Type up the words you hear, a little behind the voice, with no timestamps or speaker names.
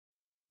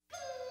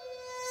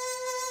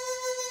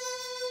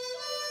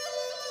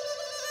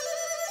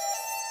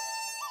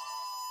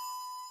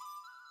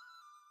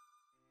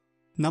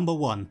Number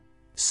 1.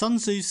 Sun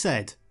Tzu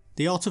said,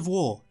 "The art of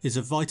war is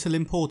of vital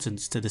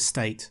importance to the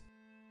state."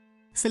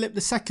 Philip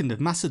II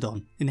of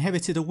Macedon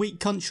inherited a weak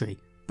country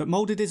but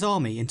moulded his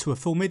army into a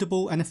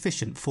formidable and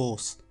efficient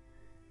force.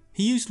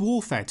 He used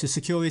warfare to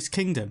secure his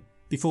kingdom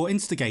before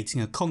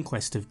instigating a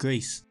conquest of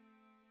Greece.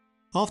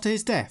 After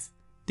his death,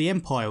 the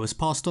empire was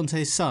passed on to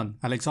his son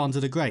Alexander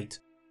the Great,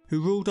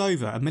 who ruled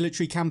over a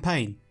military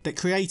campaign that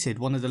created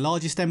one of the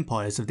largest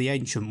empires of the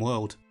ancient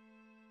world.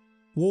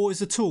 War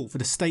is a tool for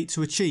the state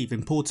to achieve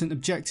important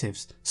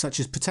objectives such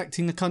as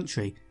protecting the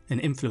country and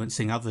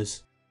influencing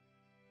others.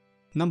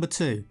 Number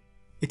 2.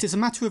 It is a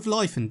matter of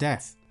life and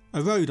death,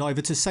 a road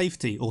either to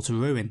safety or to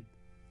ruin.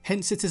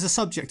 Hence it is a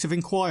subject of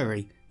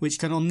inquiry which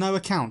can on no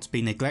account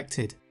be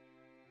neglected.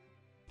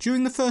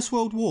 During the First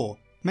World War,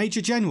 Major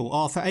General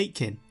Arthur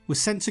Aitken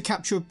was sent to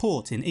capture a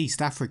port in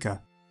East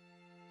Africa.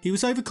 He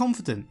was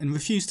overconfident and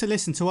refused to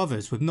listen to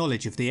others with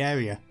knowledge of the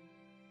area.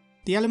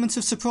 The element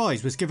of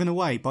surprise was given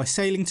away by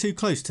sailing too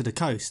close to the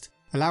coast,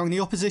 allowing the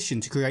opposition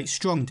to create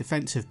strong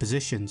defensive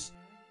positions.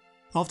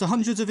 After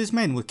hundreds of his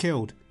men were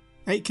killed,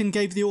 Aitken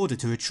gave the order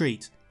to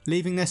retreat,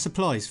 leaving their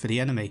supplies for the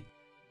enemy.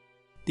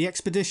 The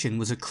expedition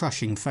was a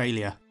crushing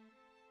failure.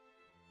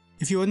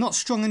 If you are not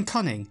strong and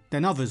cunning,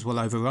 then others will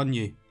overrun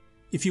you.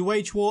 If you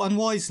wage war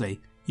unwisely,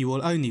 you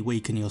will only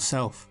weaken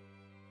yourself.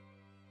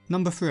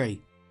 Number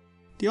 3.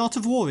 The art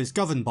of war is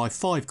governed by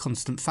 5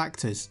 constant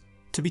factors,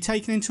 to be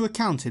taken into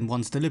account in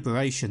one's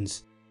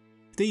deliberations.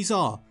 These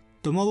are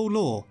the moral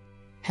law,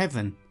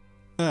 heaven,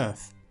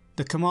 earth,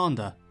 the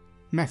commander,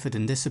 method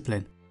and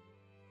discipline.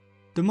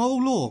 The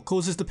moral law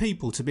causes the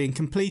people to be in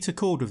complete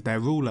accord with their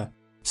ruler,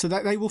 so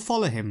that they will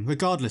follow him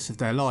regardless of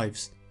their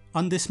lives,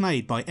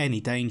 undismayed by any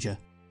danger.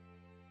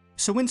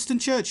 Sir Winston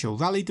Churchill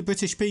rallied the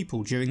British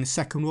people during the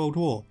Second World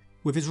War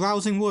with his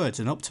rousing words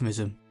and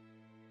optimism.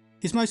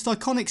 His most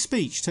iconic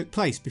speech took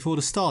place before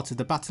the start of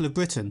the Battle of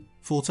Britain,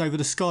 fought over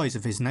the skies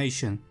of his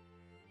nation.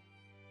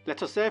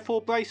 "Let us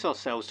therefore brace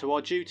ourselves to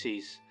our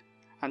duties,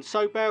 and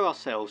so bear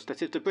ourselves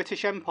that if the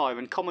British Empire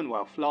and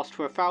Commonwealth last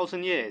for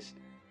 1,000 years,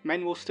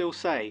 men will still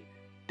say,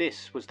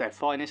 this was their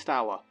finest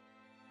hour."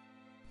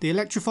 The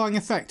electrifying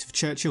effect of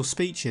Churchill's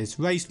speeches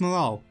raised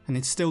morale and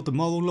instilled the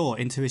moral law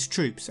into his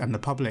troops and the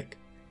public.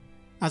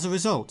 As a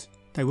result,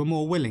 they were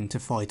more willing to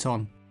fight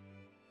on.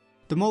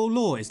 The moral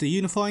law is the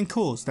unifying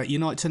cause that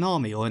unites an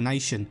army or a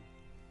nation.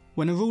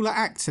 When a ruler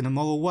acts in a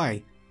moral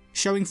way,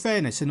 showing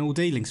fairness in all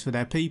dealings for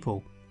their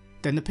people,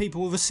 then the people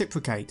will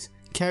reciprocate,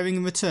 caring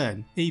in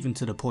return even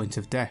to the point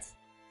of death.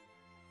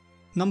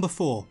 Number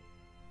 4.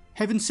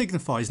 Heaven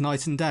signifies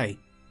night and day,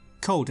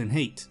 cold and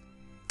heat,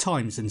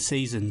 times and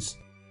seasons.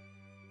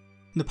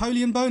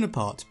 Napoleon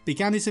Bonaparte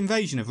began his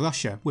invasion of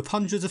Russia with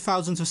hundreds of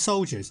thousands of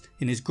soldiers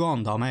in his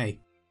Grande Armée.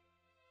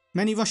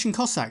 Many Russian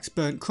Cossacks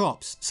burnt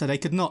crops so they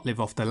could not live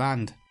off the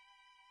land.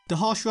 The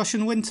harsh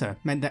Russian winter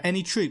meant that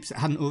any troops that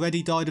hadn't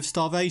already died of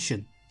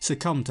starvation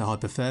succumbed to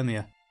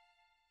hypothermia.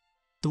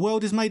 The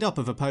world is made up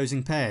of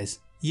opposing pairs,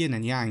 yin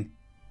and yang.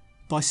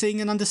 By seeing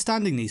and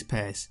understanding these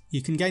pairs,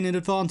 you can gain an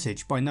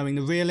advantage by knowing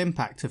the real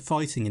impact of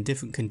fighting in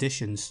different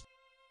conditions.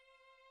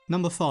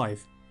 Number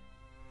 5.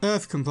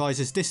 Earth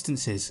comprises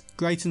distances,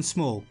 great and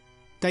small,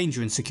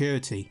 danger and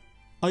security,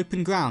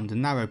 open ground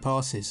and narrow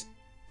passes,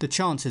 the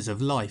chances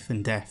of life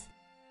and death.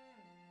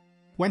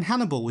 When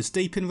Hannibal was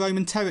deep in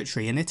Roman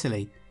territory in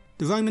Italy,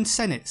 the Roman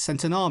Senate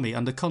sent an army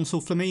under Consul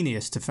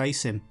Flaminius to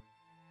face him.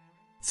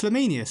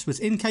 Flaminius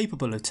was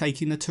incapable of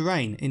taking the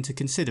terrain into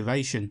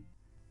consideration.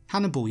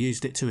 Hannibal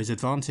used it to his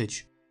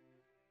advantage.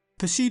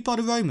 Pursued by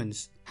the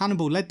Romans,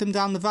 Hannibal led them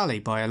down the valley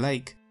by a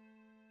lake.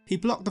 He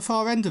blocked the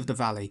far end of the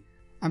valley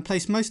and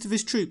placed most of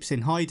his troops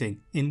in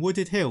hiding in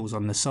wooded hills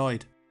on the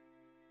side.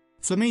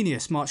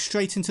 Flaminius marched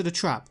straight into the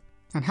trap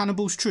and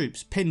Hannibal's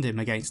troops pinned him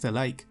against the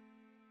lake.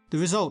 The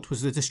result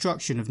was the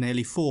destruction of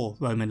nearly 4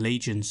 Roman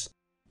legions.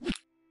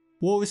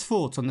 War is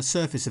fought on the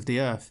surface of the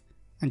earth,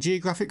 and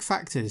geographic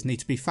factors need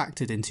to be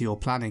factored into your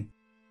planning.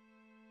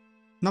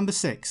 Number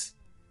 6.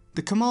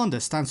 The commander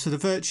stands for the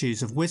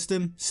virtues of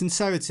wisdom,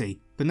 sincerity,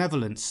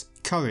 benevolence,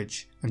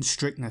 courage and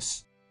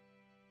strictness.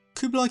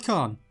 Kublai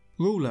Khan,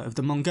 ruler of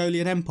the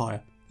Mongolian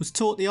Empire, was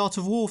taught the art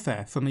of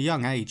warfare from a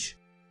young age.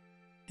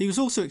 He was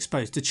also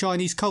exposed to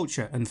Chinese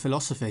culture and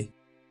philosophy.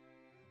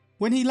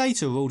 When he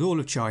later ruled all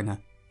of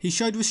China, he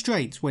showed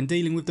restraint when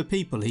dealing with the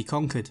people he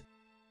conquered.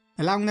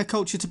 Allowing their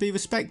culture to be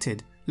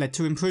respected led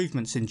to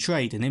improvements in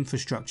trade and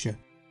infrastructure.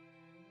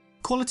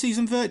 Qualities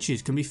and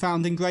virtues can be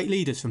found in great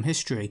leaders from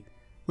history,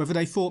 whether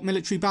they fought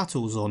military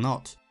battles or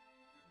not.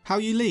 How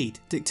you lead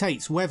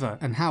dictates whether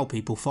and how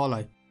people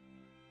follow.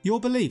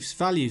 Your beliefs,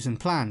 values and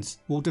plans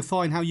will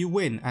define how you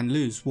win and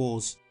lose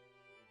wars.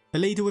 A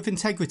leader with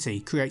integrity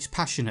creates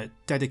passionate,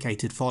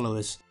 dedicated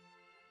followers.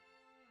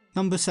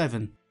 Number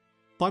 7.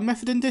 By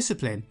method and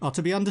discipline are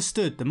to be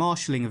understood the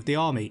marshalling of the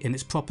army in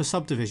its proper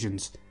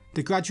subdivisions,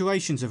 the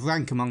graduations of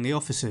rank among the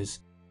officers,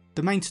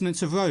 the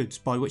maintenance of roads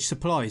by which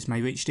supplies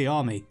may reach the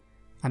army,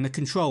 and the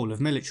control of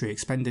military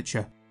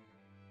expenditure.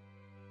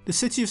 The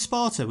city of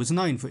Sparta was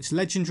known for its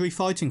legendary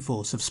fighting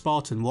force of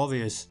Spartan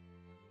warriors.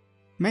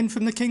 Men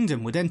from the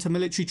kingdom would enter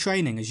military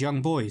training as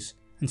young boys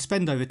and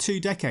spend over 2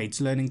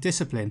 decades learning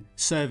discipline,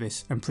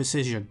 service and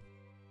precision.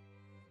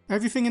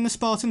 Everything in the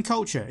Spartan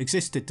culture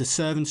existed to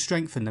serve and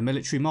strengthen the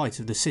military might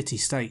of the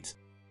city-state.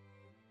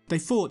 They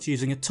fought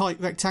using a tight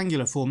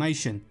rectangular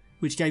formation,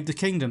 which gave the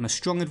kingdom a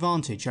strong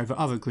advantage over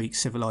other Greek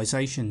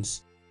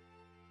civilisations.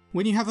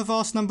 When you have a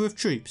vast number of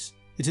troops,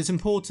 it is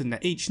important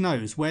that each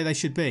knows where they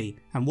should be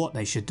and what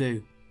they should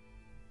do.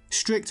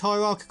 Strict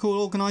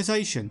hierarchical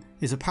organisation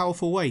is a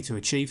powerful way to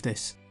achieve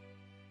this.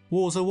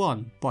 Wars are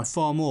won by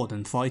far more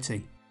than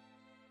fighting.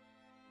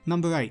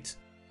 Number 8.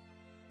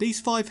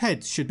 These 5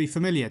 heads should be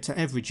familiar to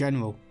every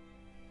general.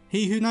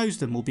 He who knows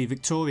them will be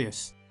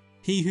victorious.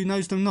 He who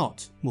knows them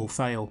not will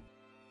fail.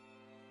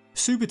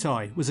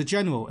 Subutai was a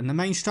general and the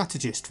main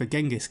strategist for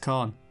Genghis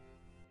Khan.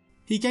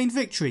 He gained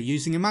victory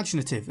using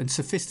imaginative and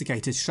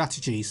sophisticated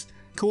strategies,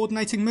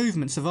 coordinating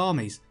movements of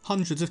armies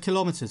hundreds of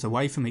kilometres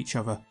away from each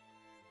other.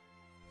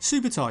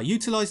 Subutai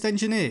utilised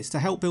engineers to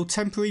help build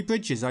temporary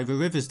bridges over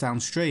rivers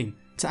downstream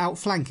to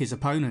outflank his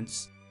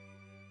opponents.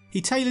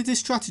 He tailored his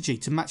strategy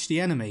to match the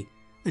enemy,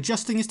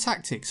 adjusting his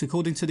tactics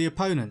according to the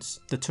opponents,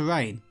 the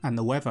terrain and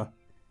the weather.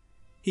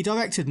 He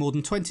directed more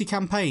than 20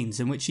 campaigns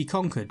in which he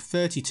conquered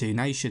 32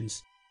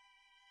 nations.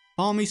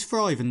 Armies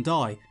thrive and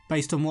die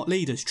based on what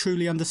leaders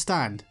truly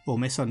understand or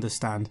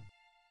misunderstand.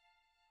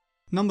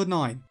 Number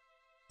 9.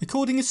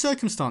 According as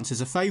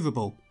circumstances are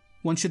favourable,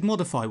 one should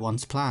modify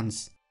one's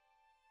plans.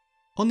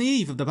 On the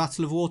eve of the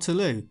Battle of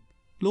Waterloo,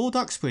 Lord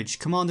Uxbridge,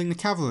 commanding the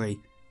cavalry,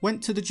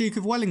 went to the Duke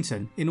of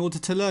Wellington in order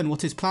to learn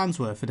what his plans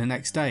were for the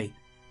next day,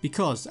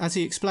 because, as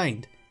he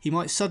explained, he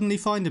might suddenly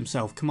find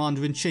himself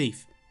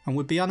Commander-in-Chief and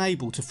would be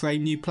unable to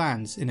frame new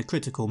plans in a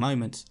critical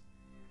moment.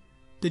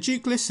 The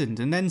Duke listened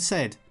and then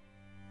said,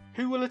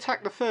 "Who will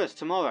attack the first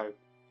tomorrow,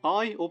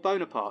 I or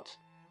Bonaparte?"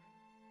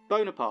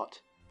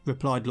 "Bonaparte,"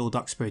 replied Lord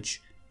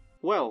Uxbridge.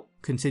 "Well,"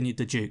 continued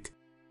the Duke,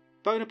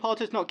 "Bonaparte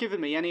has not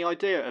given me any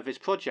idea of his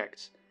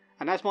projects,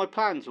 and as my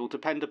plans will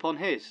depend upon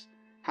his,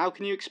 how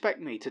can you expect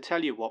me to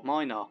tell you what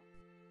mine are?"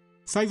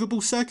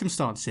 Favourable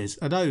circumstances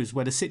are those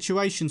where the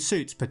situation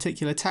suits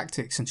particular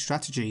tactics and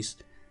strategies.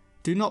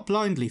 Do not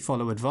blindly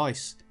follow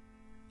advice.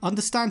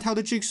 Understand how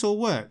the jigsaw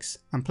works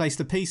and place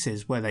the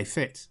pieces where they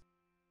fit.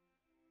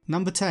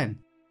 Number 10.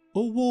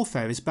 All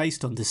warfare is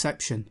based on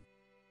deception.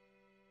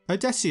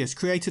 Odysseus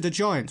created a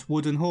giant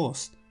wooden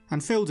horse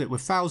and filled it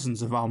with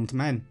thousands of armed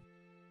men.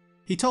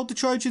 He told the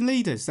Trojan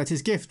leaders that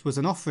his gift was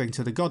an offering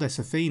to the goddess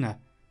Athena,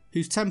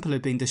 whose temple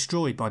had been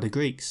destroyed by the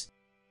Greeks.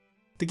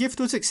 The gift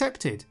was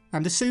accepted,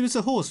 and as soon as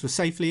the horse was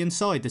safely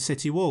inside the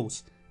city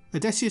walls,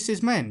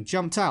 Odysseus' men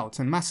jumped out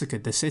and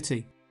massacred the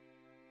city.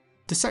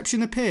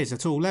 Deception appears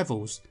at all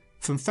levels,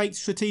 from fake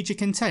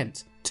strategic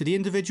intent to the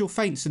individual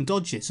feints and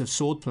dodges of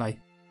swordplay.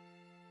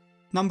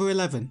 Number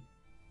 11.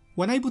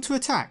 When able to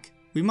attack,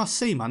 we must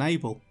seem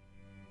unable.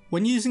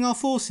 When using our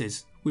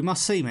forces, we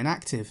must seem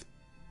inactive.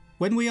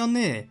 When we are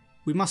near,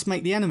 we must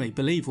make the enemy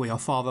believe we are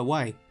far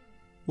away.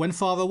 When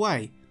far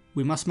away,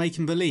 we must make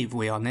him believe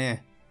we are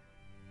near.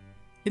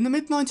 In the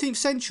mid-19th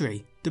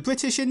century, the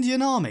British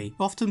Indian Army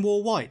often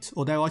wore white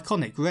or their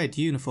iconic red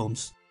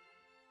uniforms.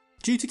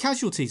 Due to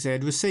casualties they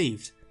had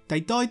received,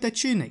 they dyed their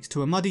tunics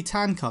to a muddy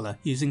tan colour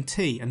using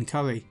tea and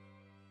curry.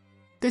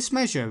 This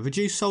measure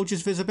reduced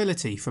soldiers'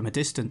 visibility from a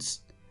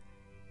distance.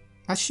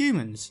 As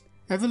humans,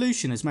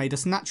 evolution has made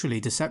us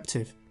naturally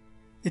deceptive.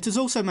 It has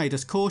also made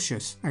us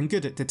cautious and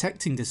good at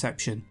detecting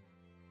deception.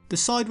 The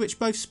side which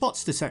both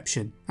spots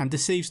deception and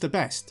deceives the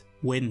best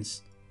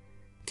wins.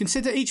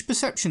 Consider each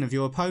perception of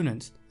your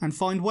opponent and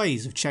find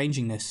ways of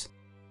changing this.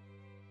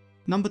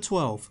 Number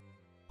 12.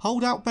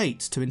 Hold out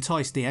baits to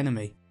entice the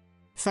enemy.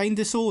 Feign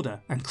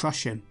disorder and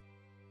crush him.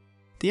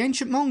 The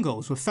ancient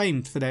Mongols were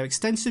famed for their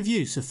extensive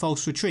use of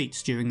false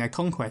retreats during their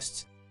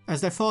conquests, as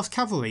their fast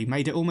cavalry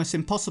made it almost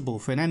impossible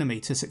for an enemy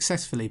to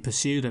successfully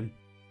pursue them.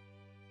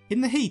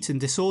 In the heat and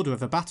disorder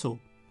of a battle,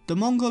 the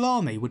Mongol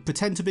army would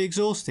pretend to be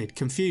exhausted,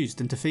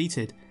 confused and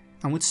defeated,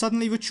 and would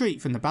suddenly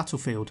retreat from the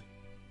battlefield.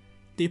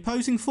 The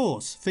opposing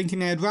force, thinking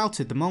they had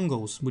routed the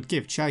Mongols, would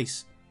give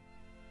chase.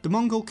 The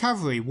Mongol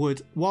cavalry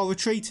would, while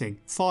retreating,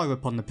 fire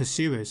upon the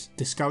pursuers,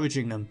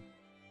 discouraging them.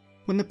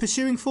 When the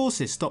pursuing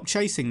forces stopped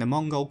chasing the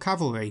Mongol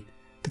cavalry,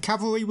 the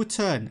cavalry would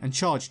turn and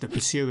charge the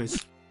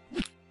pursuers.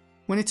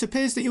 When it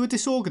appears that you are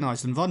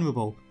disorganised and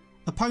vulnerable,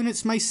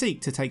 opponents may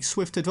seek to take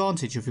swift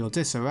advantage of your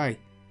disarray.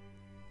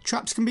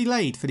 Traps can be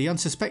laid for the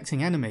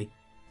unsuspecting enemy,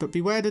 but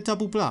beware the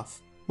double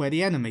bluff, where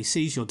the enemy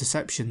sees your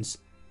deceptions.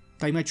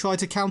 They may try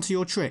to counter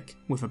your trick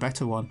with a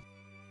better one.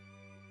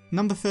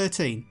 Number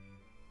 13.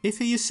 If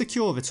he is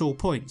secure at all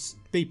points,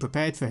 be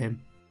prepared for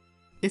him.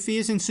 If he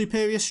is in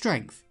superior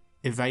strength,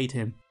 evade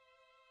him.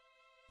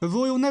 A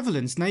Royal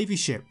Netherlands Navy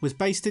ship was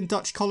based in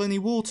Dutch colony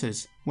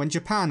waters when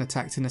Japan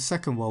attacked in the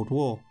Second World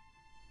War.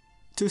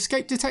 To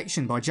escape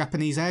detection by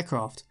Japanese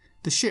aircraft,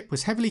 the ship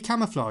was heavily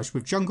camouflaged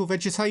with jungle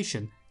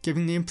vegetation,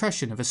 giving the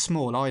impression of a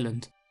small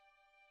island.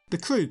 The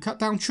crew cut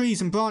down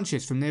trees and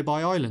branches from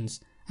nearby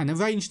islands and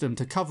arranged them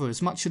to cover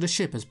as much of the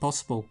ship as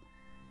possible.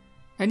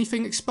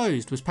 Anything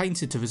exposed was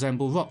painted to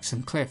resemble rocks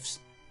and cliffs.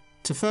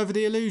 To further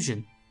the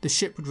illusion, the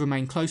ship would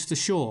remain close to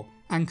shore,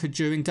 anchored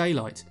during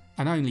daylight,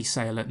 and only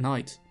sail at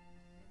night.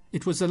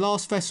 It was the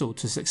last vessel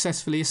to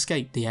successfully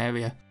escape the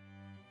area.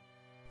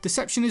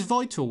 Deception is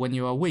vital when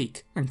you are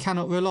weak and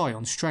cannot rely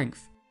on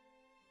strength.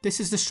 This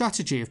is the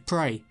strategy of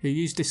prey who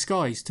use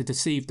disguise to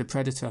deceive the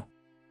predator.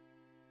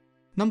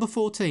 Number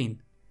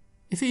 14.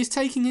 If he is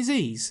taking his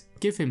ease,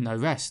 give him no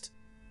rest.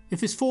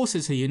 If his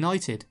forces are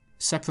united,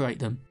 separate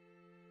them.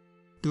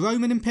 The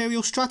Roman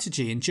imperial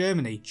strategy in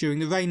Germany during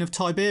the reign of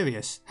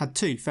Tiberius had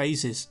two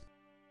phases.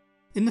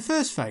 In the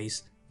first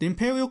phase, the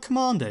imperial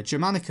commander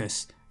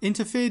Germanicus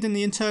interfered in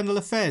the internal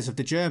affairs of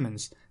the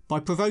Germans by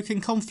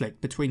provoking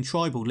conflict between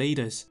tribal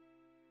leaders.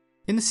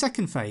 In the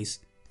second phase,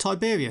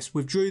 Tiberius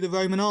withdrew the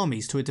Roman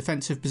armies to a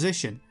defensive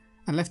position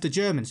and left the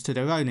Germans to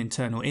their own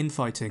internal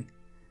infighting.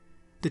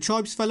 The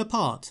tribes fell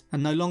apart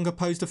and no longer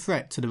posed a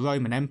threat to the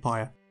Roman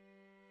Empire.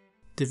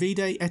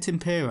 Divide et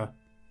impera.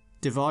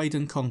 Divide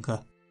and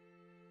conquer.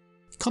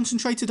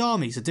 Concentrated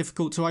armies are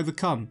difficult to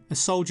overcome as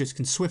soldiers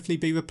can swiftly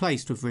be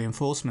replaced with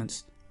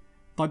reinforcements.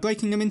 By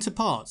breaking them into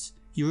parts,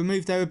 you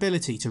remove their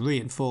ability to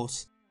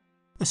reinforce.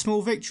 A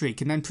small victory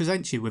can then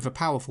present you with a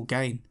powerful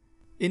gain.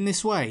 In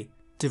this way,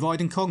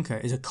 divide and conquer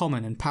is a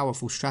common and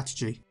powerful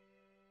strategy.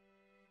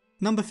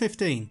 Number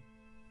 15.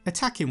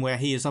 Attack him where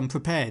he is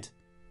unprepared.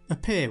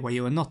 Appear where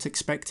you are not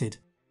expected.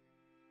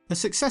 A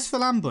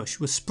successful ambush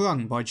was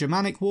sprung by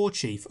Germanic war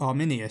chief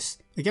Arminius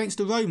against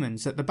the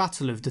Romans at the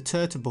Battle of the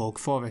Teutoburg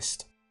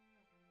Forest.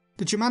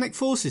 The Germanic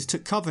forces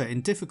took cover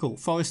in difficult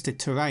forested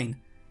terrain,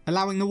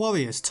 allowing the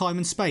warriors time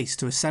and space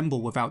to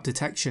assemble without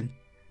detection.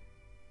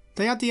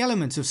 They had the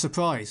element of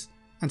surprise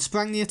and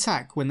sprang the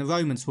attack when the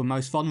Romans were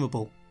most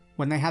vulnerable,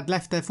 when they had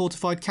left their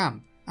fortified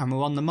camp and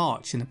were on the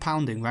march in a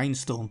pounding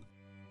rainstorm.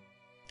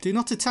 Do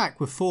not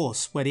attack with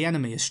force where the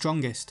enemy is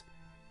strongest.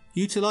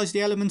 Utilise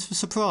the element of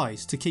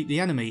surprise to keep the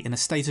enemy in a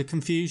state of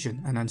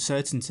confusion and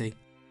uncertainty.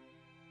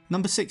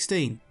 Number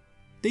 16.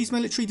 These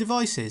military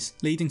devices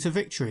leading to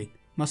victory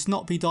must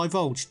not be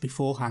divulged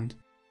beforehand.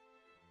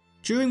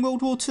 During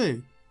World War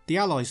II, the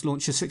Allies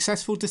launched a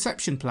successful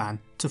deception plan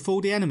to fool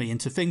the enemy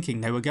into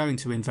thinking they were going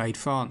to invade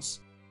France.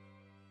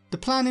 The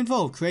plan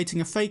involved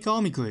creating a fake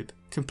army group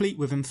complete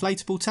with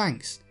inflatable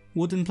tanks,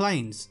 wooden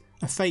planes,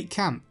 a fake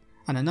camp,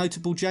 and a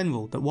notable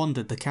general that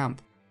wandered the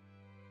camp.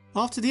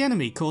 After the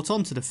enemy caught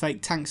on to the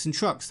fake tanks and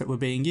trucks that were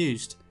being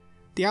used,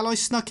 the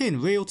Allies snuck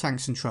in real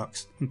tanks and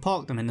trucks and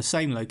parked them in the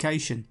same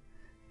location.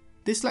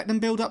 This let them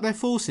build up their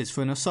forces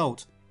for an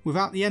assault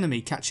without the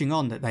enemy catching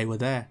on that they were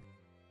there.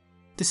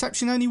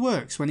 Deception only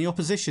works when the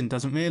opposition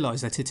doesn't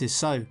realise that it is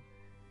so.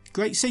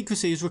 Great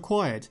secrecy is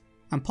required,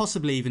 and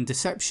possibly even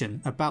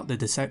deception about the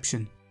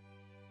deception.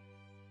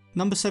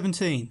 Number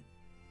 17.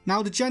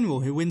 Now the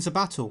general who wins a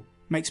battle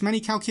makes many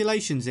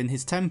calculations in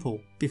his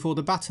temple before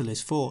the battle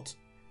is fought.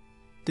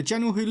 The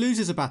general who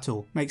loses a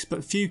battle makes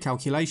but few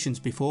calculations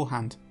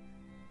beforehand.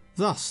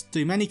 Thus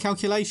do many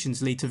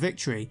calculations lead to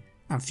victory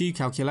and few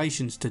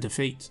calculations to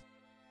defeat.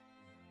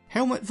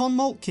 Helmut von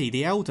Moltke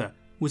the Elder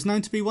was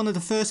known to be one of the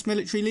first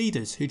military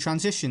leaders who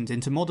transitioned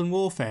into modern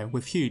warfare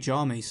with huge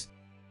armies.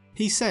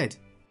 He said,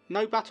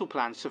 "No battle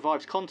plan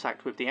survives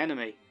contact with the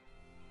enemy."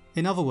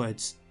 In other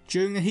words,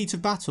 during the heat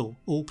of battle,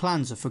 all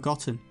plans are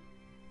forgotten.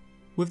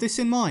 With this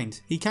in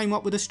mind, he came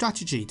up with a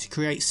strategy to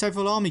create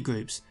several army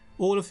groups,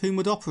 all of whom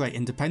would operate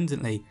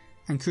independently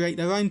and create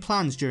their own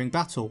plans during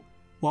battle,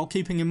 while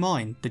keeping in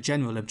mind the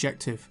general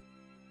objective.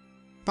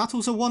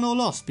 Battles are won or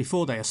lost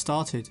before they are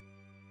started.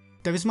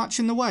 There is much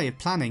in the way of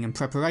planning and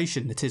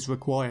preparation that is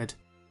required.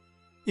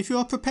 If you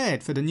are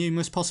prepared for the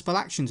numerous possible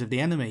actions of the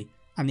enemy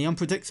and the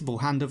unpredictable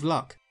hand of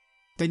luck,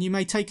 then you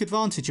may take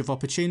advantage of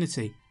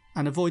opportunity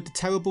and avoid the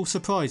terrible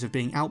surprise of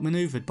being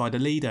outmanoeuvred by the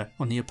leader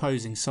on the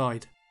opposing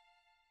side.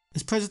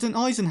 As President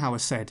Eisenhower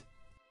said,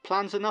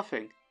 "Plans are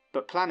nothing,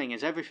 but planning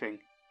is everything."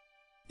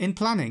 In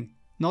planning,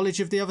 knowledge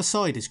of the other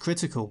side is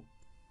critical.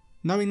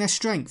 Knowing their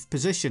strength,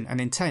 position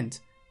and intent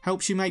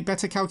helps you make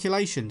better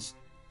calculations,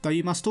 though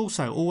you must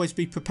also always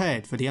be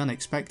prepared for the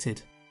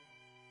unexpected.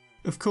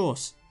 Of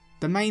course,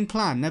 the main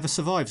plan never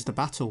survives the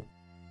battle.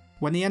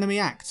 When the enemy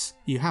acts,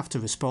 you have to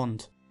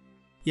respond.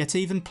 Yet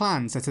even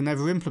plans that are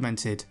never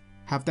implemented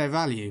have their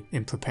value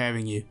in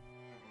preparing you.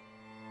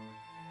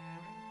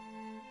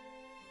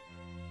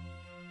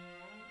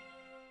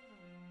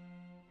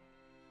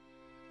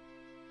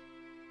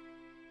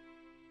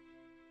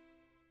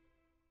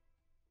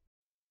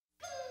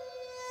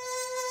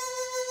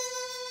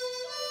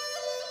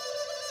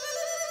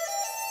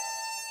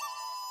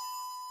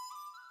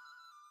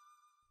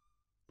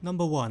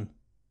 Number 1.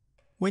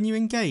 When you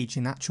engage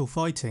in actual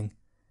fighting,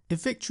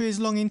 if victory is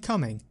long in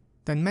coming,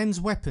 then men's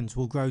weapons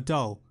will grow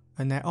dull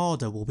and their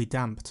ardour will be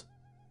damped.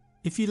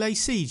 If you lay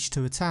siege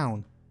to a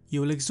town,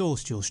 you will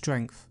exhaust your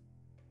strength.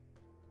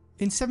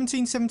 In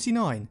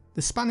 1779,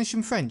 the Spanish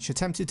and French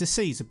attempted to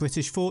seize a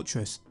British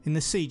fortress in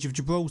the Siege of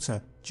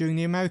Gibraltar during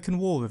the American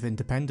War of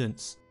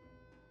Independence.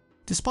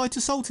 Despite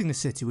assaulting the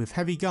city with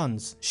heavy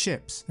guns,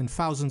 ships and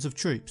thousands of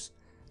troops,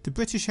 the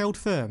British held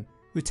firm,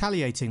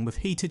 retaliating with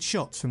heated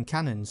shots from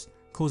cannons,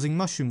 causing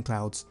mushroom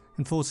clouds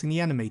and forcing the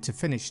enemy to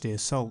finish the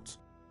assault.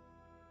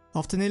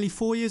 After nearly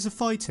 4 years of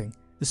fighting,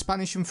 the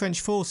Spanish and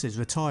French forces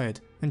retired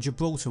and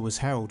Gibraltar was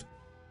held.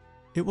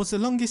 It was the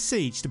longest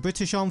siege the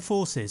British Armed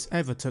Forces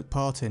ever took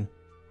part in.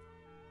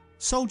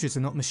 Soldiers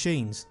are not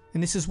machines,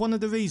 and this is one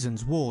of the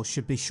reasons wars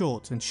should be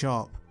short and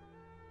sharp.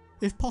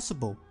 If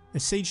possible, a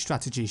siege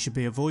strategy should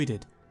be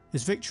avoided,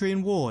 as victory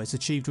in war is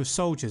achieved with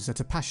soldiers that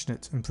are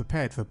passionate and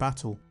prepared for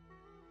battle.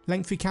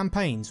 Lengthy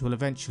campaigns will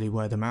eventually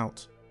wear them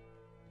out.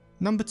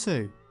 Number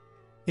 2.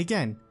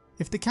 Again,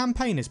 if the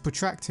campaign is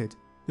protracted,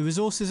 the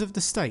resources of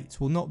the state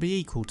will not be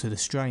equal to the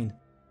strain.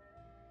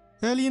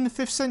 Early in the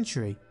 5th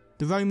century,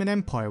 the Roman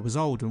Empire was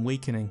old and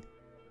weakening.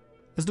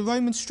 As the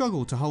Romans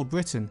struggled to hold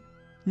Britain,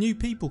 new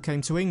people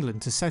came to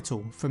England to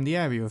settle from the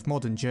area of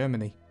modern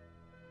Germany.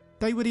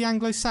 They were the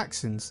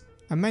Anglo-Saxons,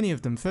 and many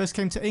of them first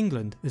came to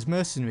England as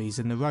mercenaries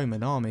in the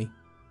Roman army.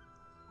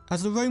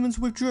 As the Romans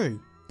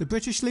withdrew, the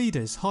British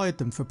leaders hired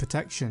them for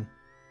protection.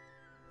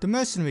 The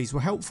mercenaries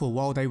were helpful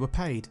while they were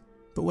paid,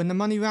 but when the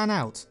money ran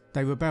out,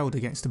 they rebelled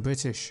against the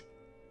British.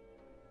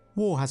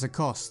 War has a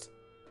cost.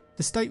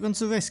 The state runs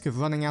the risk of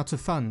running out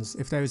of funds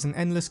if there is an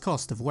endless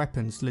cost of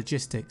weapons,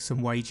 logistics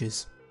and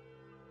wages.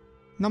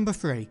 Number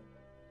 3.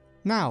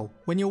 Now,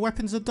 when your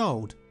weapons are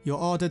dulled, your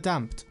ardour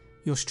damped,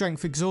 your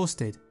strength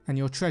exhausted and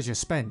your treasure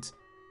spent,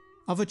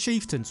 other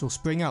chieftains will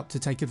spring up to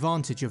take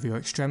advantage of your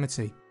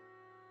extremity.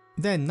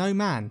 Then no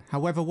man,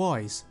 however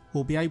wise,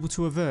 will be able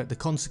to avert the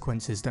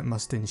consequences that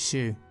must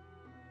ensue.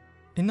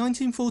 In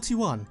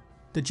 1941,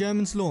 the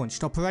Germans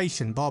launched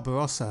Operation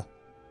Barbarossa,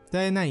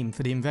 their name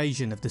for the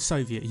invasion of the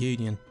Soviet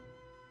Union.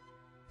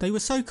 They were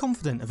so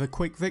confident of a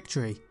quick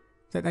victory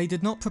that they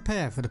did not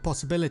prepare for the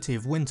possibility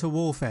of winter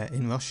warfare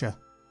in Russia.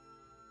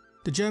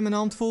 The German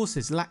armed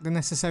forces lacked the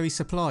necessary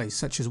supplies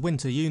such as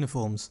winter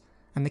uniforms,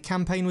 and the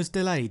campaign was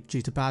delayed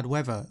due to bad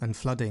weather and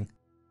flooding.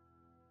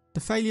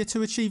 The failure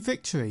to achieve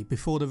victory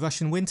before the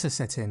Russian winter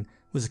set in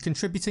was a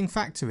contributing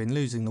factor in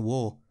losing the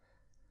war.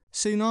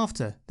 Soon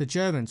after, the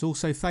Germans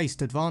also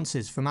faced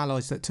advances from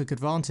allies that took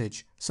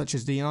advantage, such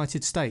as the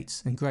United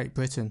States and Great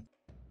Britain.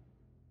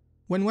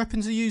 When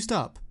weapons are used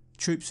up,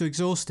 troops are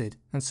exhausted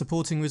and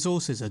supporting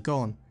resources are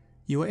gone,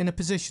 you are in a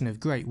position of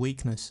great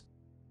weakness.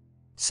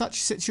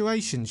 Such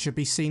situations should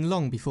be seen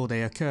long before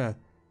they occur,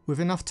 with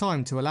enough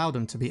time to allow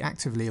them to be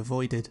actively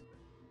avoided.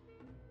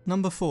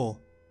 Number 4.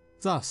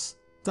 Thus,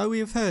 though we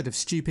have heard of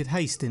stupid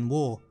haste in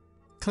war,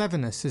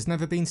 cleverness has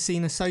never been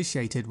seen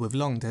associated with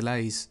long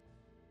delays.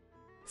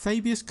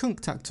 Fabius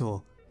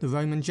Cunctator, the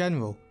Roman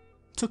general,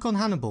 took on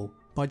Hannibal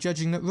by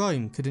judging that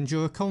Rome could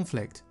endure a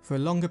conflict for a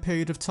longer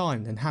period of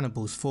time than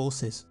Hannibal's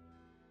forces.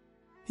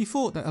 He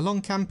thought that a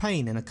long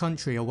campaign in a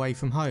country away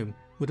from home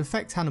would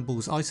affect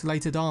Hannibal's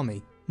isolated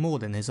army more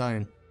than his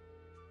own.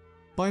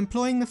 By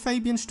employing the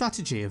Fabian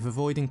strategy of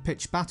avoiding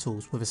pitched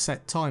battles with a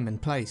set time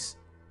and place,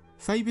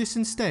 Fabius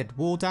instead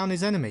wore down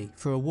his enemy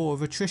for a war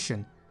of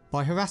attrition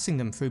by harassing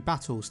them through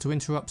battles to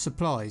interrupt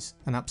supplies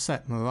and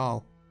upset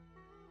morale.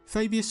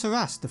 Fabius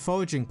harassed the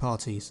foraging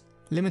parties,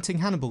 limiting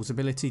Hannibal's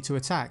ability to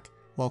attack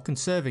while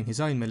conserving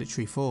his own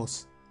military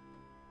force.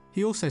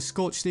 He also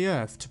scorched the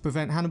earth to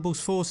prevent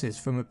Hannibal's forces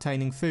from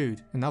obtaining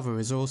food and other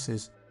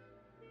resources.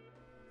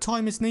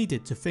 Time is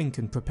needed to think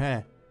and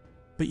prepare,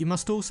 but you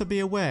must also be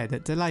aware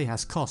that delay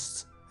has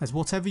costs, as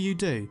whatever you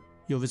do,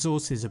 your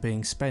resources are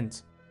being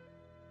spent.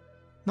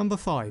 Number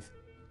 5.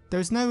 There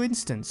is no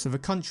instance of a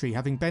country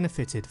having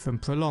benefited from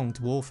prolonged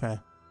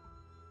warfare.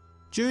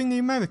 During the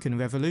American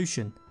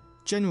Revolution,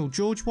 General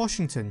George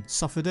Washington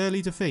suffered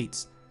early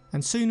defeats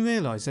and soon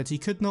realised that he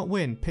could not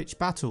win pitched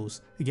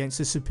battles against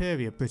the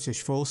superior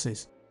British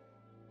forces.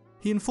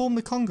 He informed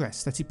the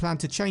Congress that he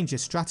planned to change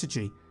his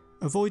strategy,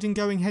 avoiding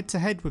going head to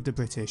head with the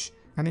British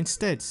and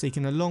instead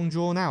seeking a long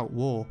drawn out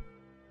war.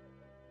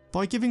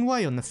 By giving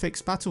way on the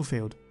fixed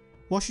battlefield,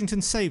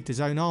 Washington saved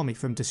his own army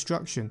from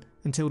destruction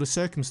until the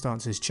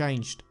circumstances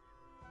changed.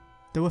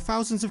 There were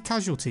thousands of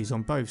casualties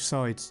on both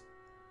sides.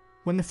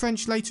 When the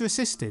French later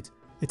assisted,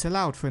 it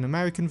allowed for an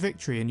American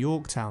victory in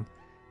Yorktown,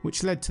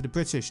 which led to the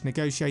British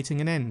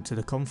negotiating an end to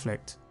the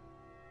conflict.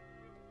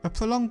 A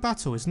prolonged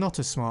battle is not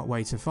a smart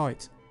way to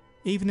fight,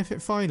 even if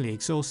it finally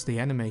exhausts the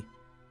enemy.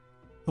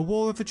 A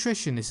war of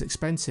attrition is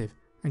expensive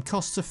and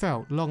costs are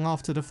felt long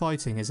after the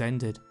fighting has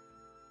ended.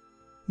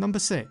 Number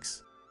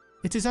 6.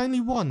 It is only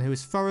one who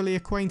is thoroughly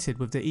acquainted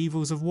with the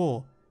evils of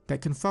war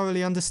that can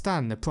thoroughly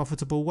understand the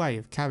profitable way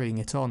of carrying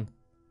it on.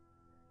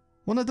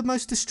 One of the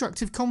most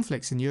destructive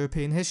conflicts in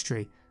European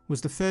history was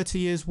the 30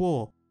 Years'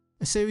 War,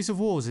 a series of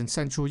wars in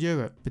Central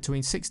Europe between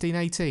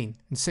 1618 and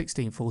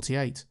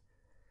 1648.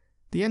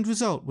 The end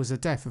result was the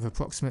death of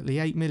approximately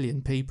 8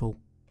 million people.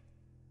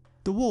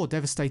 The war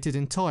devastated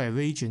entire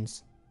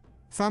regions.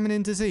 Famine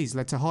and disease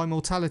led to high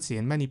mortality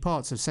in many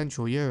parts of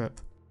Central Europe.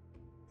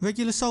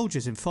 Regular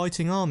soldiers in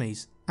fighting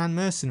armies and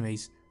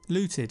mercenaries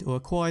looted or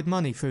acquired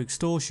money through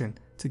extortion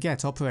to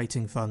get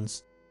operating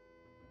funds.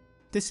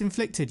 This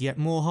inflicted yet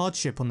more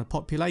hardship on the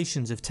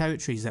populations of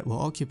territories that were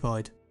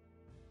occupied.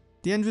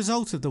 The end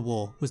result of the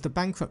war was the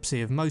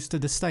bankruptcy of most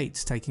of the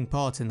states taking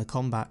part in the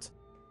combat.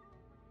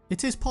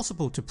 It is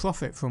possible to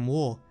profit from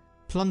war,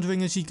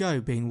 plundering as you go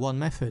being one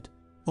method,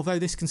 although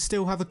this can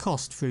still have a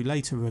cost through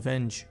later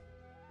revenge.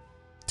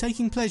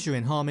 Taking pleasure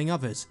in harming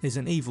others is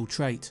an evil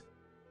trait.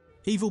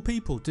 Evil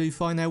people do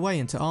find their way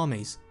into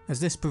armies, as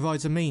this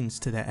provides a means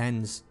to their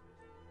ends.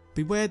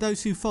 Beware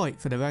those who fight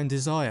for their own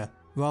desire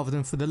rather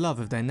than for the love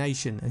of their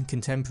nation and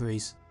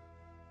contemporaries.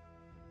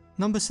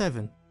 Number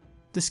 7.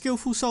 The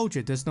skillful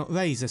soldier does not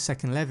raise a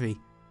second levy.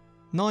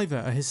 Neither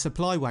are his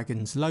supply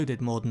wagons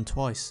loaded more than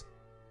twice.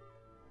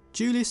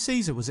 Julius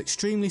Caesar was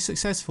extremely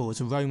successful as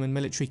a Roman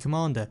military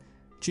commander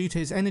due to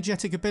his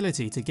energetic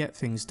ability to get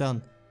things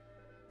done.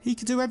 He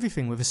could do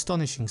everything with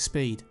astonishing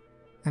speed,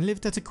 and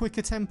lived at a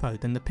quicker tempo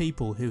than the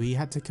people who he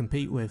had to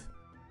compete with.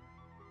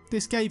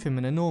 This gave him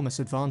an enormous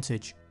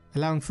advantage,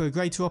 allowing for a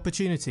greater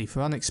opportunity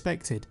for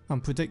unexpected,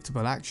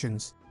 unpredictable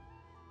actions.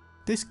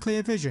 This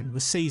clear vision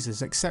was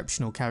Caesar's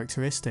exceptional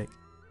characteristic.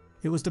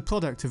 It was the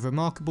product of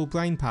remarkable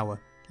brain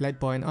power, led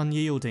by an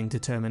unyielding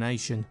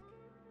determination.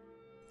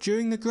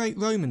 During the Great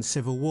Roman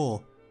Civil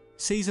War,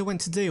 Caesar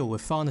went to deal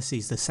with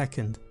Pharnaces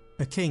II,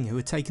 a king who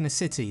had taken a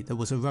city that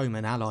was a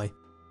Roman ally.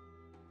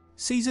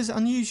 Caesar's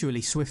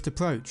unusually swift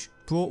approach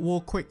brought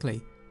war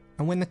quickly,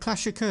 and when the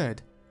clash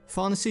occurred,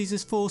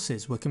 Pharnaces'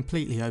 forces were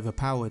completely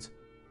overpowered.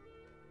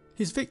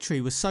 His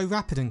victory was so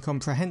rapid and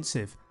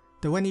comprehensive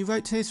that when he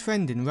wrote to his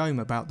friend in Rome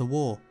about the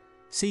war,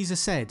 Caesar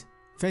said,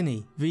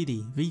 "Veni,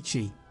 vidi,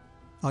 vici,"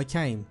 I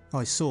came,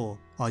 I saw,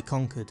 I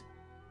conquered.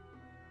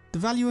 The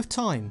value of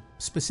time,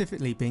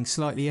 specifically being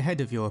slightly ahead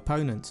of your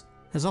opponent,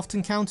 has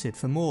often counted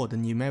for more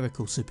than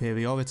numerical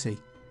superiority.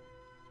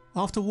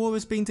 After war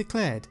has been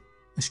declared,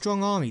 a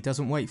strong army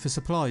doesn't wait for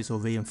supplies or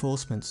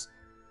reinforcements.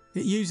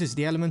 It uses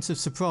the element of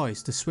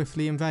surprise to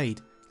swiftly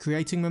invade,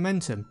 creating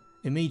momentum,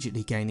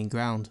 immediately gaining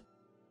ground.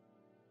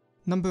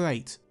 Number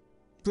 8.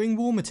 Bring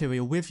war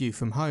material with you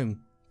from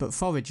home, but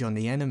forage on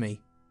the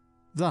enemy.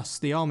 Thus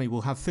the army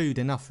will have food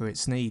enough for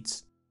its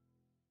needs.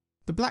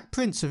 The Black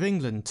Prince of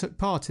England took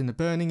part in the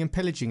burning and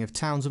pillaging of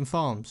towns and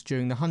farms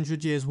during the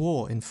 100 Years'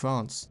 War in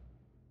France.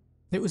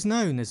 It was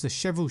known as the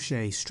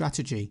Chevauchée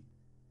strategy.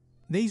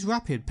 These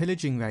rapid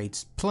pillaging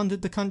raids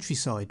plundered the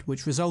countryside,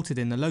 which resulted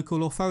in the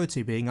local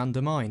authority being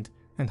undermined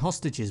and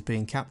hostages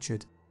being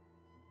captured.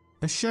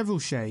 A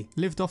chevauchée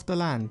lived off the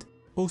land,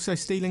 also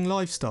stealing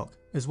livestock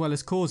as well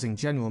as causing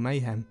general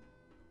mayhem.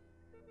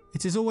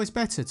 It is always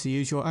better to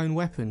use your own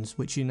weapons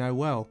which you know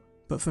well,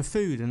 but for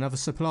food and other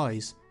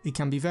supplies it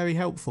can be very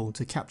helpful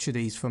to capture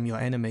these from your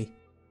enemy.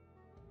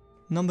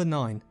 Number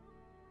 9.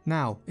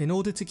 Now, in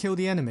order to kill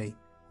the enemy,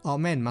 our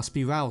men must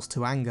be roused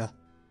to anger.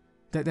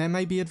 That there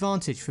may be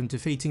advantage from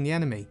defeating the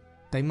enemy,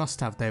 they must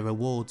have their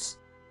rewards.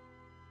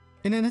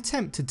 In an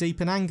attempt to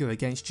deepen anger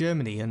against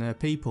Germany and her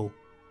people,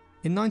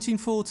 in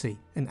 1940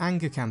 an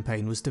anger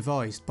campaign was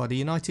devised by the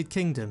United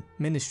Kingdom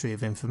Ministry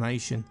of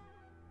Information.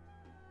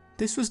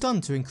 This was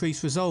done to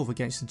increase resolve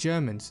against the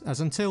Germans,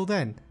 as until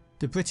then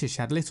the British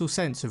had little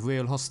sense of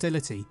real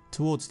hostility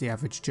towards the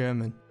average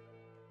German.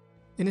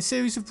 In a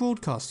series of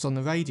broadcasts on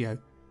the radio,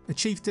 a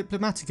chief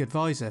diplomatic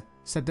advisor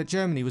said that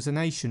Germany was a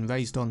nation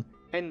raised on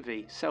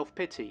envy,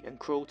 self-pity and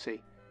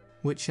cruelty,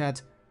 which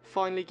had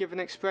finally given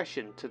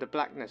expression to the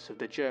blackness of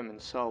the German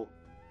soul.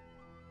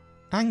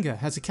 Anger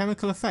has a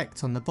chemical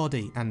effect on the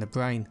body and the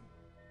brain.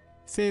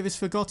 Fear is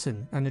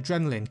forgotten and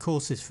adrenaline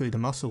courses through the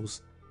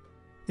muscles.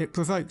 It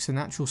provokes a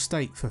natural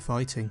state for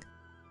fighting.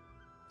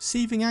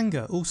 Seething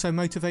anger also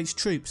motivates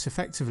troops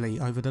effectively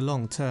over the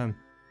long term.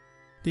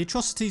 The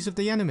atrocities of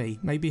the enemy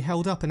may be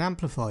held up and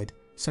amplified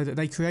so that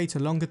they create a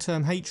longer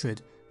term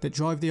hatred that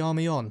drive the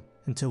army on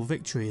until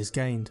victory is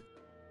gained.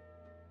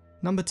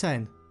 Number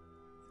 10.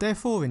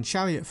 Therefore in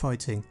chariot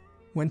fighting,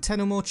 when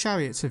 10 or more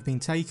chariots have been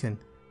taken,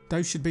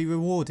 those should be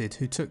rewarded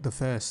who took the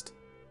first.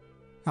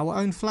 Our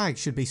own flag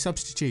should be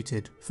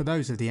substituted for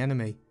those of the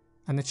enemy,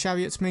 and the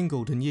chariots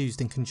mingled and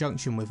used in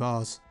conjunction with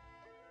ours.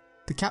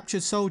 The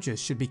captured soldiers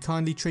should be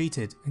kindly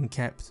treated and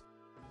kept.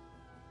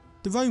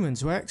 The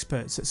Romans were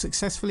experts at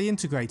successfully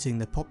integrating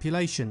the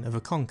population of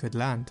a conquered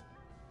land.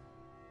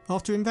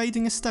 After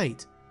invading a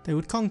state, they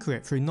would conquer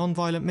it through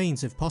non-violent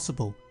means if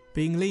possible,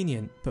 being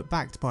lenient but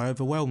backed by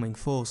overwhelming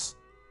force.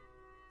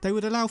 They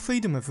would allow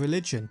freedom of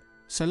religion,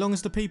 so long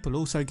as the people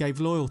also gave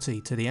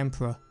loyalty to the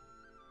emperor.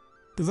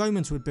 The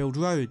Romans would build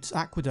roads,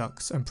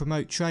 aqueducts and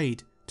promote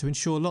trade to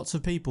ensure lots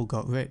of people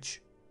got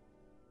rich.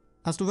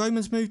 As the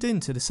Romans moved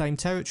into the same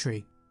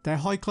territory, their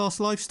high-class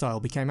lifestyle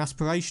became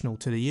aspirational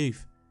to the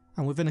youth,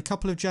 and within a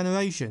couple of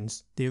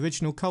generations, the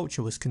original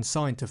culture was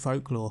consigned to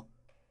folklore.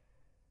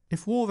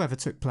 If war ever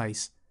took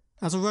place,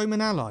 as a Roman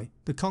ally,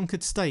 the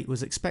conquered state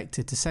was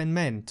expected to send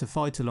men to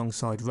fight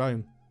alongside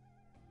Rome.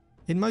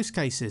 In most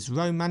cases,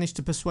 Rome managed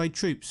to persuade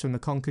troops from the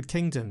conquered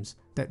kingdoms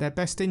that their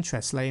best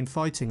interests lay in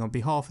fighting on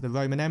behalf of the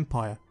Roman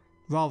Empire,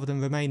 rather than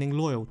remaining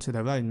loyal to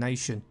their own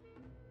nation.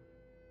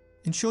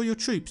 Ensure your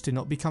troops do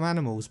not become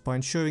animals by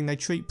ensuring they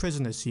treat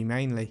prisoners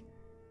humanely.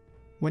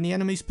 When the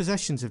enemy's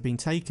possessions have been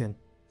taken,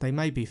 they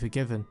may be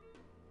forgiven.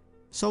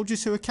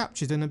 Soldiers who are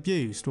captured and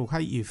abused will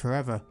hate you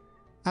forever,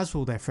 as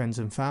will their friends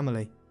and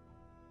family.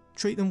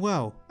 Treat them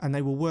well and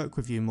they will work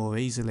with you more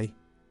easily.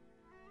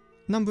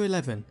 Number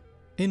 11.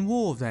 In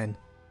war then,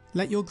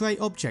 let your great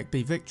object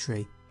be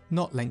victory,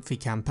 not lengthy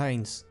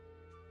campaigns.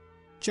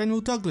 General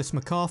Douglas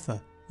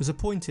MacArthur was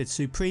appointed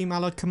Supreme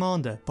Allied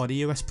Commander by the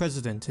US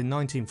President in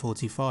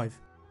 1945.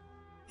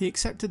 He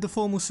accepted the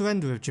formal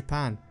surrender of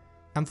Japan,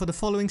 and for the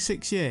following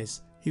 6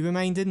 years he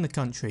remained in the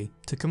country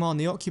to command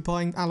the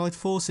occupying Allied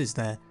forces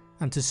there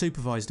and to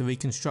supervise the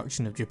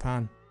reconstruction of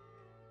Japan.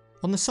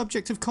 On the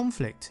subject of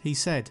conflict, he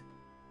said,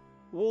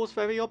 "War's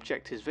very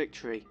object is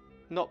victory,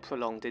 not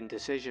prolonged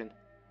indecision.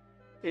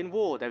 In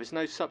war there is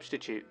no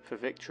substitute for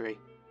victory."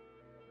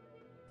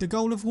 The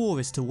goal of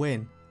war is to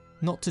win,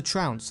 not to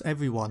trounce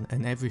everyone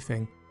and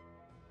everything.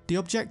 The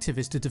objective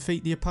is to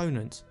defeat the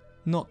opponent,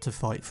 not to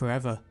fight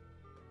forever.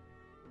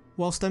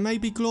 Whilst there may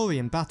be glory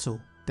in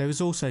battle, there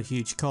is also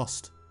huge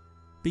cost.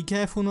 Be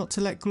careful not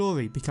to let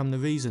glory become the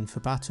reason for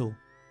battle.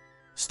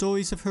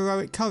 Stories of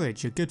heroic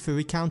courage are good for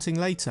recounting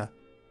later,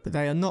 but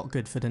they are not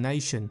good for the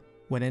nation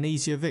when an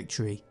easier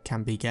victory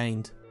can be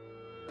gained.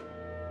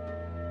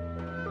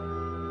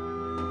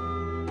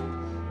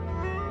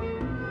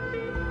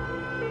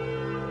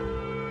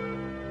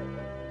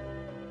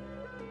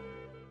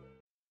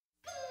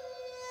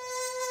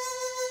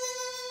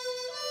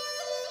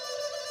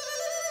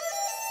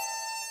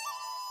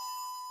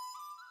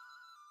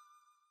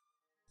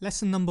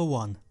 Lesson number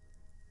 1.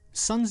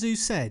 Sun Tzu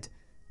said,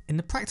 "In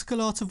the practical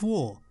art of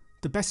war,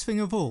 the best thing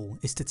of all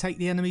is to take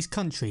the enemy's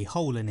country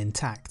whole and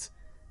intact.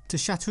 To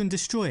shatter and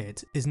destroy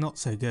it is not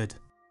so good.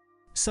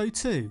 So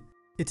too,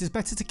 it is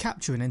better to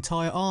capture an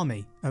entire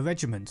army, a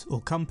regiment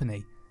or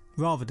company,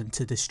 rather than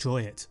to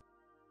destroy it."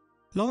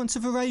 Lawrence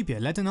of Arabia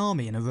led an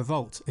army in a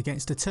revolt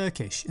against the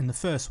Turkish in the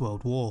First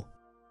World War.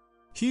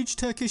 Huge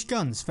Turkish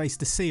guns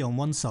faced the sea on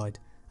one side,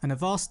 and a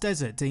vast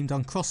desert deemed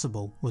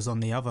uncrossable was on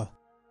the other.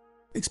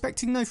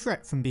 Expecting no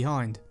threat from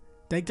behind,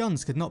 their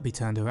guns could not be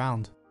turned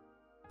around.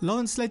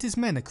 Lawrence led his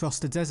men across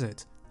the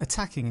desert,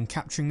 attacking and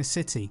capturing the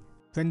city,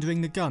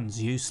 rendering the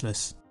guns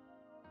useless.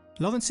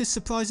 Lawrence's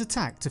surprise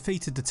attack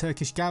defeated the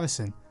Turkish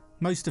garrison,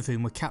 most of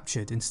whom were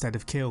captured instead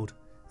of killed,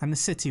 and the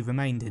city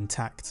remained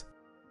intact.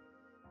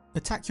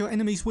 Attack your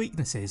enemy's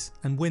weaknesses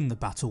and win the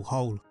battle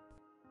whole.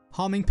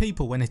 Harming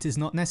people when it is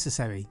not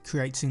necessary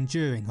creates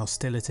enduring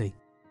hostility.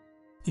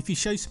 If you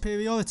show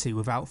superiority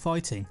without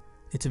fighting,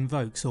 it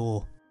invokes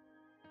awe.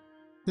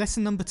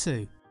 Lesson number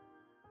 2.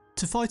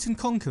 To fight and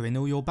conquer in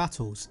all your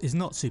battles is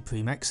not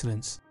supreme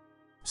excellence.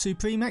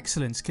 Supreme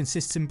excellence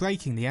consists in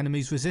breaking the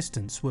enemy's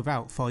resistance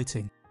without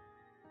fighting.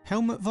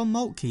 Helmut von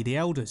Moltke the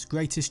Elder's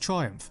greatest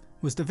triumph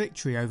was the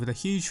victory over the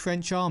huge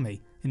French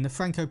army in the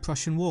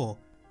Franco-Prussian War,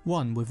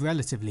 won with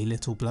relatively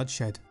little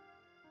bloodshed.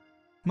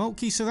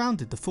 Moltke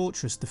surrounded the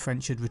fortress the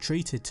French had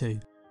retreated to.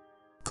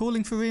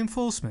 Calling for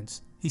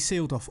reinforcements, he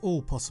sealed off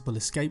all possible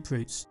escape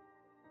routes.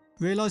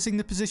 Realising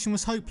the position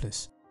was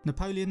hopeless,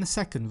 Napoleon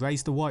II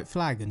raised the white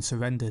flag and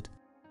surrendered.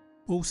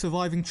 All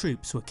surviving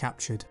troops were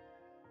captured.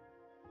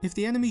 If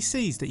the enemy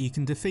sees that you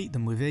can defeat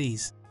them with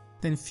ease,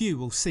 then few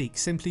will seek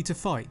simply to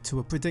fight to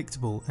a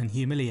predictable and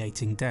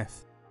humiliating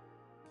death.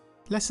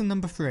 Lesson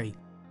number 3.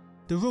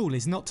 The rule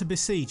is not to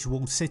besiege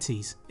walled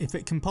cities if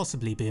it can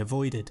possibly be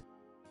avoided.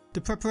 The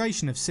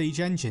preparation of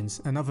siege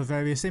engines and other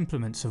various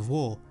implements of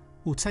war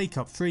will take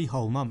up 3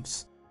 whole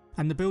months,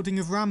 and the building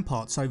of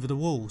ramparts over the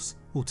walls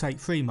will take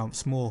 3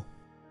 months more.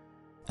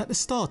 At the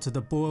start of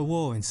the Boer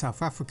War in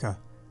South Africa,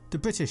 the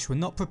British were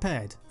not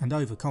prepared and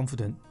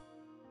overconfident.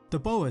 The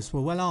Boers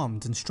were well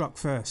armed and struck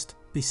first,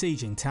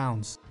 besieging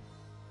towns.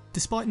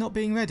 Despite not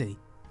being ready,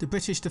 the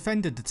British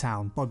defended the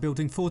town by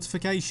building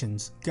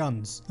fortifications,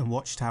 guns and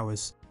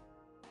watchtowers.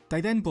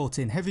 They then brought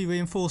in heavy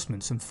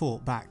reinforcements and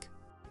fought back.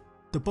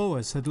 The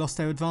Boers had lost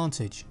their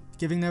advantage,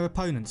 giving their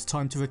opponents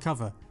time to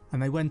recover,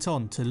 and they went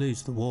on to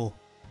lose the war.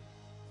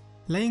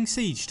 Laying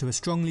siege to a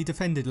strongly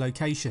defended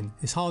location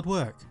is hard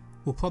work,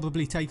 will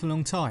probably take a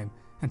long time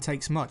and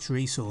takes much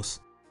resource.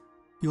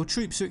 Your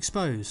troops are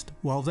exposed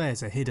while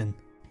theirs are hidden.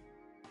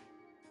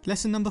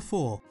 Lesson number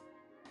 4.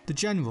 The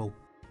general,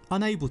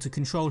 unable to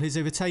control his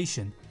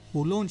irritation,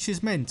 will launch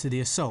his men to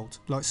the assault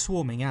like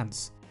swarming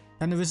ants,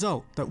 and the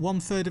result that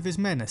 1/3 of his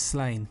men are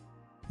slain,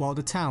 while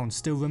the town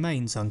still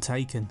remains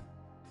untaken.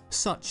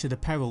 Such are the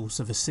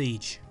perils of a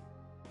siege.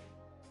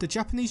 The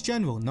Japanese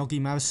general Nogi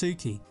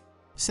Marisuke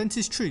sent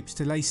his troops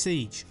to lay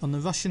siege on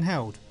the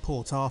Russian-held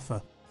Port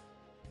Arthur.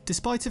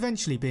 Despite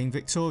eventually being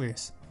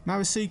victorious,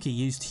 Marisuke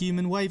used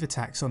human wave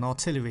attacks on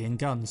artillery and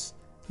guns,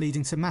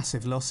 leading to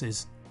massive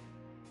losses.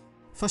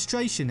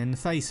 Frustration in the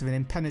face of an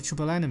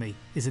impenetrable enemy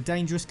is a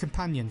dangerous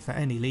companion for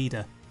any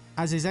leader,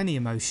 as is any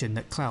emotion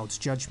that clouds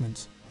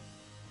judgment.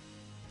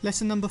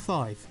 Lesson number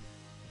 5.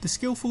 The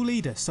skillful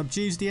leader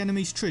subdues the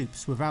enemy's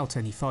troops without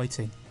any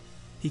fighting.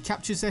 He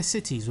captures their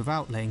cities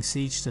without laying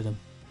siege to them.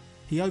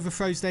 He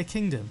overthrows their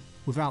kingdom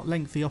without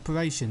lengthy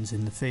operations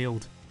in the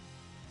field.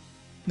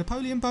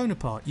 Napoleon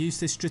Bonaparte used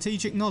this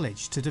strategic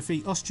knowledge to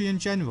defeat Austrian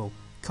general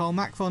Karl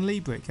Mack von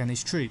Liebknecht and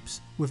his troops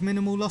with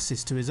minimal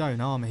losses to his own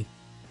army.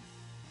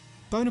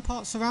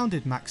 Bonaparte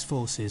surrounded Mack's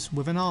forces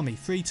with an army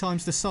 3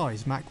 times the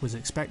size Mack was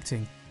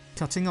expecting,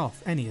 cutting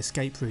off any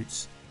escape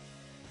routes.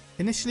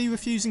 Initially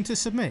refusing to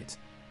submit,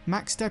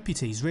 Mac's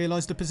deputies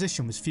realised the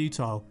position was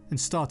futile and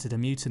started a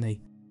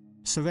mutiny.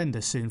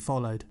 Surrender soon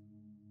followed.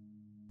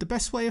 The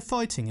best way of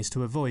fighting is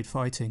to avoid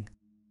fighting.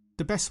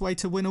 The best way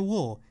to win a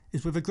war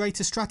is with a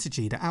greater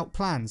strategy that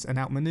outplans and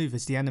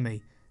outmanoeuvres the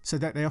enemy, so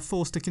that they are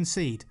forced to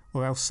concede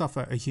or else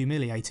suffer a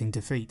humiliating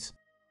defeat.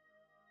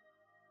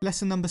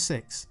 Lesson number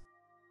 6.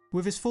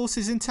 With his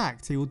forces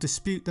intact, he will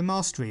dispute the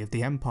mastery of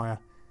the empire,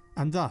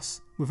 and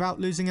thus, without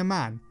losing a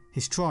man,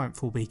 his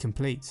triumph will be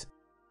complete.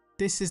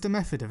 This is the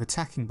method of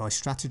attacking by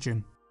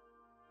stratagem.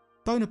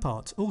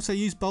 Bonaparte also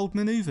used bold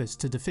manoeuvres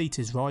to defeat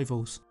his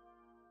rivals.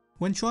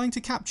 When trying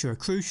to capture a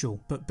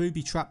crucial but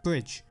booby-trapped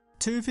bridge,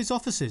 2 of his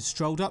officers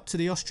strolled up to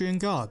the Austrian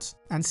guards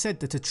and said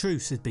that a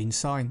truce had been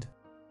signed.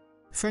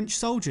 French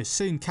soldiers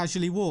soon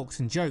casually walked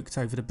and joked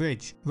over the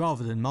bridge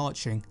rather than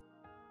marching.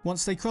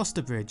 Once they crossed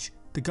the bridge,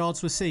 the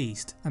guards were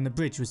seized and the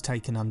bridge was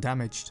taken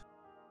undamaged.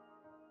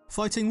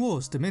 Fighting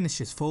wars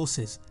diminishes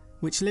forces,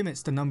 which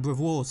limits the number of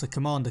wars a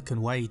commander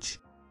can wage.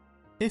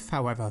 If,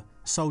 however,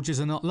 soldiers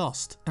are not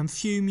lost and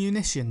few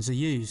munitions are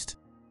used,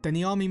 then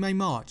the army may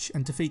march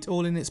and defeat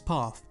all in its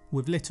path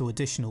with little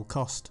additional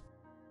cost.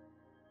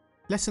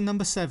 Lesson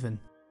number 7.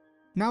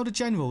 Now the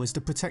general is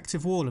the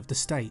protective wall of the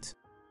state.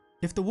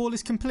 If the wall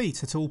is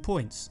complete at all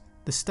points,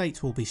 the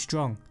state will be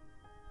strong.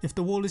 If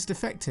the wall is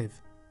defective,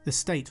 the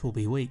state will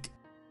be weak.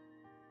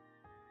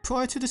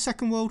 Prior to the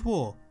Second World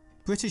War,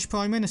 British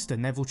Prime Minister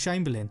Neville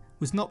Chamberlain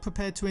was not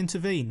prepared to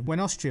intervene when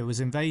Austria was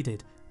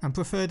invaded and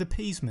preferred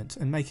appeasement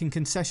and making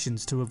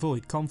concessions to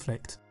avoid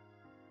conflict.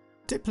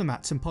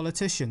 Diplomats and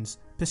politicians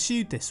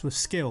pursued this with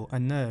skill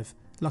and nerve,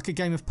 like a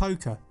game of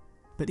poker,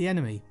 but the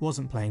enemy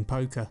wasn't playing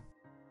poker.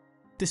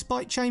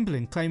 Despite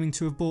Chamberlain claiming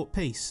to have brought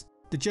peace,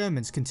 the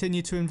Germans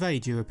continued to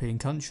invade European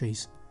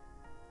countries.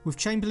 With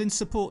Chamberlain's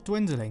support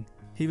dwindling,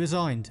 he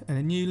resigned and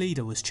a new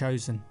leader was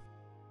chosen.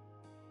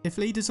 If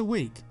leaders are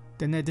weak,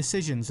 then their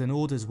decisions and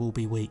orders will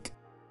be weak.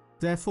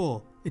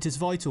 Therefore, it is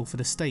vital for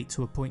the state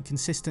to appoint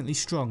consistently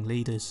strong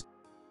leaders.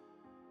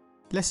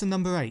 Lesson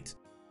number 8.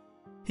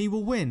 He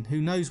will win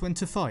who knows when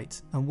to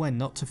fight and when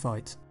not to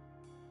fight.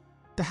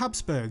 The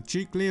Habsburg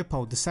Duke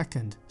Leopold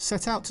II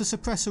set out to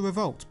suppress a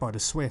revolt by the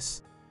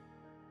Swiss.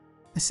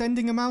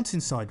 Ascending a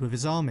mountainside with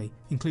his army,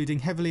 including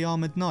heavily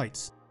armoured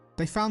knights,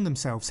 they found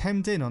themselves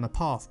hemmed in on a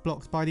path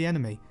blocked by the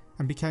enemy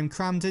and became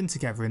crammed in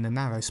together in a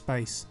narrow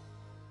space.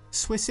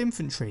 Swiss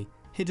infantry,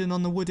 hidden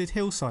on the wooded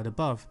hillside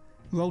above,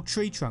 rolled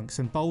tree trunks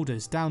and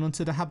boulders down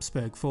onto the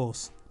Habsburg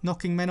force,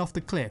 knocking men off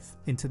the cliff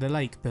into the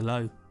lake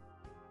below.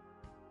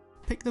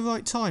 Pick the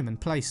right time and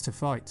place to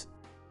fight.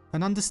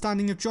 An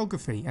understanding of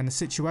geography and the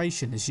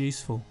situation is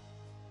useful.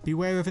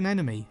 Beware of an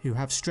enemy who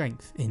have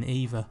strength in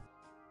either.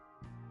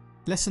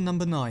 Lesson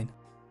number 9.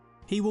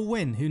 He will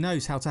win who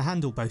knows how to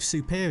handle both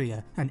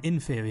superior and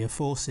inferior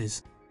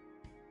forces.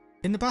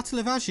 In the Battle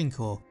of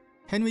Agincourt,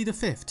 Henry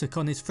V took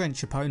on his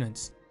French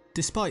opponents,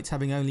 despite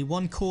having only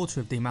 1/4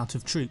 of the amount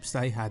of troops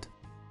they had.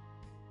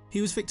 He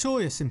was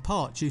victorious in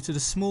part due to the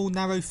small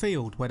narrow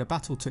field where the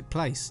battle took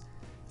place,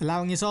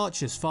 allowing his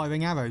archers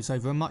firing arrows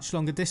over a much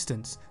longer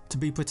distance to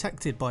be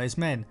protected by his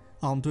men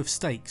armed with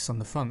stakes on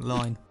the front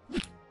line.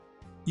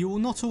 You will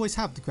not always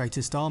have the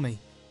greatest army,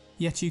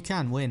 yet you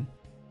can win.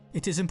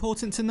 It is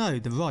important to know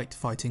the right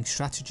fighting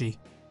strategy.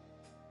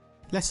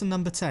 Lesson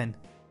number 10.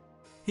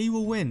 He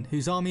will win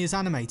whose army is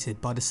animated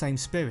by the same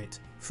spirit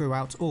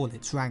throughout all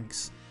its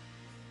ranks.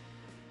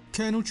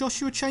 Colonel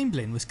Joshua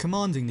Chamberlain was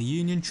commanding the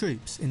Union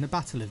troops in the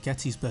Battle of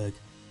Gettysburg.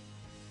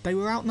 They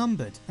were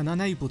outnumbered and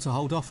unable to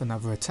hold off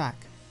another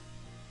attack.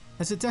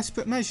 As a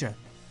desperate measure,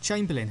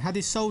 Chamberlain had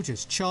his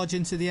soldiers charge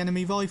into the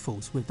enemy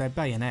rifles with their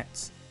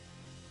bayonets.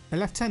 A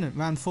lieutenant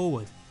ran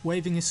forward,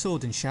 waving his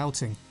sword and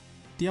shouting.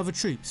 The other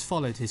troops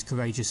followed his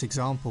courageous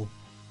example.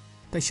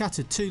 They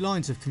shattered 2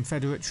 lines of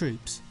Confederate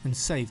troops and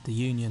saved the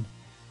Union.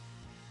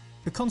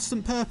 The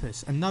constant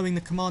purpose and knowing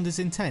the commander's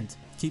intent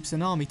keeps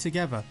an army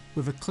together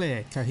with a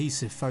clear,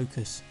 cohesive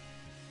focus.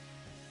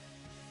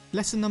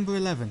 Lesson number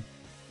 11.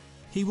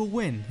 He will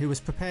win who has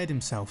prepared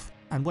himself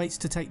and waits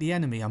to take the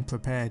enemy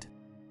unprepared.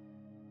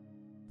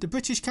 The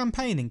British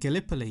campaign in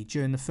Gallipoli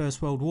during the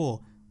First World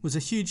War was a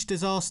huge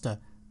disaster,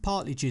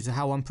 partly due to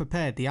how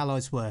unprepared the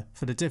Allies were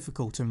for the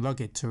difficult and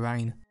rugged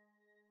terrain.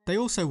 They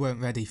also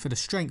weren't ready for the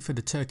strength of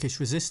the Turkish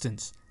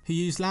resistance, who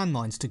used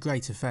landmines to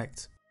great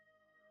effect.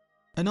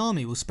 An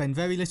army will spend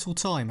very little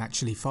time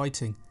actually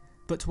fighting,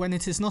 but when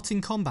it is not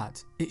in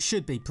combat, it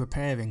should be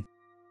preparing.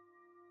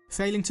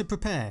 Failing to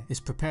prepare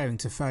is preparing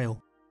to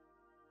fail.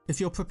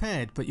 If you're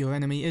prepared but your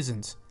enemy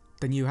isn't,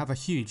 then you have a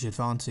huge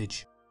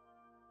advantage.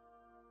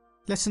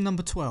 Lesson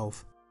number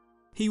 12.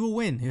 He will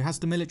win who has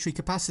the military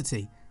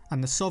capacity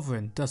and the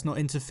sovereign does not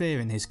interfere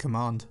in his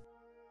command.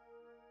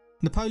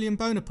 Napoleon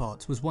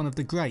Bonaparte was one of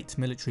the great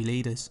military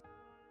leaders.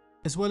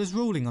 As well as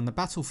ruling on the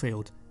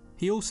battlefield,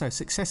 he also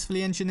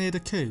successfully engineered a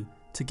coup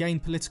to gain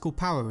political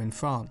power in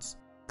France,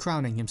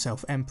 crowning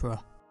himself emperor.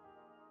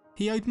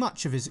 He owed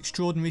much of his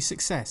extraordinary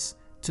success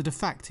to the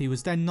fact he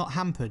was then not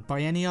hampered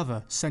by any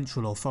other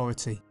central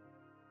authority.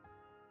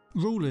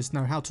 Rulers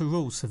know how to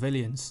rule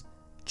civilians,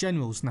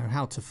 generals know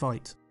how to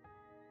fight.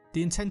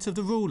 The intent of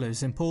the ruler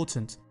is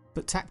important,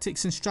 but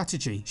tactics and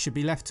strategy should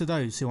be left to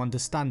those who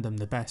understand them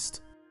the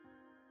best.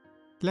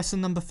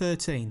 Lesson number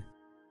 13.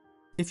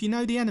 If you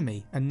know the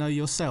enemy and know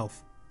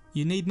yourself,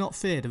 you need not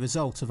fear the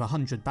result of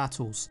 100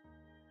 battles.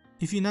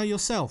 If you know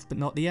yourself but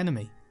not the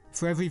enemy,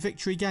 for every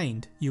victory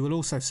gained you will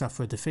also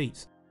suffer a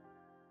defeat.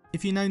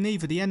 If you know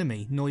neither the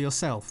enemy nor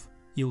yourself,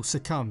 you will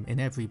succumb in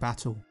every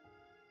battle.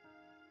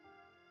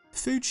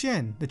 Fu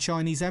Qian, the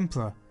Chinese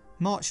emperor,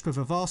 marched with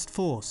a vast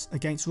force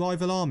against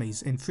rival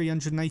armies in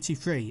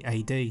 383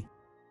 AD.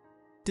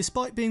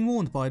 Despite being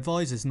warned by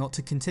advisors not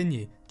to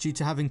continue due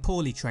to having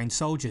poorly trained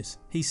soldiers,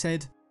 he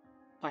said,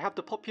 "I have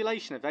the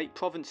population of 8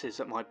 provinces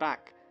at my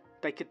back.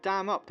 They could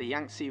dam up the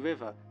Yangtze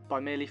River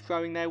by merely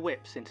throwing their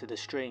whips into the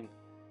stream.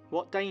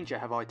 What danger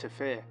have I to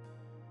fear?"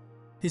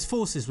 His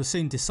forces were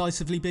soon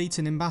decisively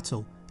beaten in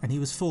battle, and he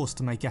was forced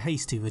to make a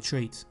hasty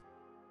retreat.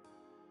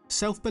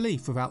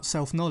 Self-belief without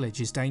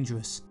self-knowledge is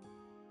dangerous.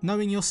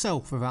 Knowing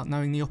yourself without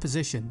knowing the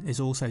opposition is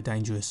also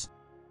dangerous.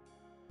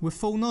 With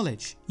full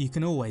knowledge, you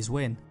can always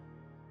win.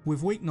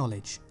 With weak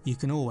knowledge, you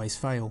can always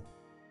fail.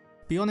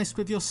 Be honest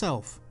with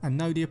yourself and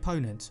know the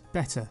opponent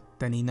better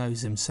than he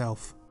knows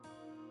himself.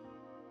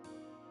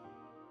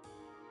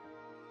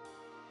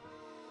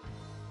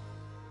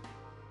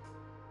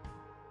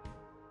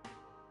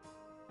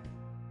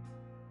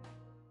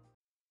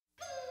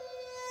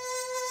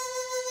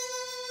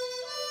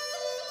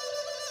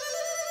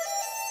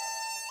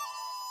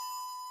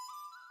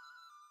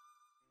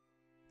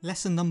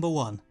 Lesson number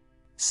 1.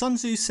 Sun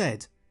Tzu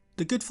said,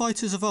 "The good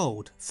fighters of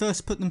old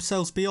first put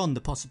themselves beyond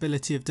the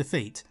possibility of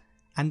defeat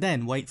and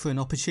then wait for an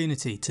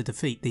opportunity to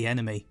defeat the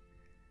enemy."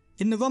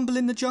 In the rumble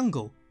in the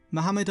jungle,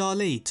 Muhammad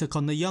Ali took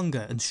on the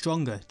younger and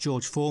stronger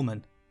George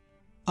Foreman.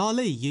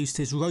 Ali used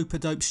his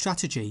rope-a-dope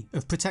strategy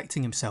of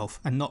protecting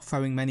himself and not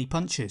throwing many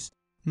punches,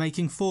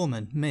 making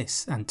Foreman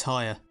miss and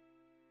tire.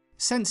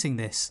 Sensing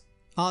this,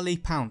 Ali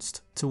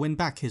pounced to win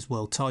back his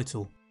world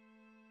title.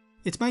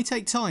 It may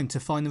take time to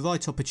find the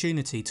right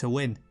opportunity to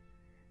win.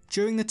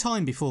 During the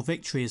time before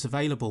victory is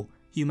available,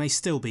 you may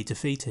still be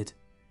defeated.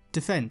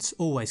 Defence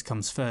always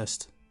comes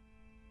first.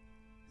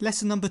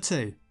 Lesson number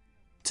 2.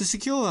 To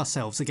secure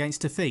ourselves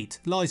against defeat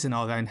lies in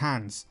our own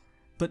hands,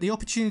 but the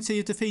opportunity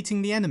of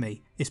defeating the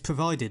enemy is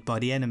provided by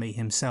the enemy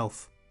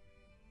himself.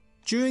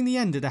 During the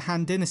end of the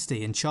Han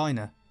Dynasty in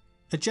China,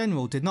 a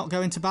general did not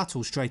go into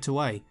battle straight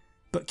away,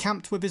 but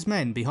camped with his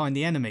men behind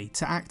the enemy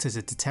to act as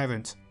a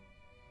deterrent.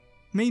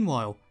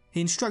 Meanwhile, he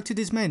instructed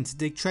his men to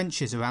dig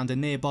trenches around a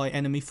nearby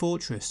enemy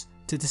fortress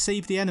to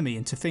deceive the enemy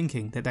into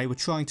thinking that they were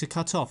trying to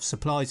cut off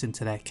supplies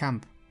into their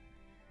camp.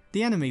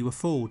 The enemy were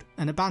fooled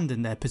and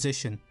abandoned their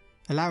position,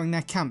 allowing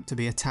their camp to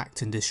be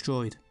attacked and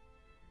destroyed.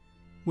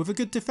 With a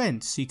good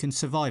defence you can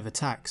survive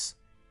attacks.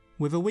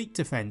 With a weak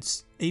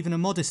defence, even a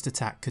modest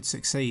attack could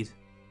succeed.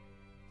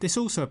 This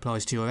also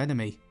applies to your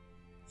enemy.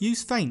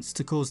 Use feints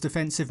to cause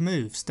defensive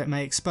moves that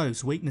may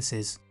expose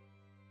weaknesses.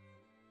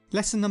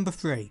 Lesson number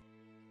 3.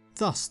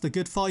 Thus, the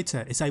good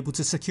fighter is able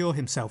to secure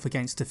himself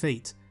against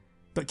defeat,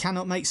 but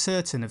cannot make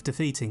certain of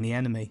defeating the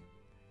enemy.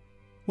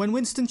 When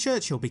Winston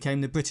Churchill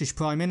became the British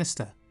Prime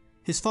Minister,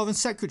 his Foreign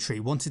Secretary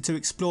wanted to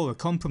explore a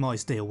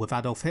compromise deal with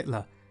Adolf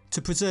Hitler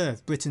to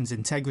preserve Britain's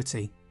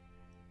integrity.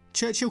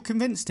 Churchill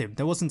convinced him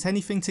there wasn't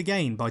anything to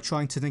gain by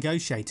trying to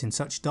negotiate in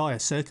such dire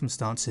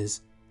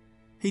circumstances.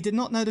 He did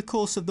not know the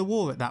course of the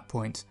war at that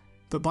point,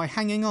 but by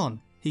hanging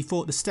on, he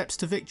thought the steps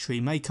to victory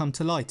may come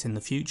to light in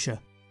the future.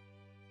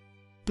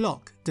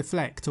 Block,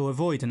 deflect or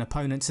avoid an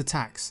opponent's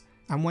attacks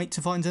and wait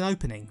to find an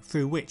opening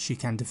through which you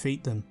can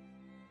defeat them.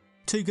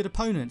 Two good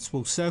opponents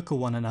will circle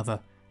one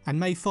another and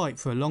may fight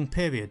for a long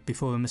period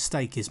before a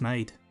mistake is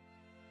made.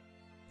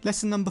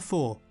 Lesson number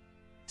 4.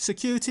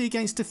 Security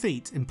against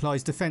defeat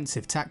implies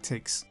defensive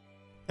tactics.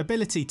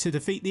 Ability to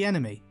defeat the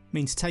enemy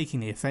means taking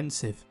the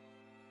offensive.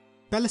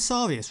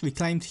 Belisarius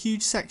reclaimed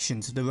huge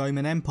sections of the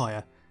Roman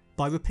Empire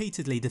by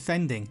repeatedly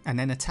defending and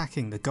then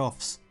attacking the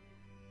Goths.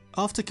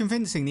 After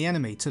convincing the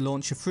enemy to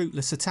launch a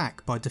fruitless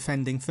attack by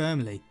defending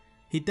firmly,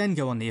 he'd then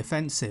go on the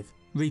offensive,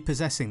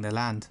 repossessing the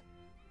land.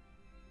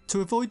 To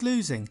avoid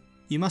losing,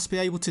 you must be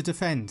able to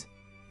defend,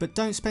 but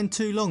don't spend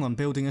too long on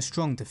building a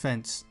strong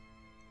defence.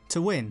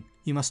 To win,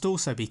 you must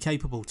also be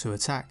capable to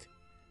attack.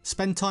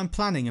 Spend time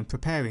planning and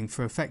preparing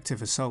for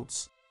effective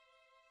assaults.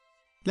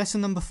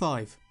 Lesson number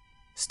 5.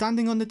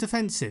 Standing on the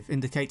defensive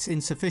indicates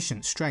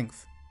insufficient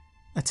strength.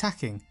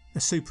 Attacking, a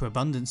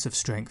superabundance of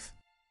strength.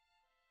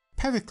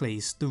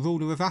 Pericles, the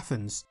ruler of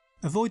Athens,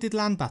 avoided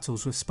land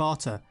battles with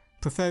Sparta,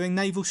 preferring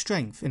naval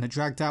strength in a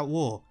dragged out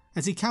war,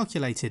 as he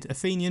calculated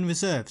Athenian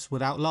reserves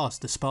would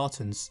outlast the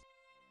Spartans.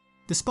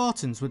 The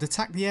Spartans would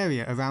attack the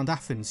area around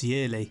Athens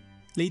yearly,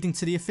 leading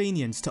to the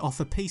Athenians to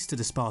offer peace to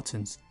the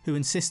Spartans, who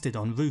insisted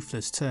on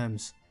ruthless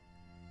terms.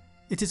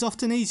 It is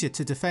often easier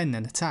to defend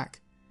than attack.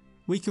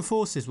 Weaker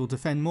forces will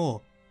defend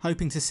more,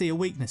 hoping to see a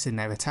weakness in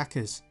their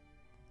attackers.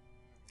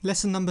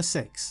 Lesson number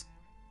 6.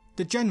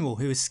 The general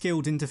who is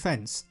skilled in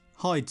defence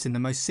hides in the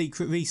most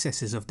secret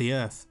recesses of the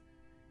earth.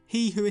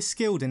 He who is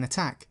skilled in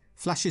attack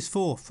flashes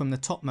forth from the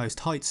topmost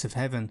heights of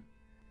heaven.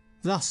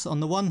 Thus, on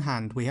the one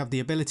hand we have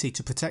the ability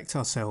to protect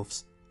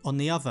ourselves, on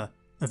the other,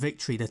 a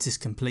victory that is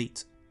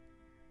complete.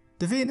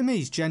 The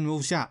Vietnamese General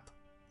Giap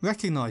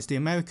recognised the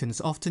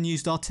Americans often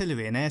used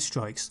artillery and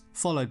airstrikes,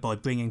 followed by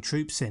bringing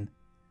troops in.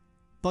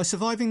 By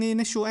surviving the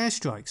initial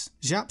airstrikes,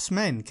 Giap's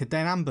men could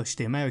then ambush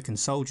the American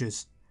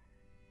soldiers.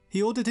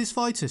 He ordered his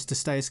fighters to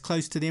stay as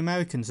close to the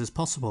Americans as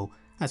possible,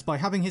 as by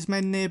having his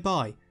men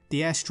nearby,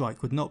 the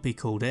airstrike would not be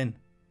called in.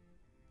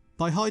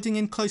 By hiding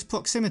in close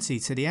proximity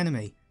to the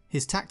enemy,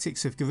 his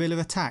tactics of guerrilla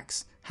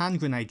attacks, hand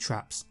grenade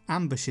traps,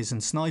 ambushes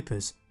and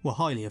snipers were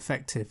highly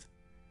effective.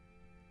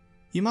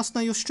 You must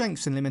know your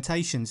strengths and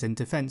limitations in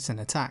defence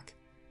and attack.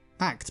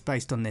 Act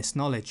based on this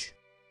knowledge.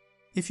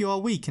 If you are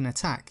weak in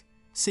attack,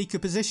 seek a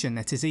position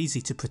that is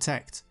easy to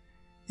protect.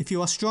 If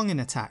you are strong in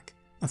attack,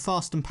 a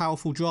fast and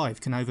powerful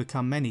drive can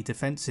overcome many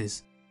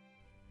defences.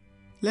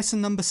 Lesson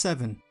number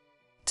 7.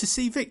 To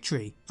see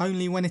victory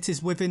only when it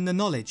is within the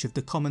knowledge of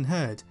the common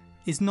herd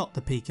is not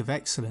the peak of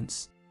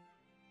excellence.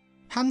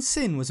 Han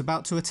Sin was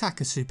about to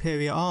attack a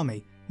superior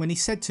army when he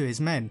said to his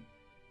men,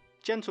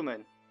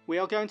 "Gentlemen, we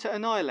are going to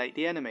annihilate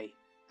the enemy,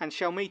 and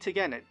shall meet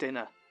again at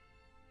dinner."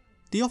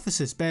 The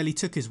officers barely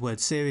took his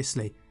words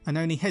seriously and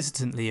only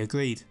hesitantly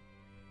agreed.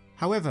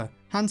 However,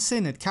 Han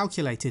Sin had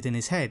calculated in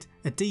his head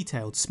a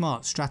detailed,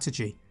 smart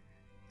strategy.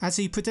 As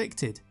he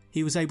predicted,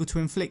 he was able to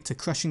inflict a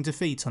crushing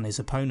defeat on his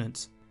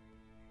opponent.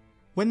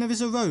 When there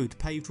is a road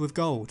paved with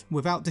gold,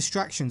 without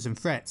distractions and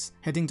threats,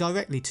 heading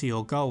directly to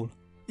your goal,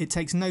 it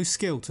takes no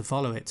skill to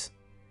follow it.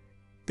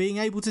 Being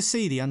able to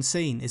see the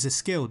unseen is a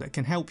skill that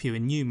can help you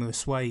in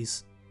numerous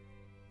ways.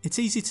 It's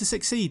easy to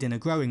succeed in a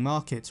growing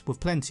market with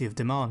plenty of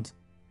demand.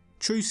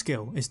 True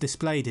skill is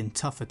displayed in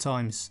tougher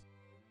times.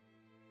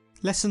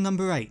 Lesson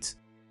number 8.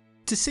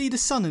 To see the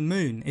sun and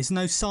moon is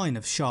no sign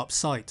of sharp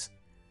sight.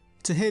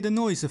 To hear the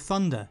noise of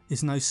thunder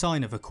is no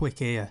sign of a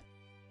quick ear.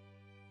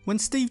 When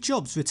Steve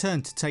Jobs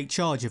returned to take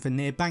charge of a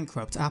near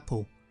bankrupt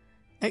Apple,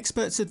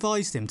 experts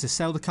advised him to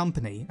sell the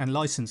company and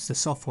license the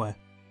software.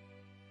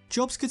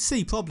 Jobs could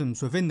see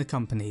problems within the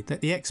company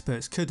that the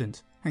experts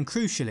couldn't, and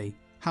crucially,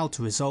 how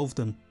to resolve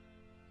them.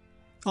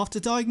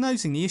 After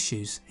diagnosing the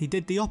issues, he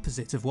did the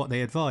opposite of what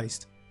they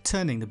advised,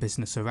 turning the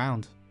business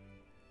around.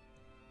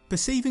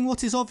 Perceiving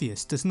what is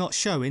obvious does not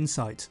show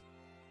insight.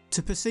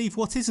 To perceive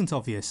what isn't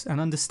obvious and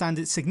understand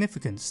its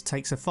significance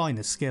takes a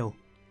finer skill.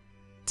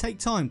 Take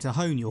time to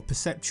hone your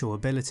perceptual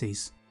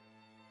abilities.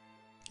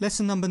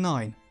 Lesson number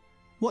 9.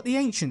 What the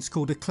ancients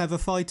called a clever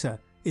fighter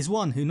is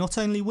one who not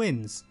only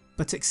wins,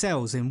 but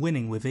excels in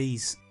winning with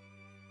ease.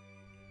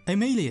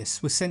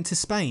 Aemilius was sent to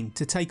Spain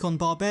to take on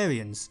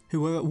barbarians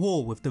who were at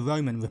war with the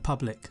Roman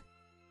Republic.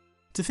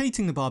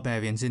 Defeating the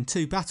barbarians in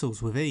 2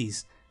 battles with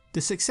ease,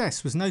 the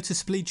success was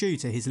noticeably due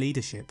to his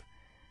leadership.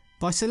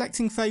 By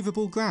selecting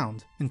favourable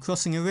ground and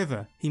crossing a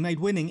river, he made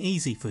winning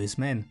easy for his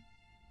men.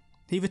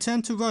 He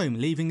returned to Rome,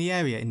 leaving the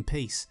area in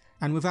peace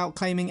and without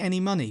claiming any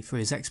money for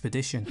his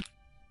expedition.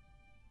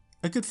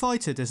 A good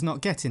fighter does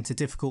not get into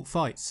difficult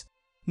fights,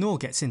 nor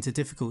gets into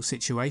difficult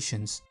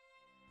situations.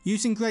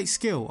 Using great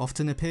skill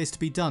often appears to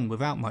be done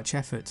without much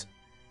effort.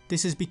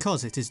 This is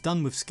because it is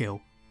done with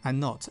skill and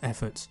not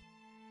effort.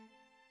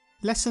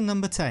 Lesson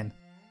number 10.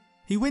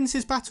 He wins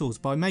his battles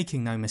by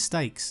making no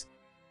mistakes.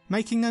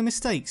 Making no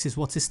mistakes is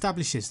what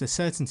establishes the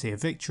certainty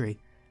of victory,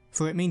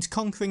 for it means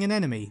conquering an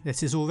enemy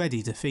that is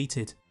already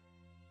defeated.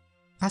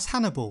 As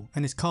Hannibal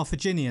and his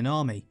Carthaginian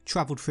army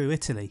travelled through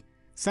Italy,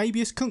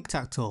 Fabius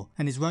Cunctator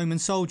and his Roman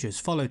soldiers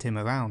followed him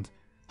around,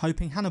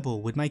 hoping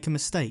Hannibal would make a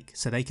mistake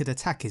so they could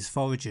attack his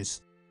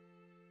foragers.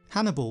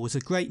 Hannibal was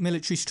a great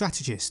military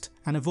strategist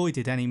and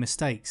avoided any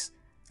mistakes,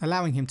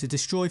 allowing him to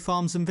destroy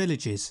farms and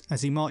villages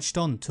as he marched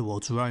on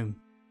towards Rome.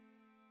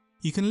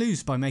 You can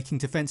lose by making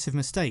defensive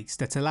mistakes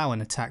that allow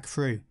an attack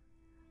through.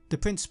 The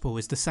principle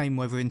is the same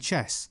whether in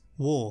chess,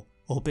 war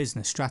or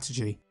business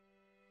strategy.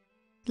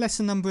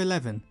 Lesson number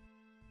 11.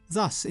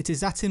 Thus it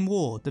is that in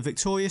war the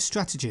victorious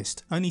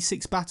strategist only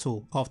seeks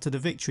battle after the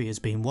victory has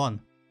been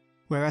won,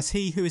 whereas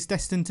he who is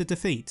destined to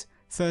defeat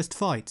first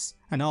fights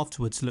and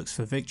afterwards looks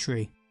for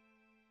victory.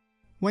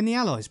 When the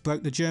Allies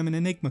broke the German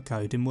Enigma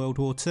code in World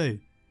War II,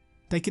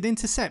 they could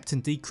intercept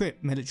and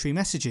decrypt military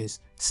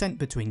messages sent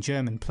between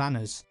German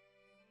planners.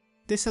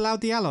 This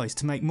allowed the Allies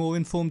to make more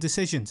informed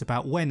decisions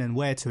about when and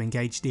where to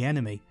engage the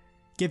enemy,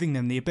 giving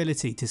them the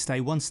ability to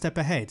stay one step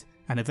ahead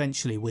and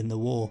eventually win the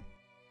war.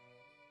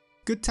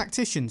 Good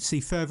tacticians see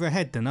further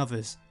ahead than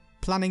others,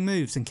 planning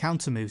moves and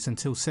counter-moves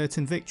until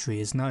certain victory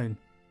is known.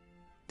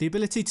 The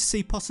ability to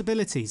see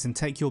possibilities and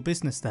take your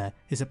business there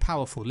is a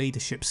powerful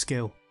leadership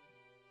skill.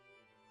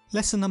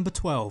 Lesson number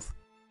 12.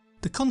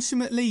 The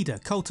consummate leader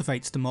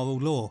cultivates the moral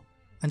law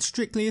and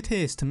strictly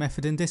adheres to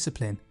method and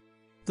discipline.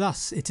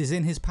 Thus it is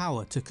in his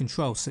power to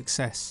control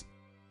success.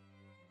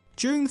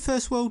 During the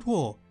First World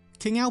War,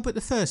 King Albert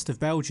I of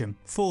Belgium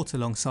fought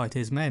alongside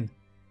his men,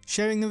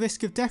 sharing the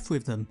risk of death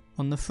with them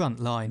on the front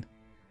line.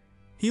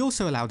 He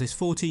also allowed his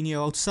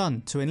 14-year-old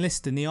son to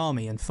enlist in the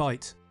army and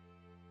fight.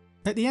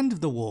 At the end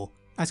of the war,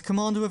 as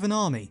commander of an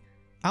army,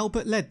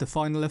 Albert led the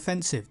final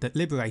offensive that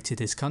liberated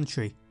his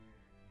country.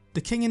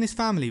 the king and his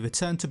family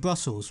returned to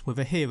Brussels with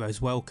a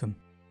hero's welcome.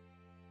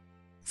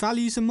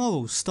 Values and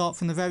morals start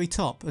from the very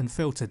top and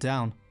filter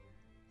down.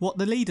 What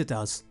the leader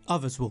does,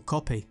 others will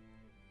copy.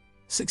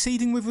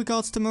 Succeeding with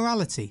regards to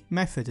morality,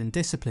 method and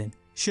discipline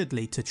should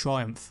lead to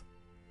triumph.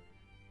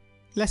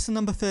 Lesson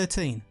number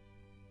 13.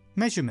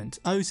 Measurement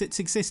owes its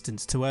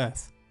existence to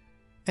earth.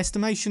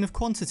 Estimation of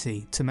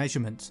quantity to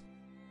measurement.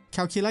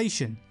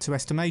 Calculation to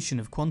estimation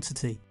of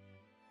quantity.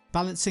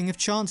 Balancing of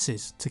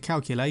chances to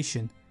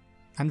calculation.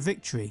 And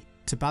victory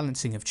to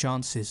balancing of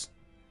chances.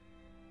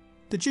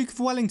 The Duke of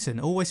Wellington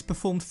always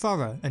performed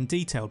thorough and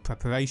detailed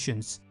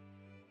preparations.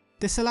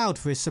 This allowed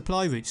for his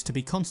supply routes to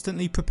be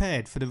constantly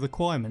prepared for the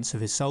requirements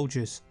of his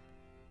soldiers.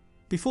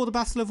 Before the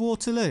Battle of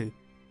Waterloo,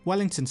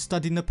 Wellington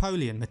studied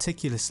Napoleon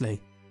meticulously.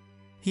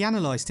 He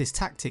analysed his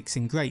tactics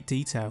in great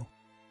detail.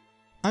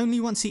 Only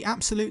once he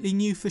absolutely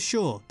knew for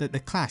sure that the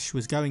clash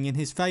was going in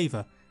his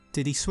favour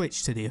did he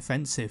switch to the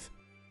offensive.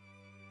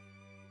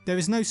 There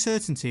is no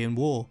certainty in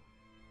war.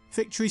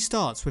 Victory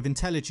starts with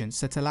intelligence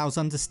that allows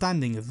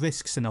understanding of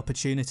risks and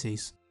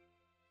opportunities.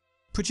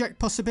 Project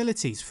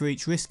possibilities for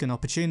each risk and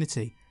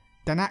opportunity,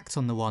 then act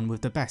on the one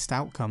with the best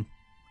outcome.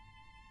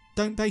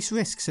 Don't base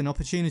risks and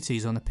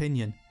opportunities on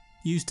opinion.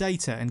 Use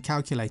data and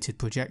calculated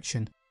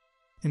projection.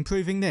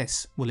 Improving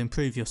this will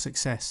improve your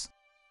success.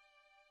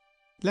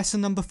 Lesson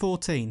number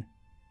 14.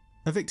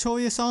 A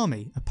victorious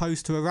army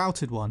opposed to a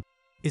routed one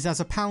is as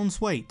a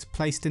pound's weight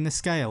placed in the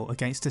scale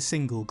against a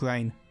single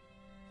grain.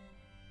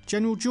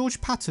 General George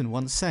Patton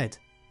once said,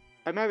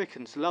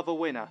 "Americans love a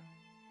winner.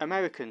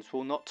 Americans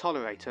will not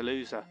tolerate a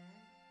loser."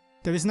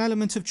 There is an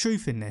element of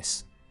truth in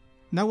this.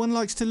 No one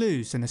likes to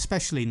lose, and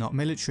especially not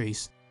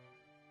militaries.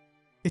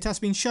 It has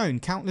been shown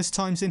countless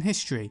times in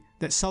history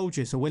that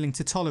soldiers are willing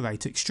to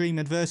tolerate extreme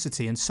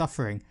adversity and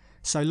suffering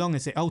so long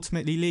as it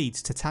ultimately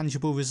leads to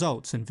tangible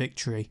results and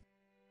victory.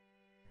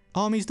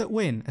 Armies that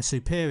win are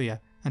superior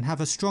and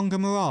have a stronger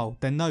morale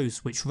than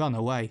those which run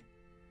away.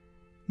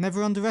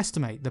 Never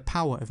underestimate the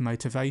power of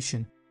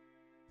motivation.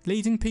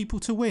 Leading people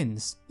to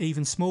wins,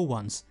 even small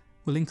ones,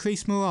 will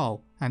increase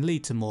morale and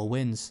lead to more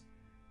wins.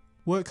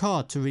 Work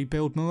hard to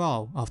rebuild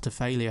morale after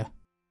failure.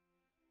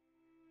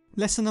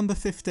 Lesson number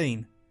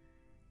 15.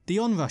 The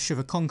onrush of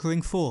a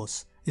conquering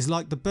force is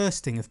like the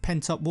bursting of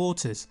pent-up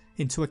waters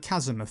into a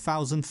chasm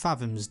 1,000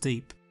 fathoms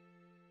deep.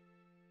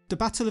 The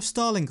Battle of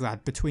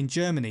Stalingrad between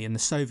Germany and the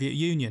Soviet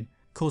Union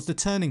caused a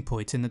turning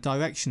point in the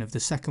direction of the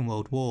Second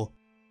World War.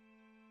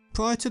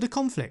 Prior to the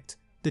conflict,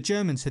 the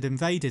Germans had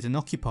invaded and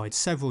occupied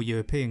several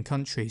European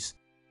countries.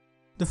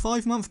 The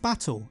 5-month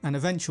battle and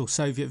eventual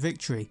Soviet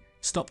victory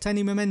stopped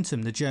any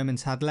momentum the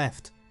Germans had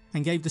left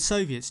and gave the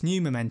Soviets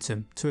new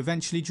momentum to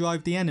eventually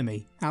drive the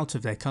enemy out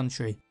of their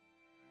country.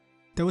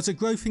 There was a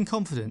growth in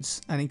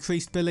confidence and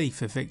increased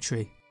belief of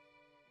victory.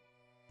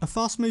 A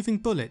fast-moving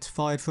bullet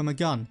fired from a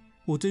gun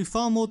will do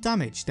far more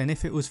damage than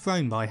if it was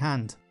thrown by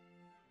hand.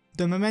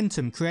 The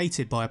momentum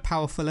created by a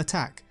powerful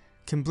attack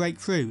can break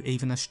through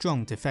even a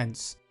strong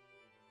defence.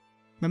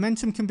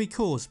 Momentum can be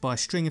caused by a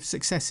string of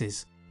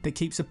successes that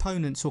keeps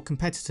opponents or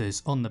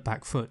competitors on the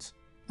back foot,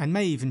 and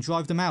may even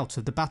drive them out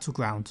of the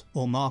battleground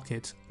or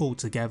market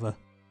altogether.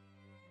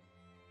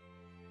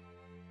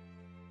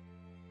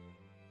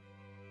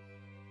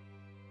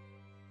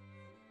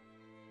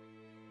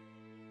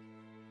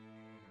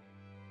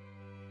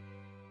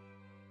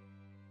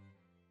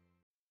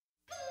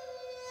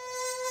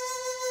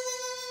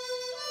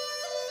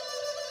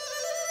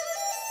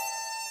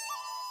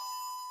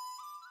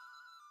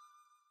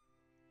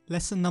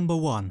 Lesson number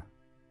 1.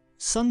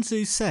 Sun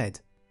Tzu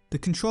said, "The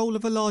control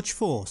of a large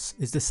force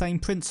is the same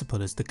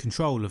principle as the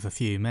control of a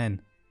few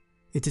men.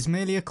 It is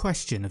merely a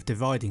question of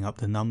dividing up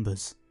the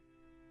numbers."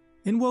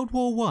 In World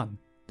War I,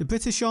 the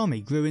British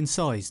Army grew in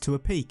size to a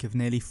peak of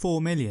nearly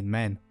 4 million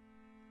men.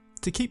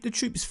 To keep the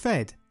troops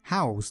fed,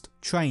 housed,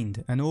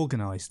 trained and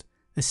organised,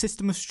 a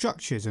system of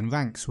structures and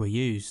ranks were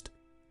used.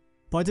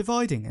 By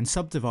dividing and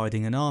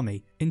subdividing an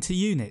army into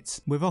units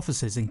with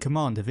officers in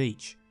command of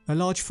each, a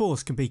large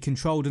force can be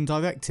controlled and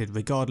directed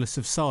regardless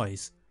of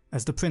size,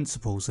 as the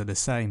principles are the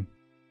same.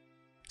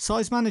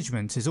 Size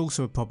management is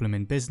also a problem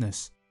in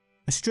business.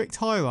 A strict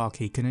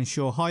hierarchy can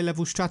ensure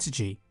high-level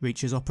strategy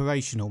reaches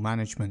operational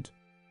management.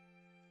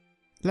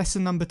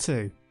 Lesson number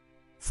 2.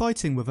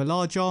 Fighting with a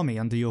large army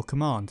under your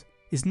command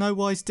is no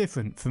wise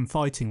different from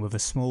fighting with a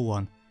small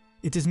one.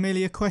 It is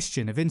merely a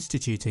question of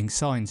instituting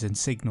signs and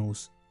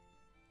signals.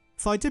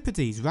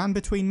 Pheidippides ran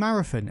between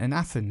Marathon and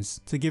Athens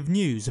to give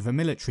news of a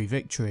military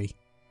victory.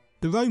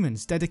 The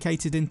Romans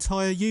dedicated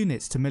entire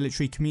units to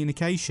military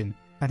communication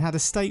and had a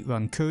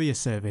state-run courier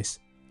service,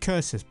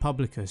 cursus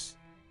publicus.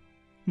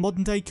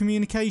 Modern day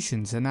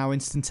communications are now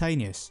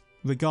instantaneous,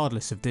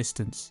 regardless of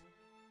distance.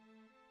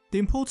 The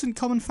important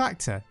common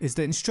factor is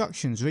that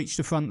instructions reach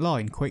the front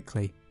line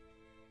quickly.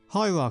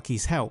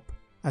 Hierarchies help,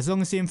 as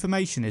long as the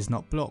information is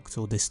not blocked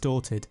or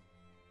distorted.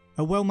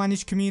 A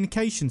well-managed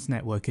communications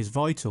network is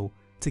vital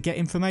to get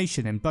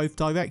information in both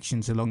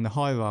directions along the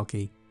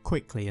hierarchy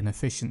quickly and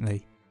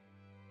efficiently.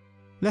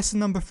 Lesson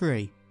number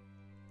 3.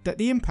 that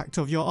the impact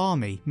of your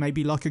army may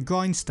be like a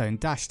grindstone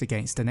dashed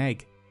against an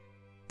egg.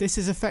 This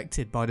is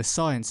affected by the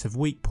science of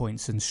weak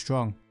points and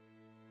strong.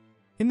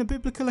 In the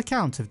biblical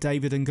account of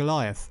David and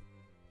Goliath,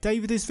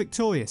 David is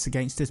victorious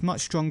against his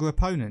much stronger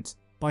opponent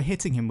by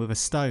hitting him with a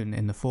stone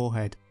in the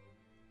forehead.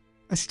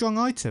 A strong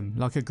item,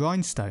 like a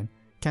grindstone,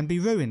 can be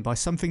ruined by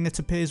something that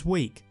appears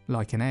weak,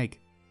 like an egg.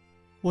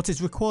 What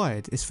is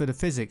required is for the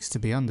physics to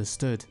be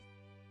understood.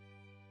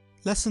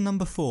 Lesson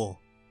number 4.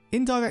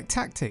 Indirect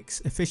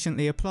tactics,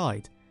 efficiently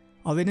applied,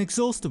 are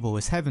inexhaustible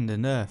as heaven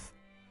and earth,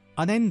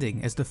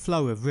 unending as the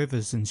flow of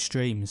rivers and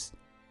streams.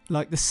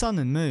 Like the sun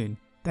and moon,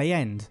 they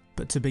end,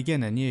 but to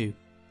begin anew.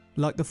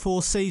 Like the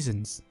 4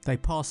 seasons, they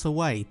pass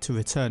away to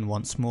return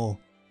once more.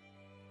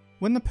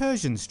 When the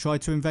Persians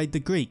tried to invade the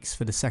Greeks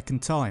for the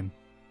second time,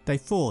 they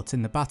fought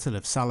in the Battle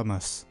of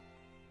Salamis.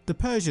 The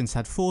Persians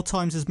had 4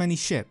 times as many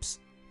ships,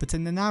 but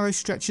in the narrow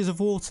stretches of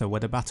water where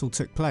the battle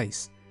took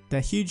place,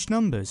 their huge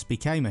numbers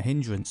became a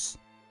hindrance.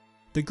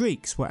 The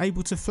Greeks were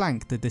able to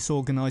flank the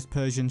disorganised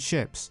Persian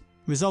ships,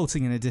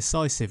 resulting in a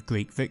decisive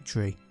Greek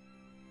victory.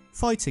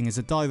 Fighting is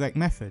a direct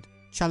method,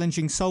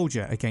 challenging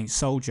soldier against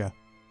soldier.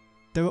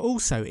 There are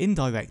also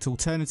indirect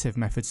alternative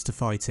methods to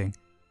fighting,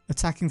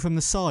 attacking from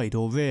the side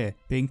or rear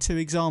being 2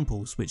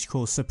 examples which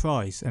cause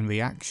surprise and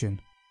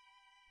reaction.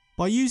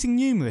 By using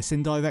numerous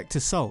indirect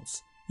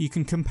assaults, you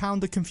can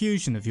compound the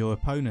confusion of your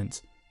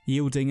opponent,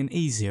 yielding an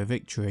easier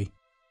victory.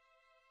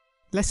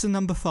 Lesson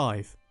number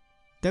 5.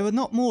 There are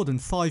not more than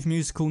 5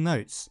 musical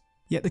notes,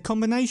 yet the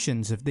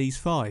combinations of these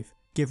 5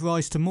 give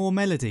rise to more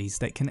melodies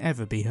that can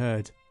ever be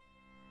heard.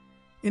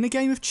 In a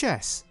game of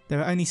chess, there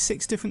are only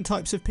 6 different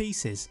types of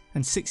pieces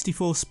and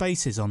 64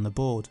 spaces on the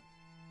board.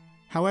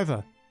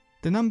 However,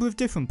 the number of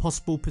different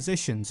possible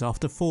positions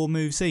after 4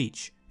 moves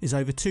each is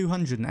over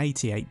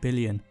 288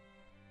 billion.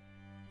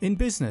 In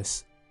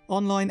business,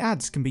 online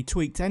ads can be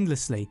tweaked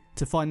endlessly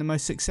to find the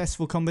most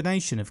successful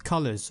combination of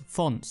colours,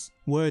 fonts,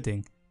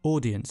 wording,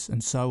 audience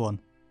and so on.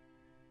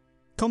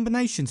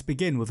 Combinations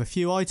begin with a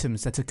few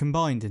items that are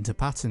combined into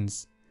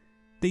patterns.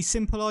 These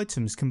simple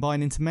items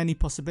combine into many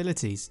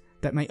possibilities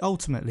that may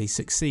ultimately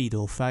succeed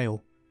or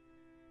fail.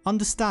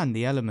 Understand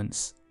the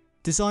elements.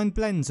 Design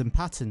blends and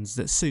patterns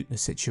that suit the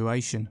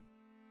situation.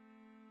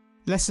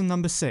 Lesson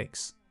number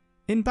 6.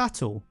 In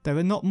battle, there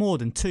are not more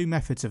than 2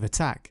 methods of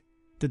attack,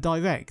 the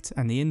direct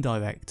and the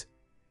indirect.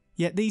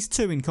 Yet these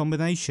 2 in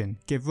combination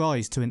give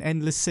rise to an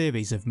endless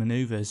series of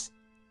manoeuvres.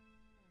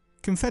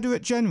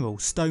 Confederate General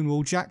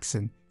Stonewall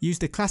Jackson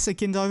used a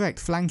classic indirect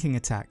flanking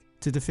attack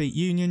to defeat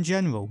Union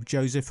General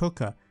Joseph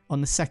Hooker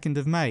on the 2nd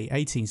of May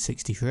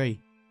 1863.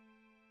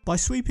 By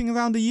sweeping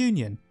around the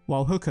Union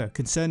while Hooker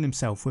concerned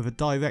himself with a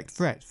direct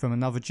threat from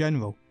another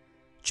general,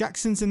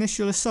 Jackson's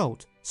initial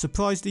assault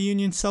surprised the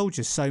Union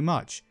soldiers so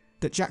much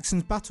that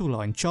Jackson's battle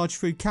line charged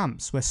through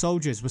camps where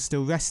soldiers were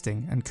still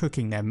resting and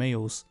cooking their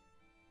meals.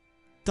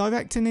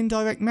 Direct and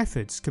indirect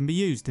methods can be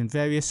used in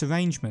various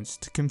arrangements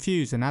to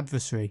confuse an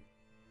adversary.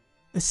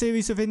 A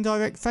series of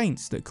indirect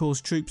feints that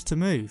cause troops to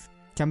move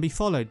can be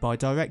followed by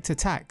direct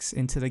attacks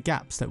into the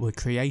gaps that were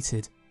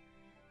created.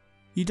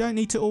 You don't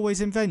need to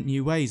always invent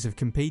new ways of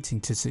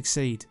competing to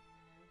succeed.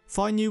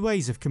 Find new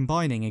ways of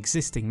combining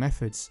existing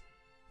methods.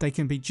 They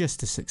can be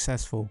just as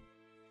successful.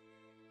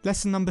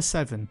 Lesson number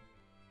 7.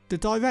 The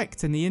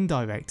direct and the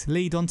indirect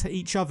lead onto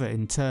each other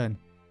in turn.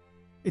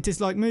 It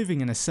is like moving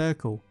in a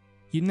circle.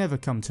 You never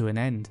come to an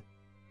end.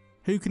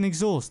 Who can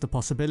exhaust the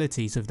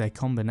possibilities of their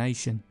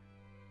combination?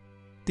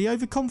 The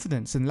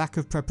overconfidence and lack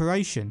of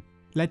preparation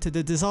led to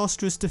the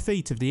disastrous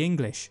defeat of the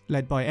English,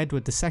 led by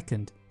Edward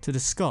II, to the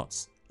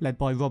Scots, led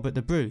by Robert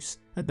the Bruce,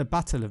 at the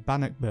Battle of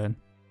Bannockburn.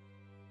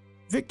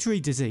 Victory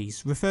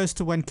disease refers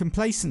to when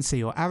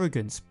complacency or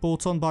arrogance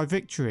brought on by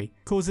victory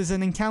causes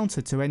an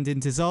encounter to end in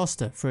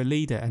disaster for a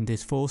leader and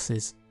his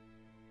forces.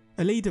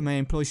 A leader may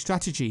employ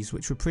strategies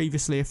which were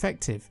previously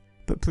effective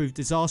but prove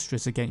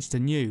disastrous against a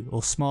new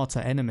or smarter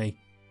enemy.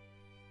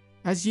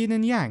 As yin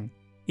and yang,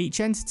 each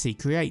entity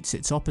creates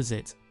its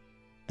opposite.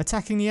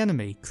 Attacking the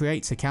enemy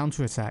creates a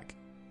counterattack.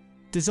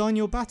 Design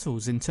your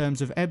battles in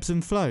terms of ebbs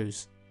and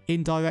flows,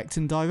 indirect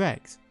and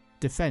direct,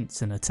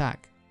 defence and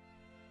attack.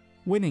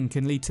 Winning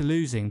can lead to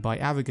losing by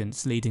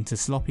arrogance leading to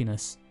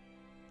sloppiness.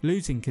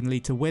 Losing can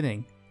lead to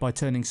winning by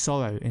turning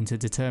sorrow into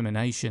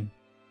determination.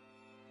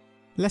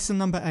 Lesson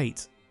number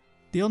 8.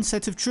 The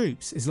onset of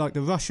troops is like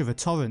the rush of a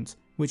torrent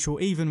which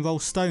will even roll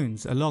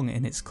stones along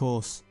in its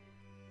course.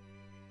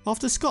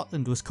 After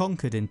Scotland was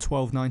conquered in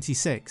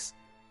 1296,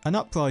 an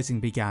uprising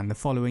began the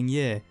following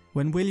year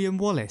when William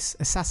Wallace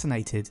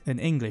assassinated an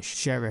English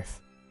sheriff.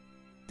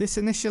 This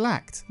initial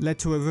act led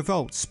to a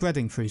revolt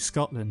spreading through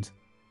Scotland.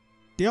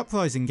 The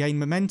uprising gained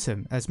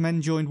momentum as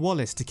men joined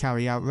Wallace to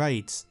carry out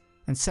raids,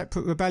 and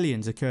separate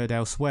rebellions occurred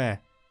elsewhere,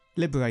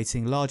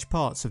 liberating large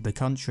parts of the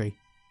country.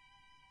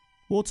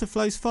 Water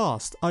flows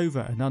fast over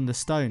and under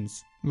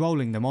stones,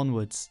 rolling them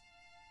onwards.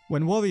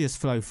 When warriors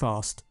flow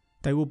fast,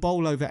 they will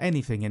bowl over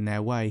anything in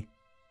their way.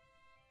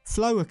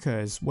 Flow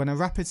occurs when a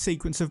rapid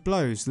sequence of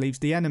blows leaves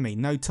the enemy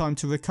no time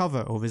to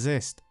recover or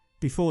resist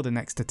before the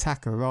next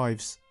attack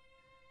arrives.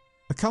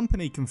 A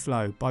company can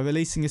flow by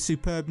releasing a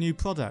superb new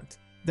product,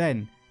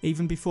 then,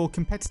 even before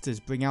competitors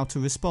bring out a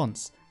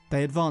response,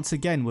 they advance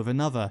again with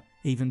another,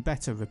 even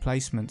better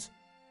replacement.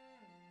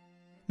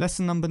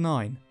 Lesson number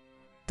 9.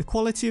 The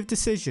quality of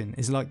decision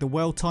is like the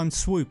well-timed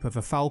swoop of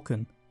a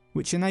falcon,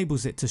 which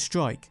enables it to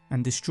strike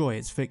and destroy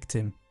its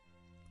victim.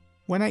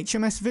 When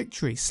HMS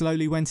Victory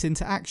slowly went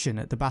into action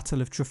at the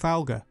Battle of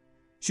Trafalgar,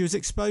 she was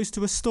exposed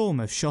to a storm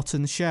of shot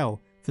and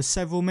shell for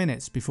several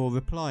minutes before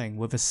replying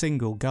with a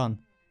single gun.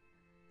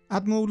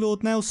 Admiral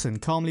Lord Nelson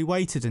calmly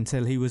waited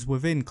until he was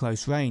within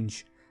close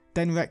range,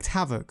 then wreaked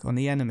havoc on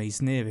the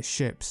enemy's nearest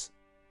ships.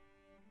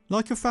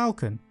 Like a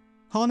falcon,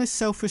 harness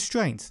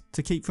self-restraint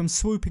to keep from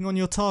swooping on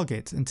your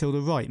target until the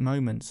right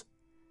moment.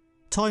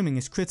 Timing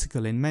is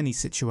critical in many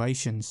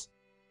situations.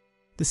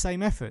 The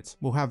same effort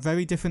will have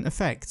very different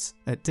effects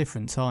at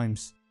different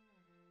times.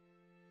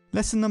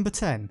 Lesson number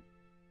 10.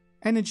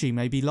 Energy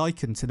may be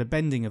likened to the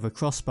bending of a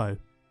crossbow,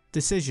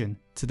 decision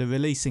to the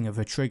releasing of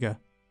a trigger.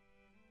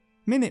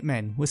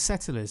 Minutemen were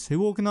settlers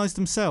who organised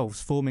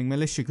themselves, forming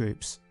militia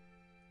groups.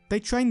 They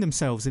trained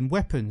themselves in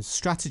weapons,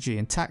 strategy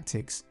and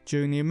tactics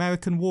during the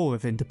American War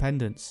of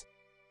Independence.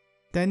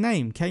 Their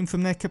name came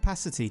from their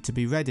capacity to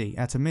be ready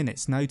at a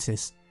minute's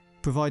notice,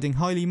 providing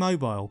highly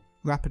mobile,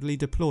 rapidly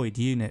deployed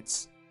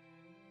units.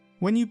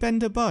 When you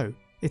bend a bow,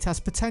 it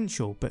has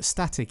potential but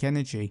static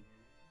energy.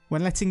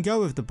 When letting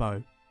go of the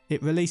bow,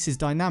 it releases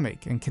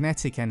dynamic and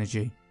kinetic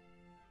energy.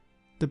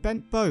 The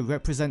bent bow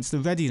represents the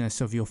readiness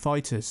of your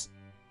fighters.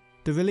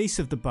 The release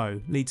of the bow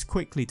leads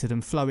quickly to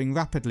them flowing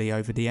rapidly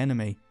over the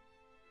enemy.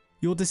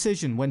 Your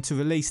decision when to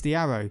release the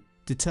arrow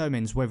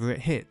determines whether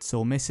it hits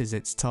or misses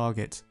its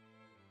target.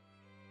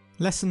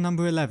 Lesson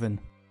number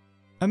 11.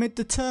 Amid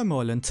the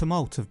turmoil and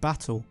tumult of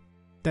battle,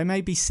 there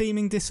may be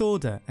seeming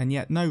disorder and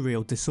yet no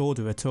real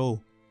disorder at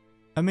all.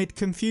 Amid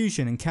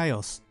confusion and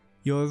chaos,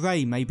 your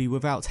array may be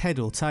without head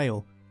or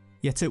tail,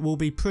 yet it will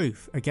be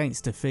proof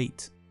against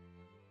defeat.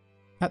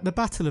 At the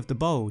Battle of the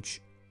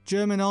Bulge,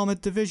 German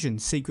armoured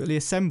divisions secretly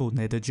assembled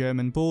near the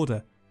German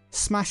border,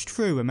 smashed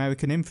through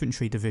American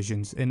infantry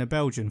divisions in a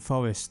Belgian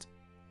forest.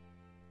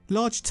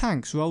 Large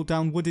tanks rolled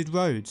down wooded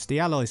roads the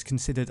Allies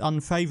considered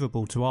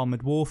unfavourable to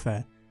armoured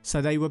warfare,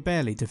 so they were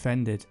barely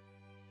defended.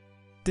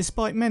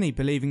 Despite many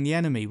believing the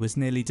enemy was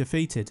nearly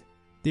defeated,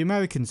 the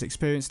Americans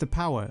experienced the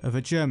power of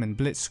a German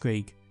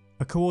blitzkrieg,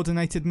 a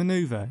coordinated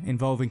manoeuvre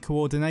involving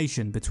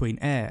coordination between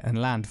air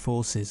and land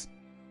forces.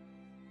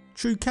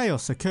 True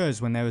chaos occurs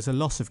when there is a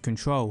loss of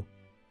control.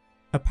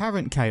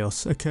 Apparent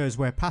chaos occurs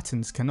where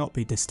patterns cannot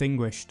be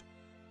distinguished.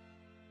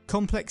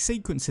 Complex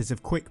sequences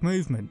of quick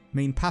movement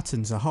mean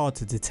patterns are hard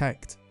to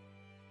detect.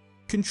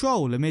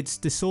 Control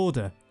amidst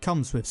disorder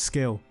comes with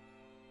skill.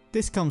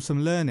 This comes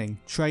from learning,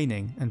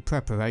 training and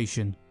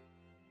preparation.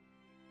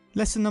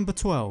 Lesson number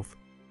 12.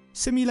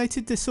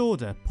 Simulated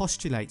disorder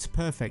postulates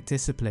perfect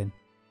discipline.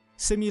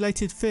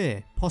 Simulated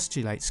fear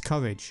postulates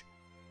courage.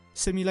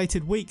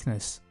 Simulated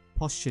weakness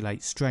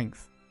postulates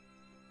strength.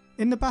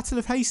 In the Battle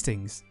of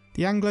Hastings,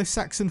 the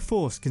Anglo-Saxon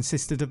force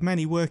consisted of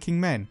many working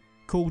men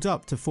called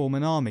up to form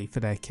an army for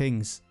their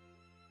kings.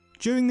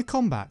 During the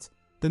combat,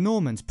 the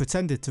Normans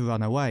pretended to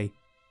run away,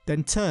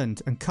 then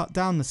turned and cut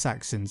down the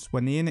Saxons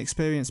when the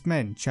inexperienced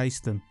men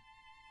chased them.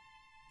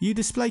 You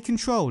display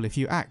control if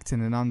you act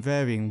in an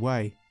unvarying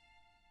way.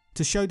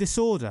 To show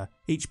disorder,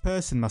 each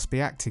person must be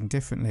acting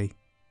differently.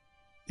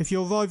 If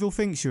your rival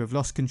thinks you have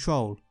lost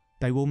control,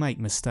 they will make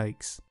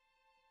mistakes.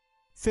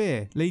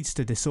 Fear leads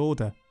to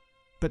disorder,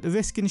 but the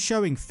risk in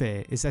showing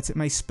fear is that it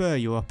may spur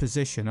your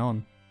opposition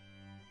on.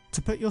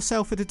 To put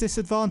yourself at a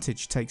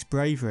disadvantage takes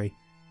bravery,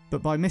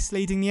 but by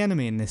misleading the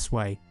enemy in this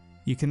way,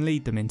 you can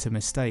lead them into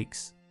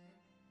mistakes.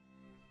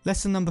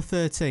 Lesson number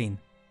 13.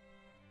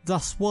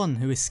 Thus one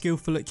who is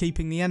skillful at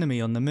keeping the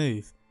enemy on the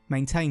move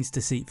maintains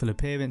deceitful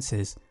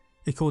appearances,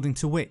 according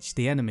to which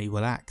the enemy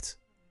will act.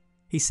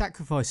 He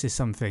sacrifices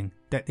something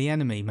that the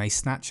enemy may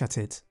snatch at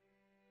it.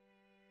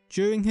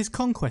 During his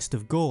conquest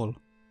of Gaul,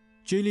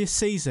 Julius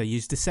Caesar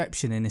used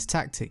deception in his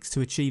tactics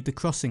to achieve the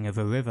crossing of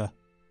a river.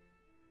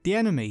 The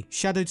enemy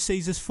shadowed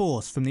Caesar's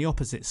force from the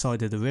opposite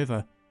side of the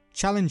river,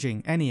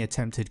 challenging any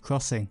attempted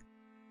crossing.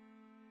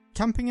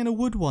 Camping in a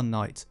wood one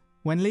night,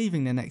 when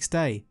leaving the next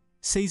day,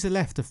 Caesar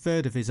left a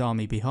third of his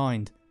army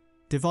behind,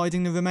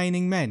 dividing the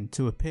remaining men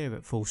to appear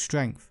at full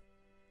strength.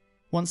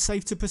 Once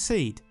safe to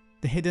proceed,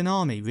 the hidden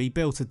army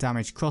rebuilt a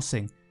damaged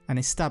crossing and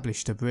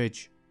established a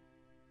bridge.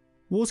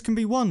 Wars can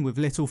be won with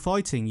little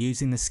fighting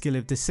using the skill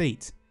of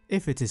deceit,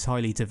 if it is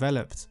highly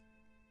developed.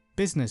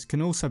 Business can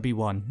also be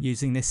won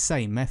using this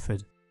same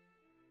method.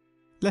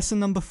 Lesson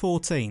number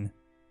 14.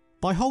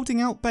 By holding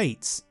out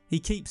baits, he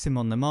keeps him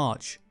on the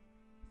march.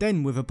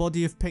 Then with a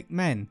body of picked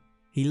men,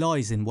 he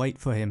lies in wait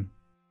for him.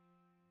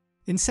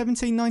 In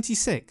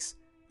 1796,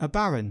 a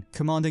baron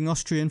commanding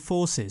Austrian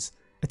forces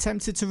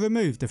attempted to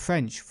remove the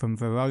French from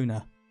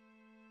Verona.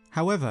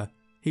 However,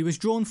 he was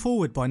drawn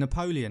forward by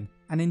Napoleon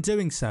and in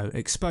doing so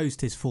exposed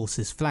his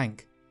force's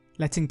flank,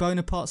 letting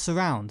Bonaparte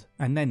surround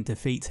and then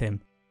defeat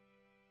him.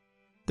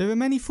 There are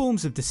many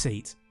forms of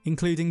deceit,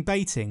 including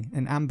baiting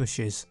and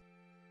ambushes.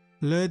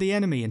 Lure the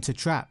enemy into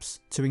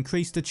traps to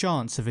increase the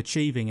chance of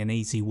achieving an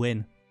easy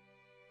win.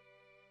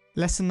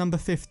 Lesson number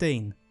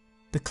 15.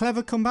 The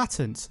clever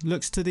combatant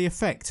looks to the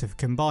effect of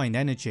combined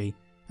energy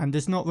and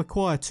does not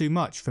require too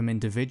much from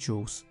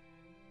individuals.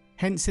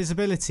 Hence his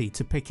ability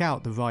to pick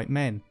out the right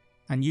men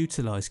and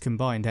utilise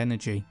combined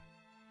energy.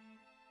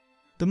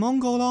 The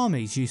Mongol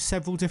armies used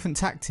several different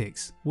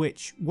tactics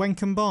which, when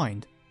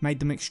combined, made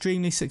them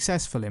extremely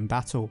successful in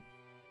battle.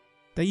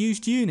 They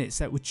used units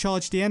that would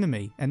charge the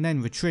enemy and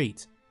then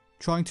retreat,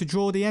 trying to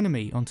draw the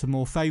enemy onto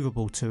more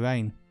favourable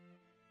terrain.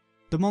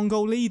 The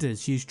Mongol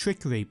leaders used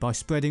trickery by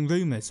spreading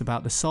rumours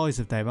about the size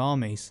of their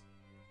armies.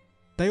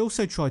 They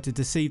also tried to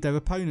deceive their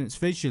opponents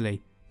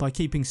visually by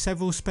keeping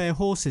several spare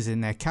horses in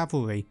their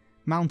cavalry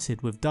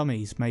mounted with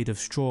dummies made of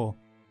straw.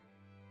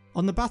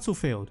 On the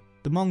battlefield,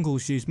 the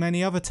Mongols used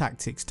many other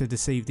tactics to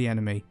deceive the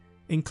enemy,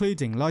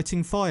 including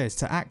lighting fires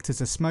to act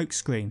as a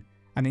smokescreen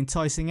and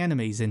enticing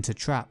enemies into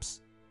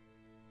traps.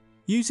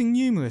 Using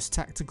numerous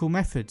tactical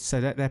methods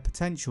so that their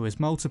potential is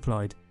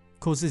multiplied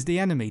causes the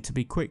enemy to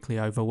be quickly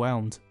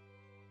overwhelmed.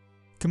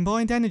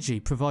 Combined energy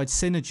provides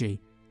synergy,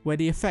 where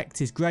the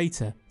effect is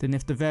greater than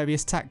if the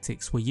various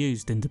tactics were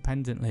used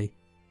independently.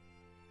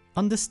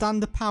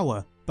 Understand the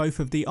power both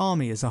of the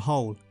army as a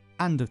whole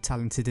and of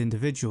talented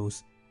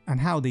individuals, and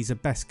how these are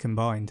best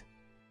combined.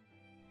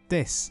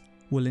 This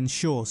will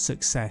ensure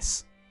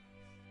success.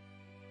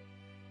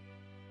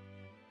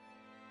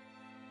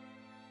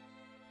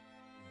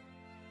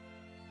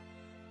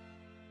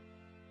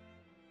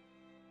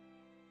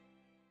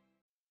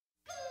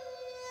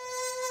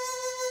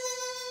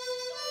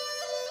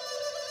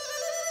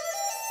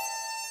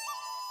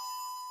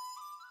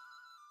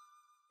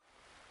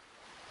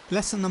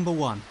 Lesson number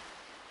 1.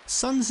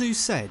 Sun Tzu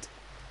said,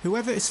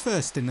 "Whoever is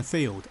first in the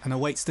field and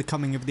awaits the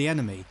coming of the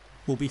enemy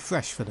will be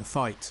fresh for the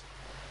fight.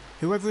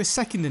 Whoever is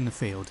second in the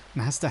field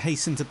and has to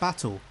hasten to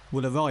battle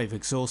will arrive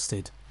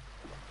exhausted."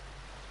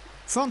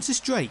 Francis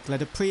Drake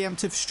led a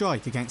preemptive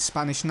strike against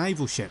Spanish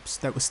naval ships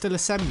that were still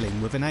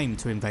assembling with an aim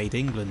to invade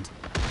England.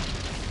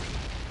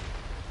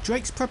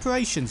 Drake's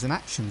preparations and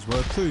actions were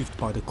approved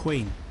by the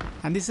Queen,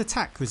 and his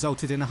attack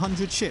resulted in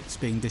 100 ships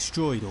being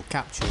destroyed or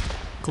captured,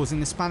 causing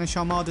the Spanish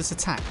Armada's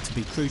attack to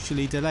be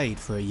crucially delayed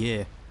for a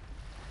year.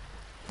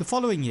 The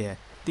following year,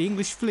 the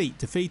English fleet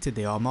defeated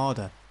the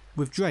Armada,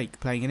 with Drake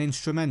playing an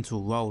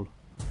instrumental role.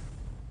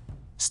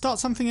 Start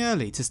something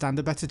early to stand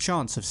a better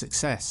chance of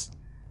success.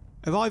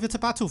 Arrive at a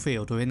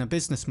battlefield or in a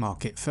business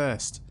market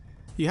first.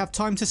 You have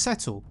time to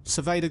settle,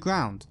 survey the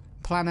ground,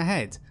 plan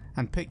ahead,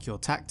 and pick your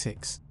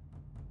tactics.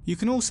 You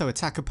can also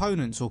attack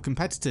opponents or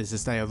competitors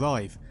as they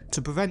arrive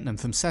to prevent them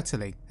from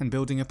settling and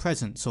building a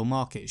presence or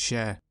market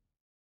share.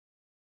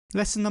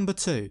 Lesson number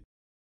 2.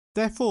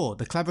 Therefore,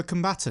 the clever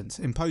combatant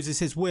imposes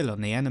his will on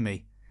the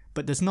enemy,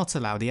 but does not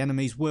allow the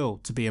enemy's will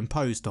to be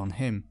imposed on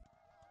him.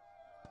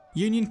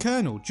 Union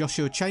Colonel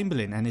Joshua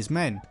Chamberlain and his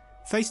men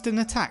faced an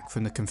attack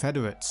from the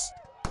Confederates.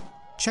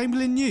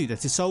 Chamberlain knew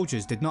that his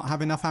soldiers did not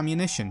have enough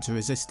ammunition to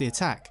resist the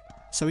attack,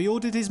 so he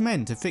ordered his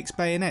men to fix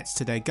bayonets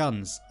to their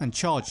guns and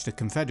charge the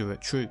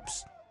Confederate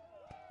troops.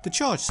 The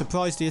charge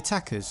surprised the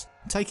attackers,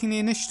 taking the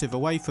initiative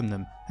away from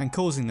them and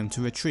causing them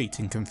to retreat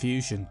in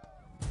confusion.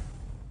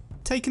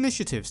 Take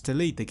initiatives to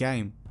lead the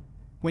game.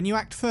 When you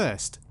act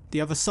first,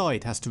 the other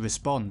side has to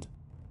respond.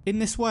 In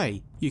this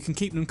way, you can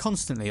keep them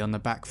constantly on the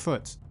back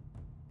foot.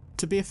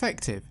 To be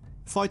effective,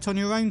 fight on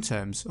your own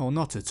terms or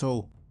not at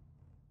all.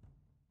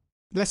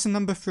 Lesson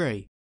number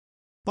 3.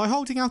 By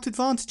holding out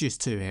advantages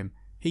to him,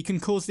 he can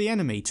cause the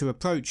enemy to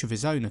approach of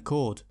his own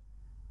accord.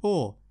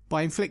 Or,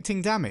 by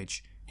inflicting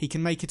damage, he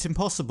can make it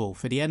impossible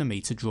for the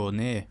enemy to draw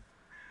near.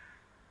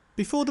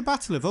 Before the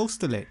Battle of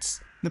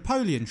Austerlitz,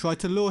 Napoleon tried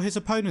to lure his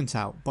opponent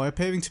out by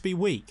appearing to be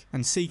weak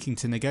and seeking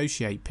to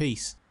negotiate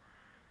peace.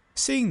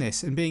 Seeing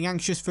this and being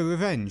anxious for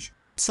revenge,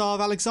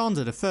 Tsar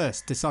Alexander I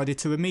decided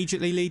to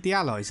immediately lead the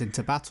Allies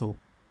into battle.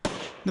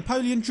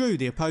 Napoleon drew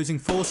the opposing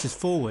forces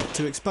forward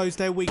to expose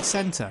their weak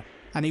centre,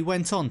 and he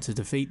went on to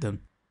defeat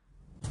them.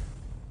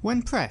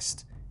 When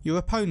pressed, your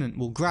opponent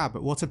will grab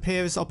at what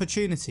appear as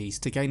opportunities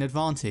to gain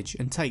advantage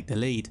and take the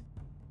lead.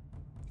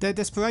 Their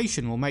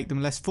desperation will make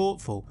them less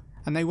thoughtful,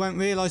 and they won't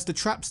realise the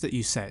traps that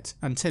you set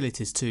until it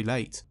is too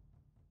late.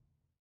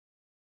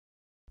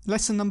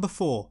 Lesson number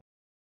 4.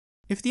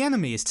 If the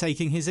enemy is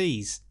taking his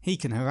ease, he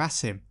can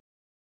harass him.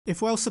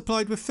 If well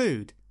supplied with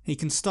food, he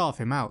can starve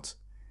him out.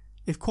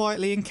 If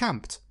quietly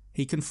encamped,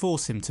 he can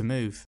force him to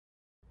move.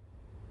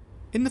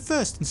 In the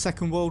First and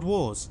Second World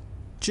Wars,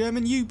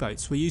 German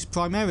U-boats were used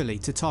primarily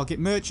to target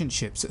merchant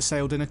ships that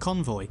sailed in a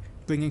convoy,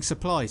 bringing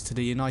supplies to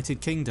the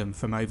United Kingdom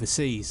from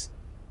overseas.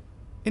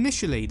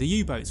 Initially, the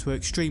U-boats were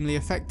extremely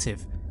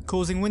effective,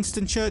 causing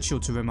Winston Churchill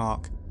to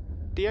remark,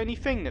 "The only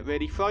thing that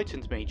really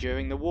frightened me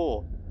during the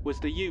war was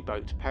the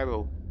U-boat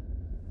peril."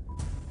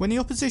 When the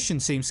opposition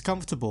seems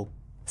comfortable,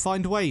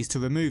 find ways to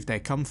remove their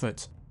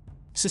comfort.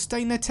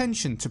 Sustain their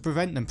tension to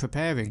prevent them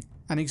preparing,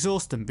 and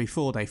exhaust them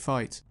before they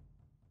fight.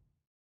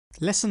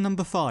 Lesson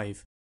number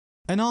 5.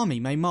 An army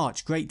may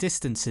march great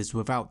distances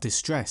without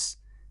distress,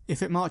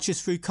 if it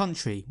marches through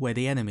country where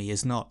the enemy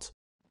is not.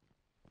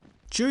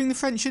 During the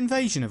French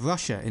invasion of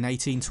Russia in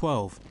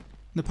 1812,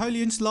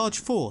 Napoleon's large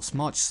force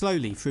marched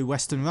slowly through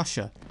western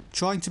Russia,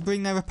 trying to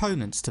bring their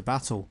opponents to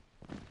battle.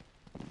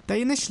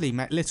 They initially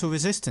met little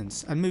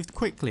resistance and moved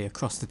quickly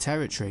across the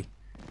territory.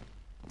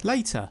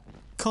 Later,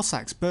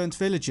 Cossacks burnt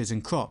villages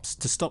and crops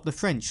to stop the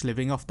French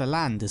living off the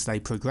land as they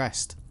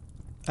progressed.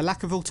 A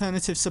lack of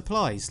alternative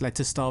supplies led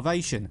to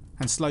starvation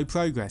and slow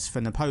progress for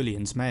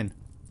Napoleon's men.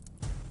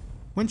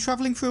 When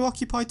travelling through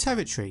occupied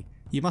territory,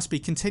 you must be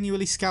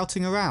continually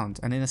scouting around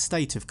and in a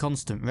state of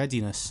constant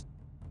readiness.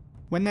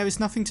 When there is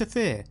nothing to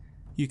fear,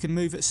 you can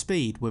move at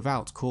speed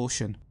without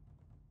caution.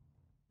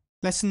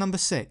 Lesson number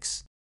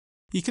 6.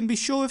 You can be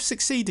sure of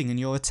succeeding in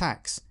your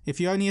attacks if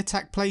you only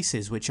attack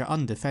places which are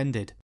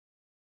undefended.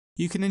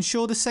 You can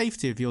ensure the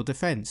safety of your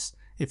defence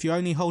if you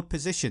only hold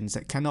positions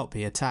that cannot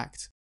be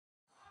attacked.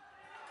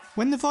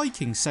 When the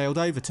Vikings sailed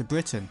over to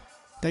Britain,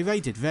 they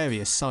raided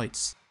various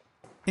sites.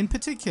 In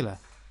particular,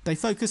 they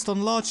focused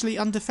on largely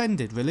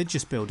undefended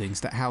religious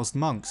buildings that housed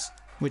monks,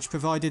 which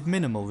provided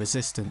minimal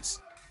resistance.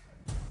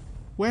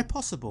 Where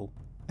possible,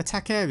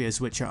 attack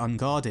areas which are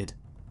unguarded.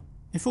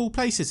 If all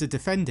places are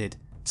defended,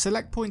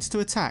 select points to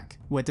attack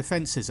where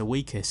defences are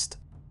weakest.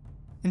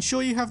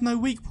 Ensure you have no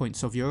weak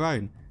points of your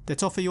own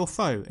that offer your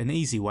foe an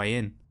easy way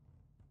in.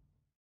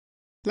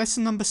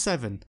 Lesson number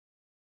 7.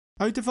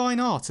 O divine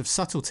art of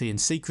subtlety and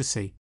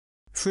secrecy.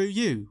 Through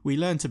you we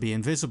learn to be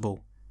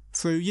invisible,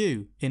 through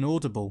you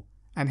inaudible,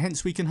 and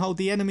hence we can hold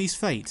the enemy's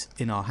fate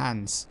in our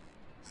hands.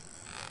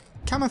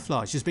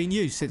 Camouflage has been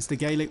used since the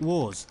Gallic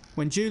Wars,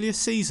 when Julius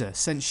Caesar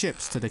sent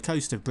ships to the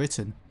coast of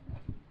Britain.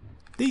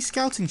 These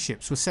scouting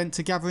ships were sent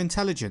to gather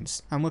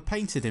intelligence and were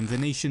painted in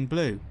Venetian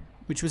blue,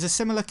 which was a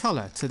similar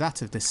colour to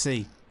that of the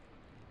sea.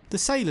 The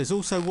sailors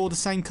also wore the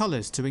same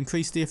colours to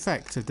increase the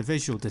effect of the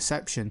visual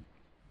deception.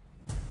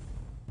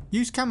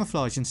 Use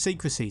camouflage and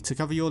secrecy to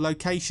cover your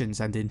locations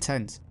and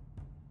intent.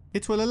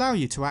 It will allow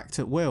you to act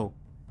at will,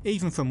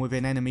 even from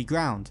within enemy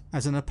ground,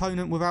 as an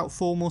opponent without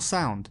form or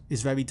sound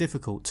is very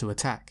difficult to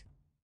attack.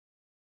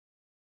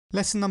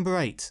 Lesson number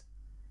 8.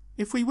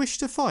 If we wish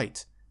to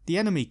fight, the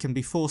enemy can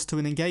be forced to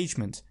an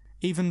engagement,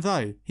 even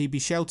though he be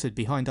sheltered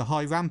behind a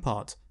high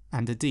rampart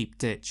and a deep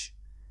ditch.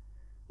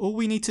 All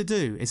we need to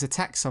do is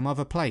attack some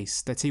other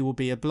place that he will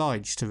be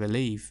obliged to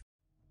relieve.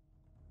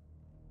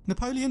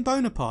 Napoleon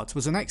Bonaparte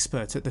was an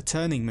expert at the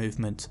turning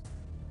movement.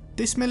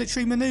 This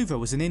military manoeuvre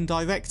was an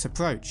indirect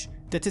approach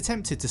that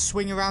attempted to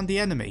swing around the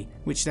enemy,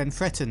 which then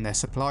threatened their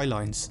supply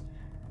lines.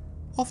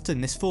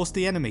 Often this forced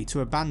the enemy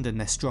to abandon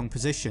their strong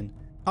position,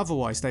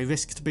 otherwise they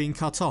risked being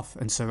cut off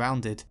and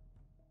surrounded.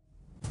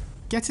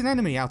 Get an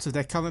enemy out of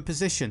their current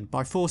position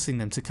by forcing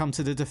them to come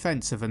to the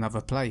defence of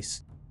another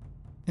place.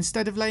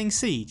 Instead of laying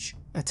siege,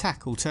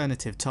 attack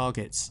alternative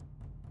targets.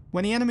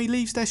 When the enemy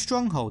leaves their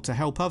stronghold to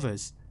help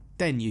others,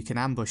 then you can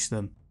ambush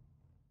them.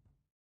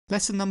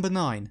 Lesson number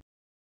 9.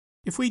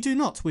 If we do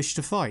not wish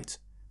to fight,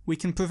 we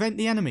can prevent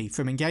the enemy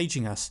from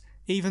engaging us,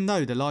 even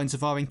though the lines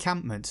of our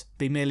encampment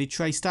be merely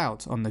traced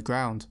out on the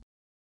ground.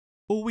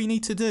 All we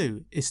need to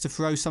do is to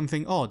throw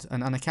something odd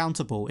and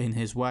unaccountable in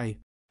his way.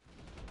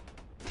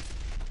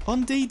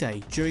 On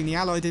D-Day, during the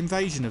Allied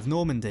invasion of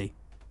Normandy,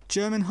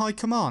 German High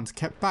Command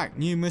kept back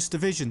numerous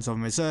divisions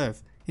on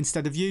reserve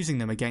instead of using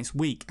them against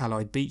weak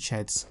Allied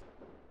beachheads.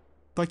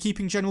 By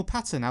keeping General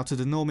Patton out of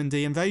the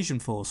Normandy invasion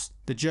force,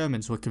 the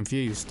Germans were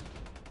confused.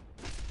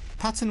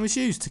 Patton was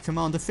used to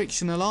command a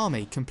fictional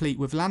army complete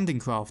with landing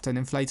craft and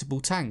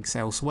inflatable tanks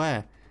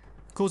elsewhere,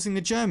 causing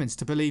the Germans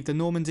to believe the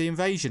Normandy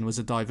invasion was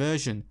a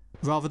diversion,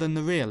 rather than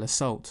the real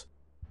assault.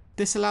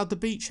 This allowed the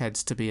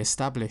beachheads to be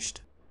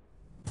established.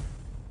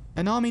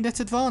 An army that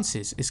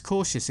advances is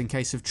cautious in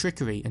case of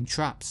trickery and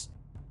traps.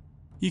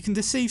 You can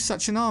deceive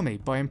such an army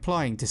by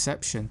implying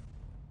deception.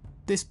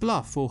 This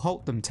bluff will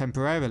halt them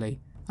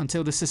temporarily,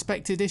 until the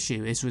suspected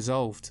issue is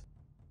resolved.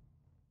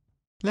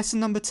 Lesson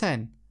number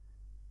 10.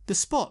 The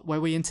spot where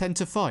we intend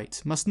to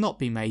fight must not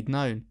be made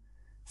known,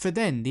 for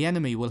then the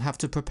enemy will have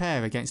to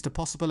prepare against a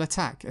possible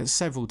attack at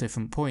several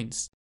different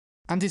points,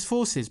 and his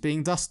forces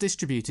being thus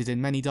distributed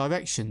in many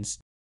directions,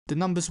 the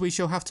numbers we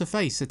shall have to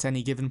face at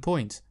any given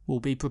point will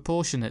be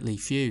proportionately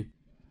few.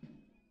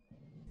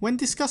 When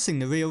discussing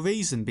the real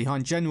reason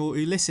behind General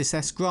Ulysses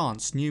S.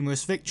 Grant's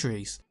numerous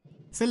victories,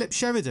 Philip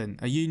Sheridan,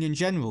 a Union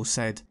general,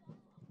 said,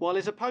 "While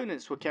his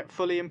opponents were kept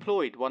fully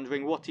employed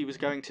wondering what he was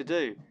going to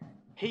do,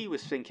 he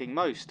was thinking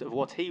most of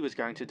what he was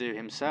going to do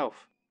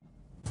himself."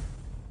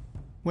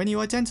 When you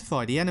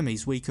identify the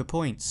enemy's weaker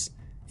points,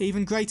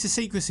 even greater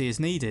secrecy is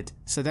needed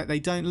so that they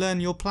don't learn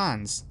your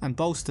plans and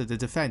bolster the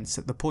defence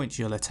at the point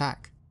you'll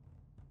attack.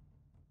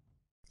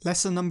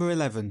 Lesson number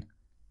 11.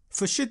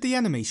 For should the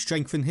enemy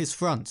strengthen his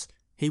front,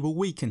 he will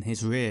weaken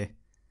his rear.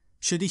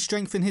 Should he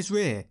strengthen his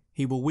rear,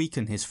 he will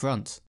weaken his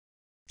front.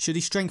 Should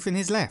he strengthen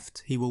his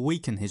left, he will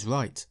weaken his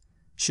right.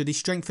 Should he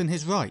strengthen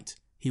his right,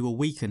 he will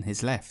weaken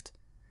his left.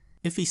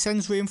 If he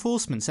sends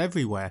reinforcements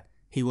everywhere,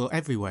 he will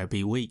everywhere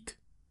be weak.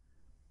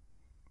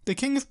 The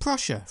King of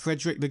Prussia,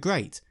 Frederick the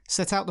Great,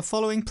 set out the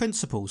following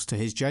principles to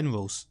his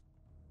generals.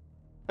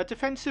 A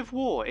defensive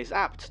war is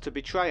apt to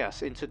betray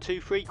us into too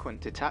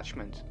frequent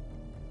detachment.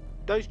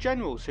 Those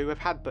generals who have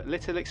had but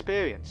little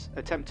experience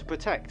attempt to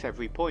protect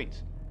every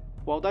point,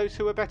 while those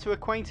who are better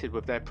acquainted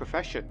with their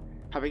profession,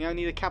 having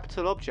only the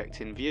capital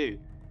object in view,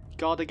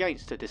 guard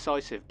against a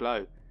decisive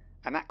blow,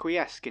 and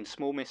acquiesce in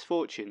small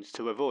misfortunes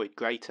to avoid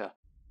greater.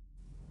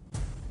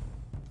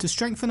 To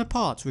strengthen a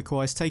part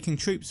requires taking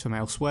troops from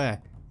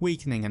elsewhere,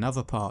 weakening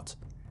another part.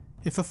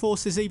 If a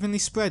force is evenly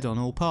spread on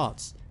all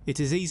parts, it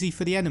is easy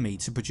for the enemy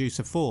to produce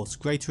a force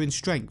greater in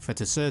strength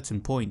at a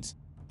certain point,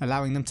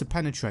 allowing them to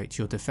penetrate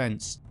your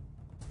defence.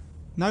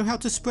 Know how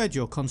to spread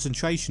your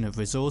concentration of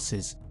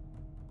resources.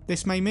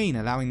 This may mean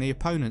allowing the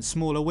opponent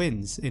smaller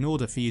wins in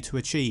order for you to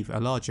achieve a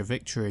larger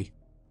victory.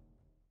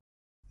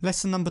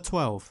 Lesson number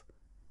 12.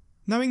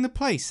 Knowing the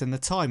place and the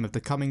time of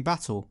the coming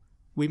battle,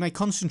 we may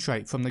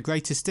concentrate from the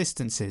greatest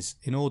distances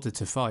in order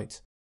to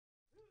fight.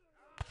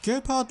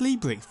 Gebhard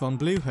Liebrich von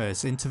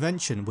Blücher's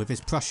intervention with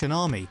his Prussian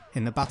army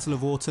in the Battle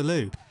of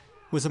Waterloo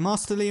was a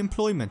masterly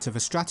employment of a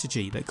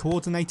strategy that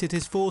coordinated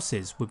his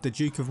forces with the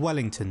Duke of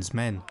Wellington's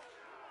men.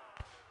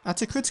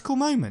 At a critical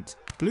moment,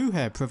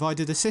 Blücher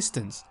provided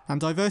assistance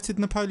and diverted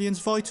Napoleon's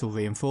vital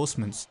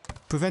reinforcements,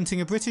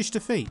 preventing a British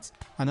defeat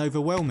and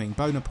overwhelming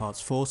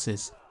Bonaparte's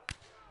forces.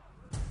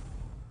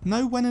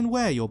 Know when and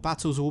where your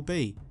battles will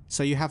be,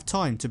 so you have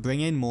time to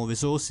bring in more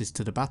resources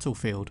to the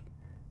battlefield.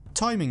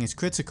 Timing is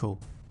critical.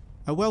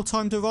 A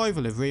well-timed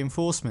arrival of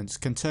reinforcements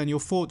can turn your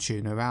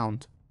fortune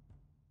around.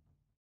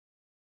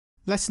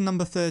 Lesson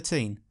number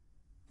 13.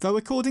 Though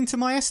according to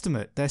my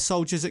estimate their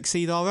soldiers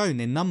exceed our own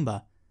in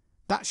number,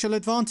 that shall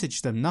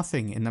advantage them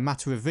nothing in the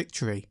matter of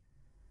victory.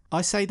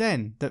 I say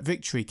then that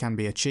victory can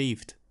be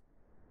achieved.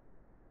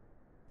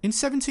 In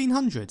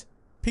 1700,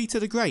 Peter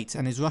the Great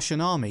and his Russian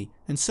army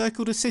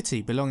encircled a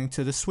city belonging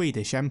to the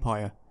Swedish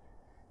Empire.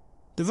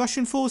 The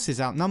Russian forces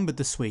outnumbered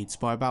the Swedes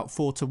by about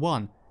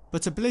 4-1,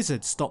 but a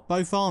blizzard stopped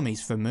both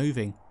armies from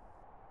moving.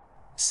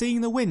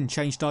 Seeing the wind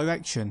change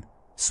direction,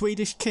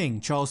 Swedish King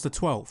Charles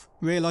XII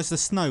realised the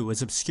snow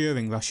was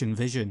obscuring Russian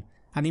vision,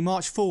 and he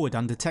marched forward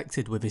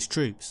undetected with his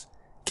troops,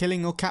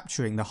 killing or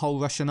capturing the whole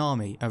Russian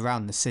army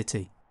around the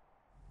city.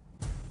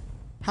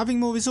 Having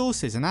more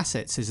resources and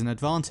assets is an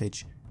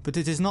advantage, but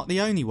it is not the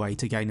only way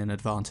to gain an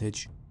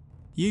advantage.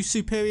 Use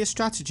superior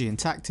strategy and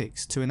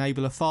tactics to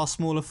enable a far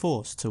smaller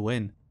force to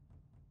win.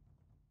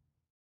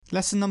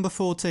 Lesson number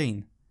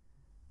 14.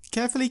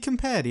 Carefully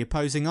compare the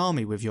opposing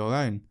army with your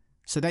own,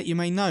 so that you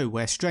may know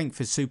where strength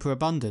is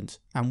superabundant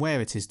and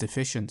where it is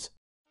deficient.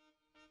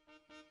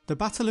 The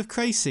Battle of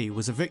Crécy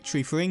was a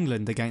victory for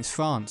England against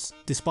France,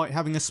 despite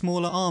having a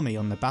smaller army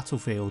on the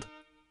battlefield.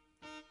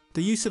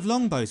 The use of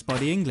longbows by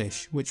the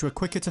English, which were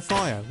quicker to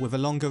fire with a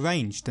longer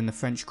range than the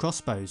French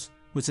crossbows,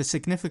 was a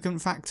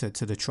significant factor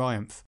to the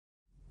triumph.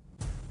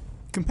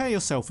 Compare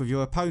yourself with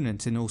your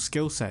opponent in all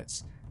skill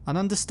sets, and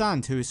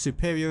understand who is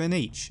superior in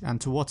each and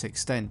to what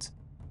extent.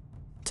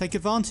 Take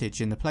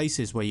advantage in the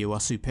places where you are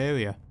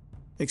superior.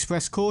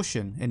 Express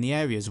caution in the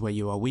areas where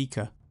you are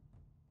weaker.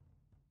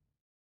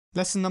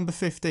 Lesson number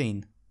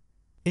 15.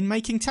 In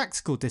making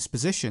tactical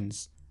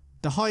dispositions,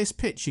 the highest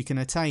pitch you can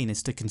attain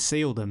is to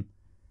conceal them.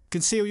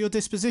 Conceal your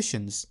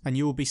dispositions and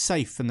you will be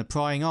safe from the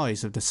prying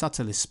eyes of the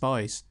subtlest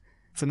spies,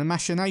 from the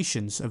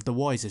machinations of the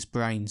wisest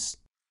brains.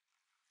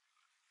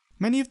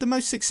 Many of the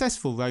most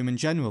successful Roman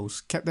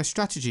generals kept their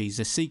strategies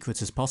as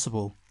secret as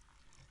possible.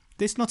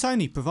 This not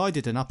only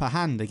provided an upper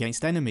hand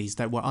against enemies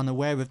that were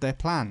unaware of their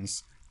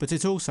plans, but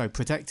it also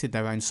protected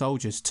their own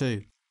soldiers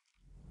too.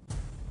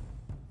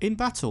 In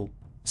battle,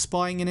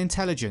 spying and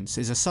intelligence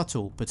is a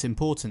subtle but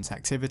important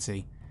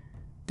activity.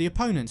 The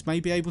opponent may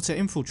be able to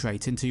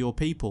infiltrate into your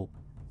people,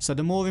 so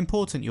the more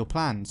important your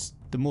plans,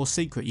 the more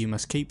secret you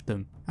must keep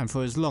them, and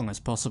for as long as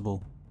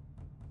possible.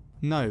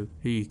 Know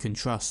who you can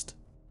trust.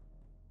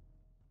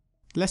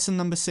 Lesson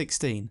number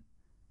 16.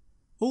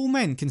 All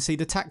men can see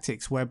the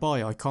tactics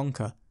whereby I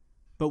conquer,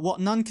 but what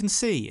none can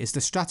see is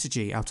the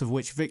strategy out of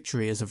which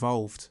victory is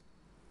evolved.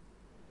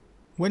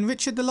 When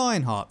Richard the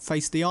Lionheart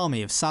faced the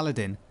army of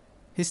Saladin,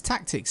 his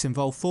tactics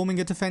involved forming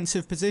a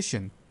defensive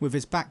position with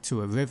his back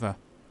to a river.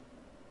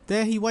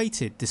 There he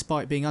waited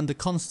despite being under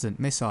constant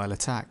missile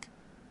attack.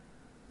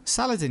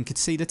 Saladin could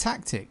see the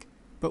tactic,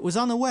 but was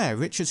unaware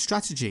Richard's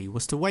strategy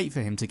was to wait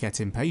for him to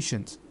get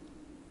impatient.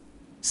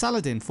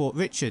 Saladin thought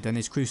Richard and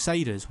his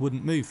crusaders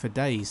wouldn't move for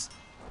days,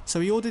 so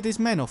he ordered his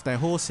men off their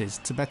horses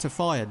to better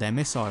fire their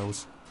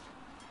missiles.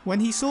 When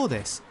he saw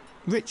this,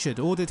 Richard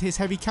ordered his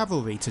heavy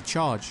cavalry to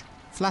charge,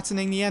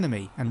 flattening the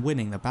enemy and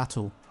winning the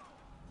battle.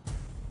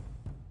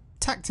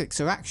 Tactics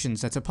are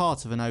actions that are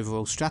part of an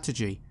overall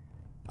strategy.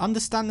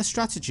 Understand the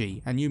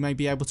strategy and you may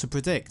be able to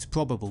predict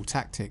probable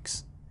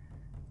tactics.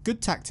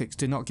 Good tactics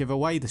do not give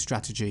away the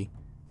strategy.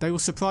 They will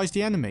surprise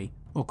the enemy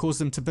or cause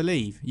them to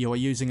believe you are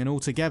using an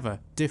altogether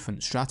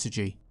different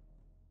strategy.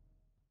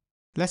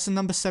 Lesson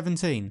number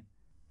 17.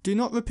 Do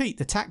not repeat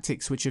the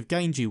tactics which have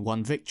gained you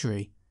one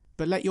victory,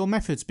 but let your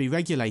methods be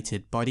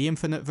regulated by the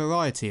infinite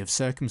variety of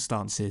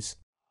circumstances.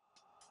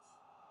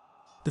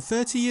 The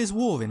 30 Years'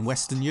 War in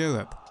Western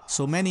Europe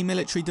saw many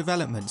military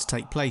developments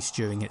take place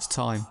during its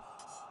time.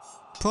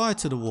 Prior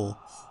to the war,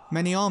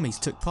 many armies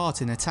took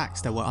part in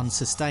attacks that were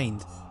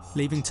unsustained,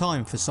 leaving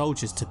time for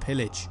soldiers to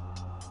pillage.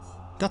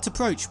 That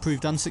approach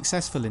proved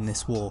unsuccessful in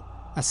this war,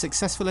 as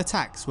successful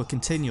attacks were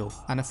continual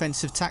and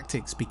offensive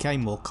tactics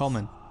became more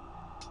common.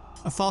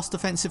 A fast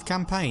offensive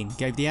campaign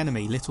gave the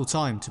enemy little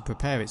time to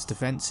prepare its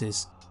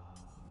defences.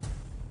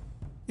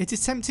 It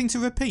is tempting to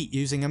repeat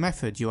using a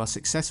method you are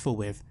successful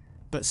with,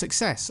 but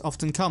success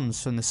often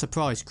comes from the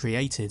surprise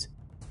created.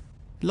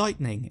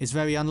 Lightning is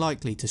very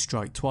unlikely to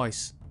strike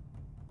twice.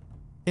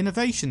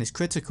 Innovation is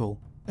critical,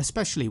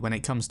 especially when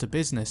it comes to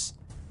business.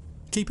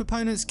 Keep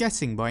opponents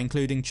guessing by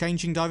including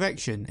changing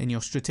direction in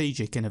your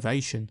strategic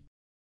innovation.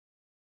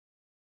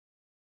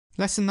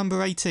 Lesson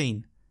number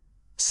 18.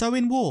 So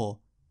in war,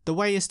 the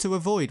way is to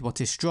avoid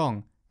what is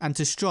strong and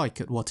to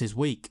strike at what is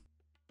weak.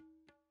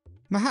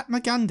 Mahatma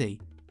Gandhi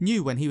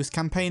knew when he was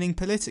campaigning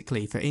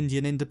politically for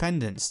Indian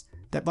independence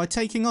that by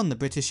taking on the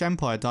British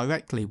Empire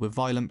directly with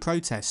violent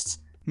protests,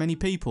 many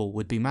people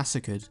would be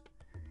massacred.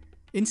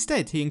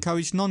 Instead, he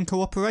encouraged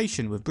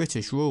non-cooperation with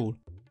British rule.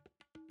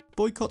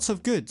 Boycotts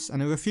of goods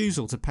and a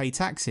refusal to pay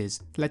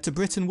taxes led to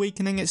Britain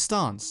weakening its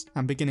stance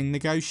and beginning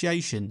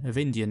negotiation of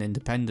Indian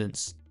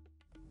independence.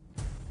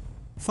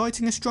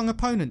 Fighting a strong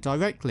opponent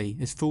directly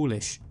is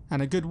foolish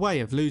and a good way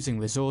of losing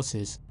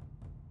resources.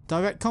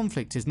 Direct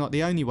conflict is not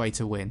the only way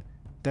to win,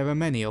 there are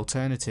many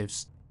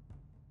alternatives.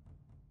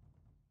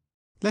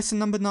 Lesson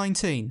number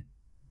 19.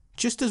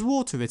 Just as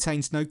water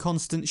retains no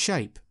constant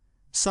shape,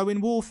 so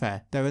in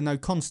warfare there are no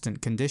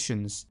constant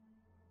conditions.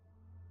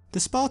 The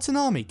Spartan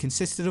army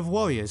consisted of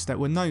warriors that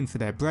were known for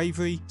their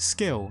bravery,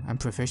 skill and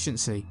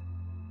proficiency.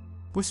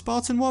 With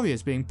Spartan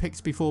warriors being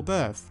picked before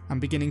birth and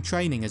beginning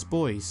training as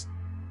boys,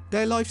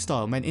 their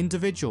lifestyle meant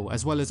individual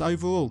as well as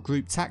overall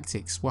group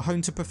tactics were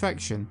honed to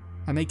perfection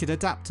and they could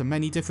adapt to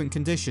many different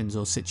conditions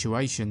or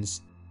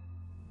situations.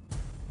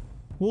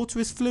 Water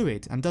is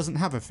fluid and doesn't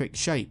have a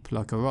fixed shape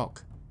like a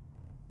rock.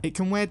 It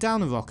can wear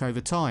down a rock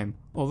over time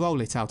or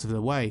roll it out of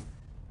the way.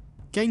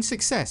 Gain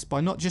success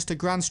by not just a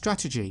grand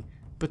strategy,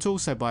 but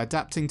also by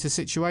adapting to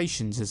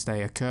situations as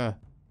they occur.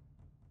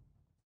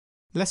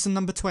 Lesson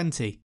number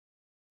 20.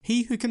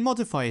 He who can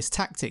modify his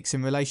tactics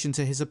in relation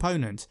to his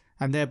opponent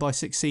and thereby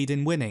succeed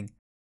in winning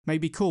may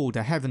be called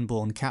a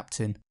heaven-born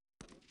captain.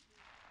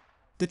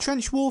 The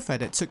trench warfare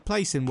that took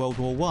place in World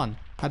War I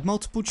had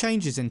multiple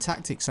changes in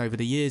tactics over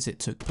the years it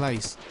took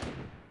place.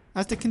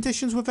 As the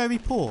conditions were very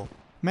poor,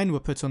 men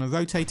were put on a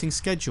rotating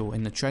schedule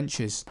in the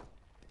trenches.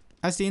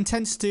 As the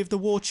intensity of the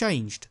war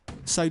changed,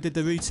 so did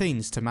the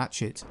routines to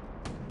match it.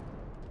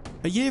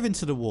 A year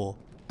into the war,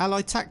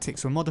 Allied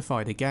tactics were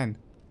modified again.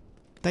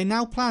 They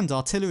now planned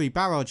artillery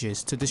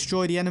barrages to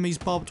destroy the enemy's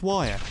barbed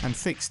wire and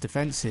fix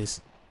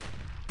defences.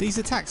 These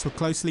attacks were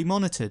closely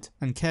monitored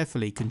and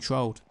carefully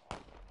controlled.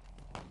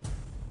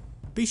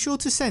 Be sure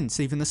to sense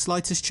even the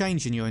slightest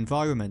change in your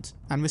environment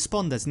and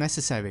respond as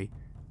necessary,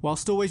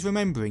 whilst always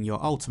remembering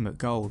your ultimate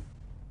goal.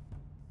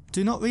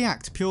 Do not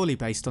react purely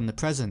based on the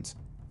present,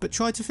 but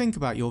try to think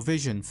about your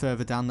vision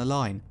further down the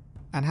line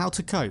and how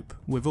to cope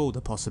with all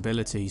the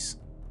possibilities.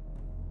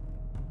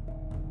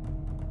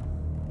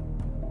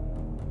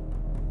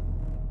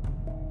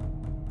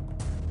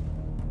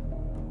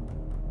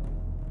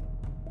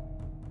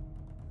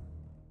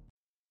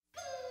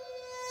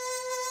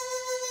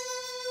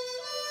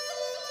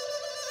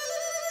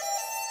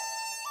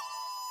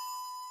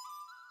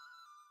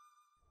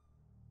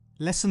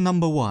 Lesson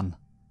number 1.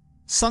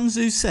 Sun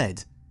Tzu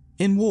said,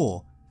 "In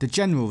war, the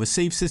general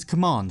receives his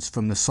commands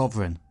from the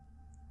sovereign."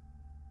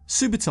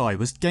 Subutai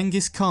was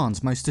Genghis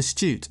Khan's most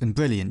astute and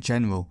brilliant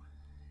general.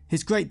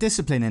 His great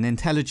discipline and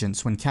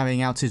intelligence when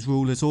carrying out his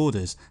ruler's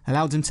orders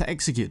allowed him to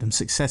execute them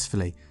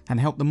successfully and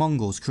help the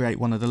Mongols create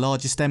one of the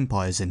largest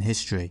empires in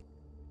history.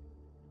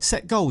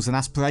 Set goals and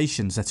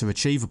aspirations that are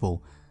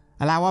achievable.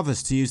 Allow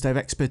others to use their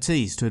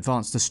expertise to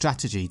advance the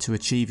strategy to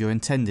achieve your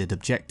intended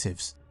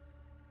objectives.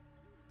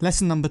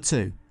 Lesson number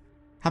 2.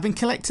 Having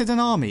collected an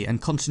army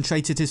and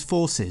concentrated his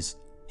forces,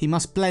 he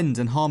must blend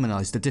and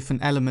harmonise the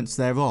different elements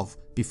thereof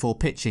before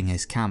pitching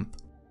his camp.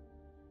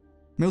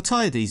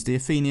 Miltiades, the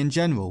Athenian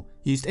general,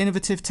 used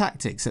innovative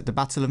tactics at the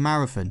Battle of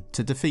Marathon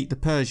to defeat the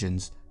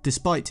Persians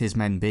despite his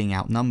men being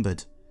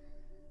outnumbered.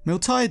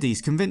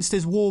 Miltiades convinced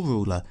his war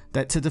ruler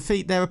that to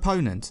defeat their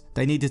opponent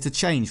they needed to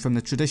change from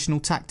the traditional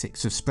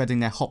tactics of spreading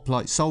their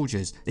hoplite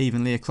soldiers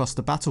evenly across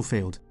the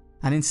battlefield,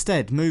 and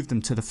instead moved them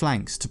to the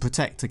flanks to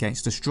protect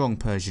against a strong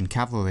Persian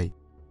cavalry.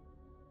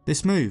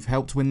 This move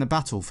helped win the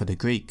battle for the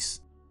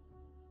Greeks.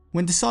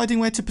 When deciding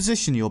where to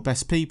position your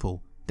best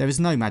people, there is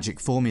no magic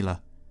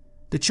formula.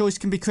 The choice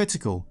can be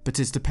critical, but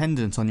is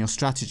dependent on your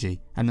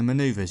strategy and the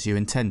manoeuvres you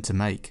intend to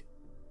make.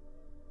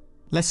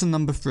 Lesson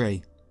number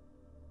 3.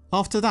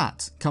 After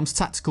that comes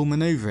tactical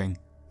manoeuvring,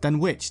 than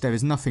which there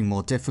is nothing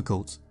more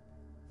difficult.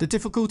 The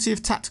difficulty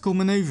of tactical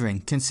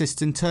manoeuvring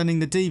consists in turning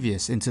the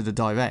devious into the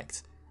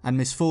direct, and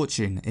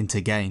misfortune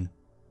into gain.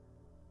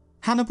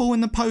 Hannibal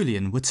and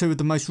Napoleon were two of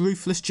the most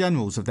ruthless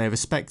generals of their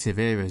respective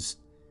eras.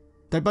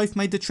 They both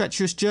made the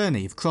treacherous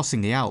journey of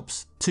crossing the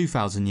Alps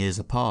 2,000 years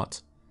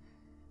apart.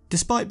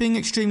 Despite being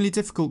extremely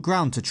difficult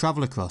ground to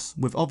travel across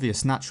with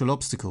obvious natural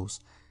obstacles,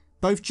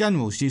 both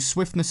generals used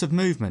swiftness of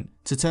movement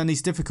to turn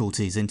these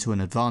difficulties into an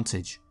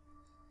advantage.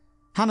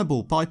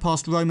 Hannibal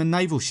bypassed Roman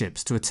naval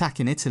ships to attack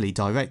in Italy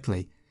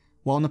directly,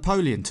 while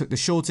Napoleon took the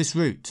shortest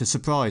route to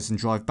surprise and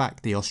drive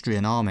back the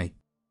Austrian army.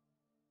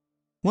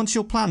 Once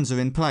your plans are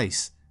in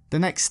place, the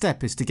next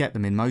step is to get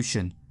them in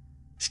motion.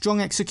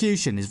 Strong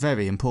execution is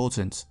very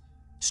important.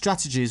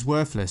 Strategy is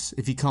worthless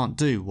if you can't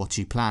do what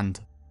you planned.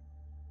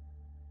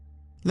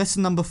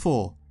 Lesson number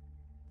 4.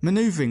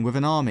 Manoeuvring with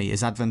an army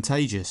is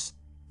advantageous.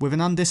 With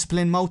an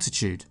undisciplined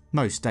multitude,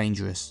 most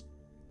dangerous.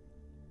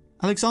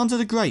 Alexander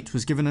the Great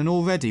was given an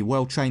already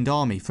well-trained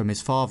army from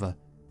his father,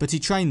 but he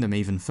trained them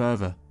even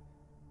further.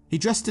 He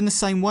dressed in the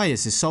same way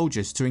as his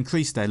soldiers to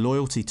increase their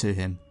loyalty to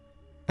him.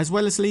 As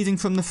well as leading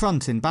from the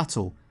front in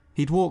battle,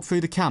 he'd walk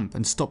through the camp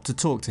and stop to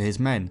talk to his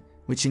men,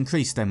 which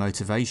increased their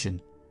motivation.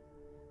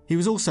 He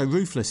was also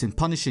ruthless in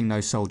punishing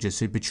those soldiers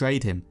who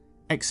betrayed him,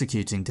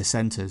 executing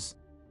dissenters.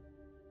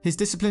 His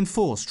disciplined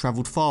force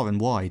travelled far and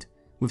wide,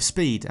 with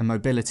speed and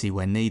mobility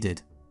when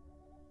needed.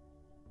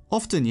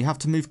 Often you have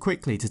to move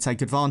quickly to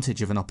take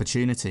advantage of an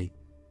opportunity.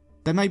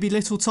 There may be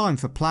little time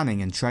for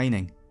planning and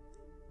training.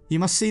 You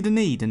must see the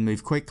need and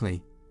move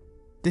quickly.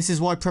 This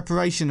is why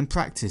preparation and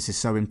practice is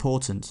so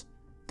important.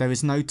 There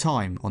is no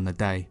time on the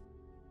day.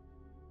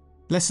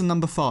 Lesson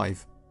number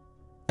 5.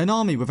 An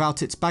army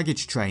without its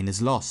baggage train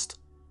is lost.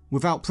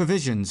 Without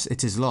provisions,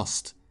 it is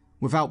lost.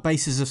 Without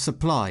bases of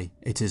supply,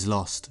 it is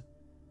lost.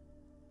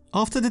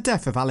 After the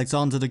death of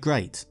Alexander the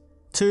Great,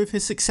 2 of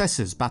his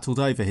successors battled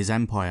over his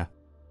empire.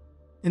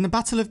 In the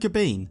Battle of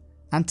Gabine,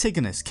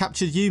 Antigonus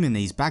captured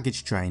Eumenes'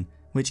 baggage train,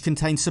 which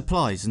contained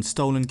supplies and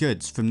stolen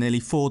goods from nearly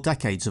 4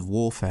 decades of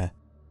warfare.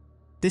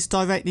 This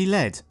directly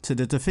led to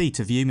the defeat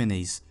of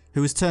Eumenes,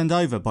 who was turned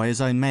over by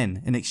his own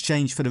men in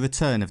exchange for the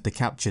return of the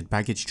captured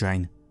baggage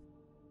train.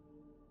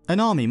 An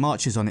army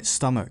marches on its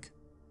stomach.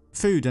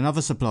 Food and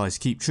other supplies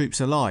keep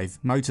troops alive,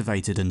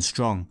 motivated and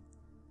strong.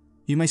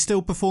 You may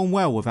still perform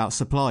well without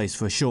supplies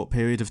for a short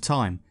period of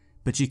time,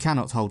 but you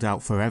cannot hold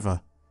out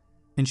forever.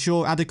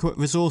 Ensure adequate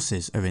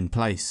resources are in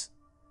place.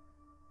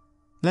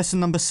 Lesson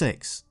number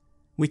 6.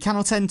 We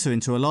cannot enter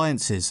into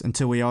alliances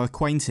until we are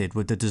acquainted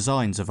with the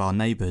designs of our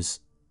neighbours.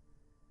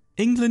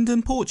 England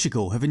and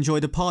Portugal have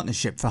enjoyed a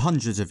partnership for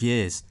hundreds of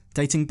years,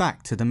 dating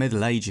back to the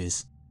Middle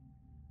Ages.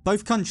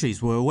 Both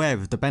countries were aware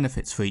of the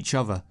benefits for each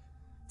other.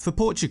 For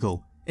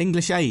Portugal,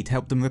 English aid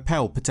helped them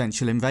repel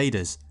potential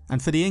invaders,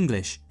 and for the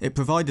English, it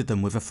provided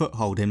them with a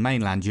foothold in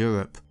mainland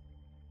Europe.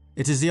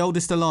 It is the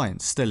oldest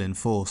alliance still in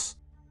force.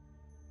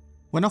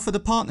 When offered a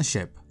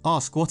partnership,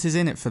 ask what is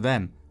in it for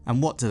them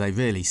and what do they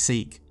really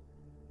seek.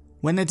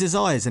 When their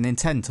desires and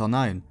intent are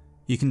known,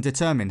 you can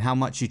determine how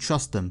much you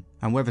trust them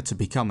and whether to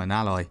become an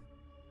ally.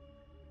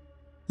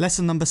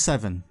 Lesson number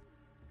 7.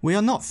 We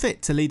are not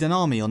fit to lead an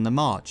army on the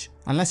march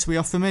unless we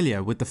are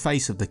familiar with the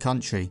face of the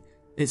country,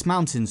 its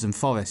mountains and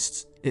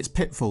forests, its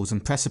pitfalls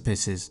and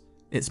precipices,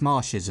 its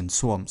marshes and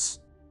swamps.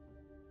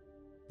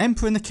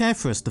 Emperor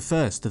Nicephorus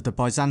I of the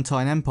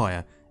Byzantine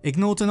Empire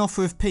ignored an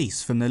offer of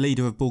peace from the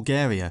leader of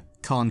Bulgaria,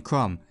 Khan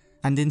Krum,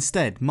 and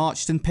instead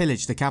marched and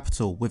pillaged the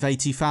capital with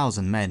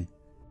 80,000 men.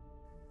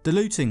 The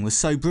looting was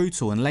so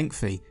brutal and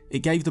lengthy it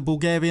gave the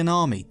Bulgarian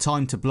army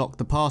time to block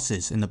the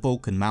passes in the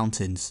Balkan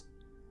mountains.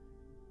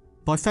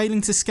 By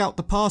failing to scout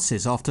the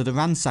passes after the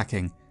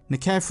ransacking,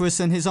 Nicephorus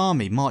and his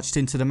army marched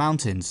into the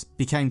mountains,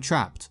 became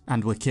trapped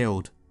and were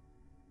killed.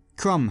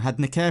 Krum had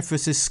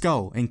Nicephorus'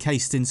 skull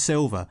encased in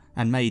silver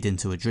and made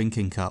into a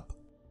drinking cup.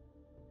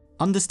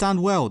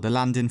 Understand well the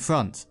land in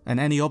front and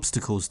any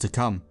obstacles to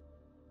come.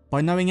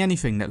 By knowing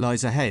anything that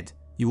lies ahead,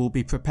 you will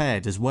be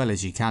prepared as well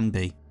as you can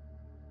be.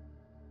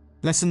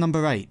 Lesson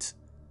number 8.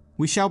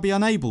 We shall be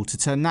unable to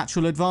turn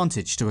natural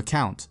advantage to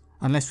account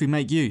unless we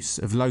make use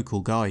of local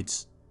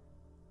guides.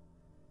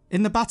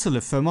 In the Battle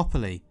of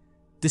Thermopylae,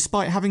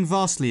 despite having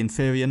vastly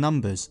inferior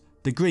numbers,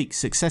 the Greeks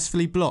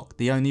successfully blocked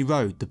the only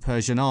road the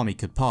Persian army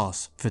could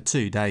pass for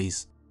 2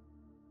 days.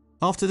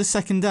 After the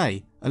second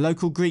day, a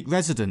local Greek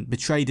resident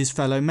betrayed his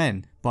fellow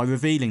men by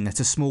revealing that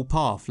a small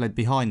path led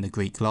behind the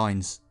Greek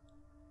lines.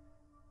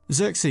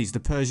 Xerxes, the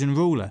Persian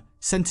ruler,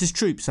 sent his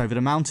troops over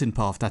the mountain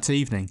path that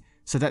evening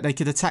so that they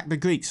could attack the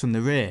Greeks from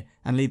the rear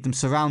and leave them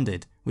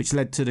surrounded, which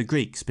led to the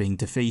Greeks being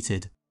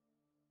defeated.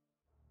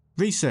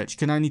 Research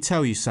can only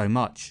tell you so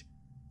much.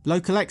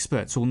 Local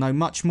experts will know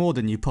much more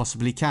than you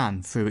possibly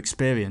can through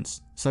experience,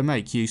 so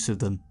make use of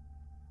them.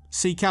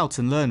 Seek out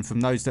and learn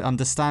from those that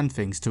understand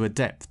things to a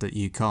depth that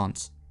you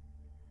can't.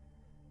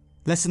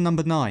 Lesson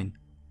number 9.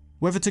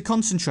 Whether to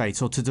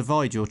concentrate or to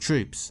divide your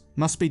troops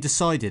must be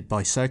decided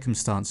by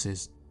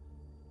circumstances.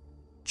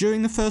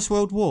 During the First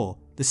World War,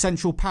 the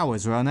Central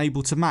Powers were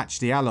unable to match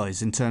the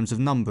Allies in terms of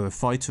number of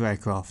fighter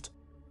aircraft.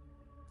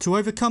 To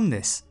overcome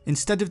this,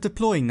 instead of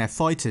deploying their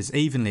fighters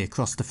evenly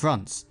across the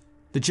fronts,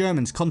 the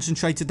Germans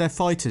concentrated their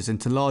fighters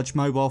into large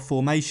mobile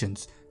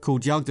formations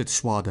called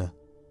Jagdgeschwader.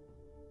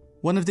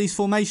 One of these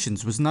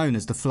formations was known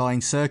as the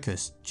Flying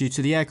Circus due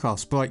to the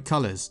aircraft's bright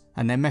colours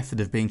and their method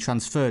of being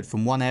transferred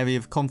from one area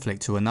of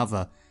conflict to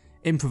another,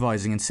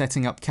 improvising and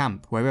setting up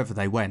camp wherever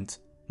they went,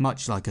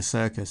 much like a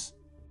circus.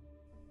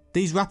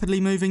 These rapidly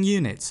moving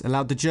units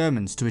allowed the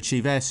Germans to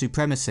achieve air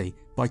supremacy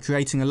by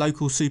creating a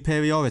local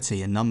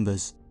superiority in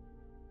numbers.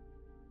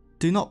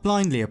 Do not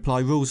blindly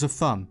apply rules of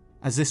thumb,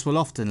 as this will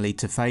often lead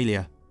to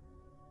failure.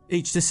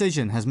 Each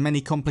decision has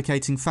many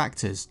complicating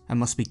factors and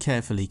must be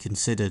carefully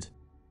considered.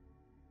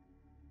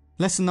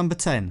 Lesson number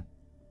 10.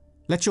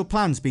 Let your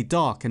plans be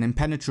dark and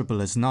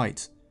impenetrable as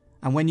night,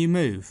 and when you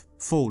move,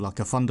 fall like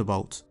a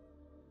thunderbolt.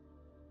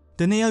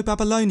 The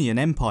Neo-Babylonian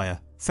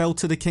Empire fell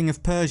to the king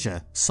of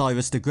Persia,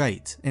 Cyrus the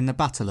Great, in the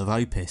Battle of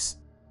Opis.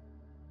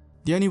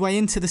 The only way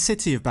into the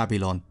city of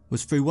Babylon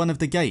was through one of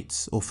the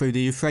gates or through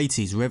the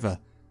Euphrates River,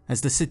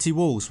 as the city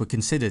walls were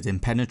considered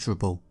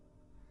impenetrable.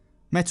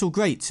 Metal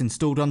grates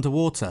installed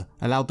underwater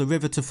allowed the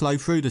river to flow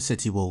through the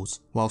city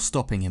walls while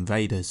stopping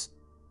invaders.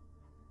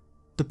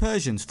 The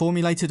Persians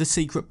formulated a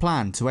secret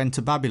plan to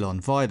enter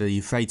Babylon via the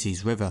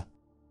Euphrates River.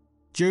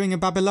 During a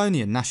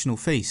Babylonian national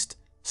feast,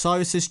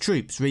 Cyrus's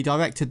troops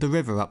redirected the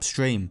river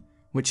upstream,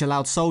 which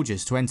allowed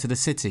soldiers to enter the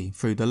city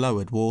through the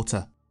lowered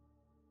water.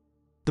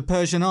 The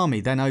Persian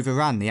army then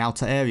overran the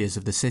outer areas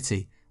of the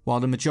city, while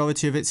the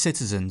majority of its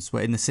citizens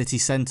were in the city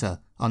centre,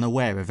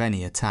 unaware of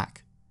any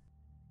attack.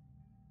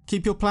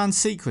 Keep your plans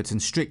secret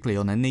and strictly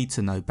on a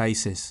need-to-know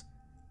basis.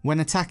 When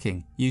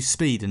attacking, use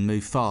speed and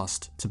move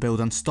fast to build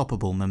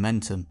unstoppable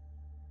momentum.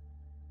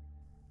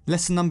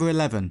 Lesson number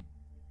 11.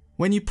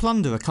 When you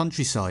plunder a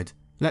countryside,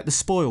 let the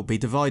spoil be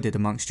divided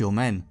amongst your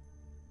men.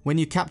 When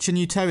you capture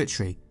new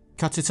territory,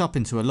 cut it up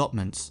into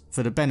allotments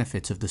for the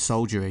benefit of the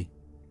soldiery.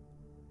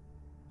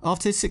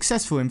 After his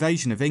successful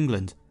invasion of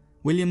England,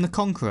 William the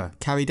Conqueror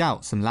carried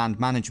out some land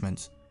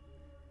management.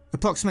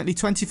 Approximately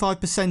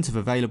 25% of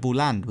available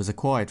land was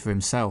acquired for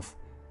himself,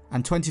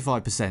 and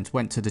 25%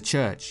 went to the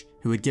church,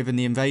 who had given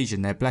the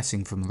invasion their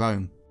blessing from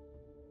Rome.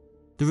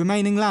 The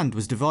remaining land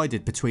was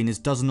divided between his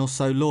dozen or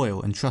so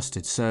loyal and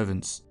trusted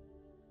servants.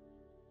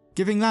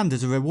 Giving land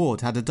as a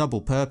reward had a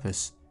double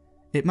purpose.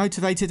 It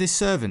motivated his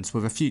servants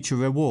with a future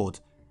reward,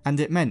 and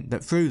it meant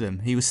that through them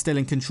he was still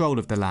in control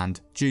of the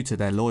land due to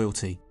their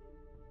loyalty.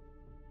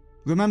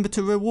 Remember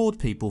to reward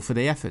people for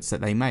the efforts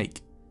that they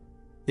make.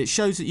 It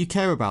shows that you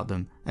care about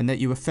them and that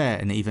you are fair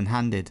and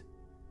even-handed.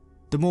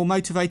 The more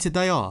motivated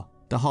they are,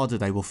 the harder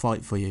they will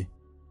fight for you.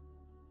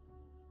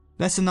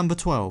 Lesson number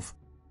 12.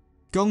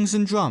 Gongs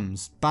and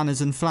drums,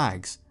 banners and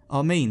flags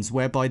are means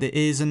whereby the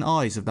ears and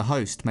eyes of the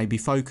host may be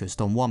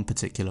focused on one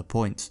particular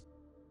point.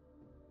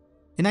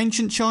 In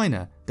ancient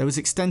China, there was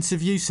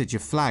extensive usage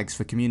of flags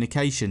for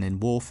communication in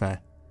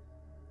warfare.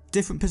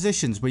 Different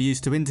positions were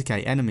used to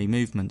indicate enemy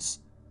movements.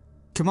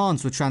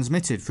 Commands were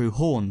transmitted through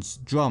horns,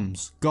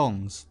 drums,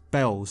 gongs,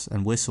 bells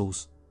and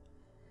whistles.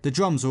 The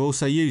drums were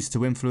also used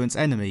to influence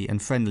enemy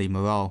and friendly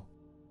morale.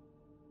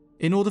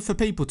 In order for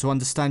people to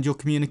understand your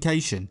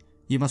communication,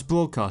 you must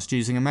broadcast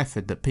using a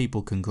method that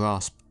people can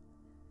grasp.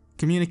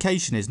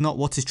 Communication is not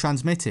what is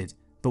transmitted,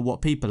 but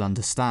what people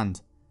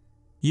understand.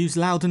 Use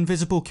loud and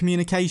visible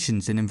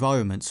communications in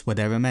environments where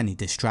there are many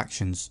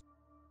distractions.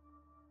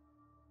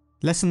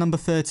 Lesson number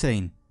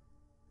 13.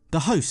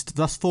 The host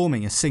thus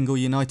forming a single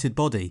united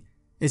body,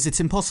 is it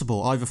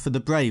impossible either for the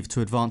brave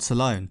to advance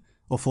alone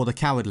or for the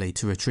cowardly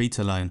to retreat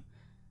alone.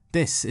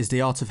 This is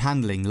the art of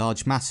handling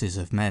large masses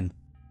of men.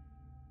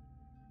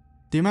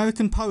 The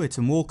American poet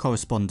and war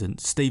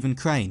correspondent Stephen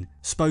Crane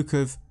spoke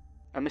of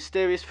a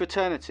mysterious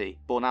fraternity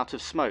born out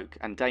of smoke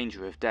and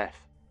danger of death.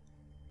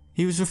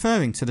 He was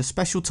referring to the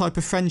special type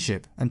of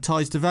friendship and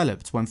ties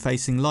developed when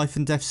facing life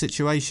and death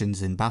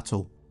situations in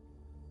battle.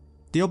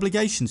 The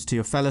obligations to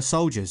your fellow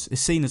soldiers is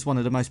seen as one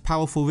of the most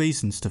powerful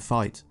reasons to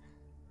fight.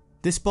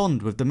 This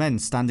bond with the men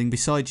standing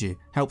beside you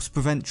helps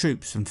prevent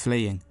troops from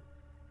fleeing.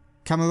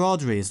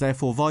 Camaraderie is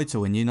therefore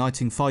vital in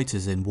uniting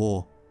fighters in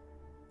war.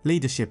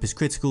 Leadership is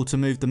critical to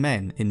move the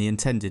men in the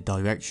intended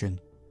direction.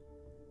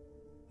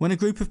 When a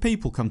group of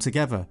people come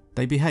together,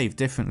 they behave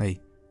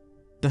differently.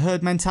 The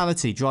herd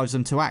mentality drives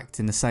them to act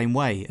in the same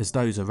way as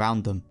those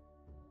around them.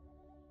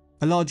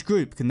 A large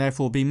group can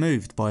therefore be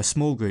moved by a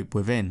small group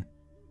within.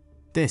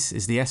 This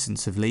is the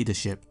essence of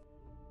leadership.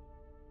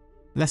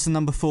 Lesson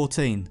number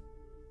 14.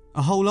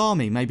 A whole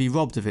army may be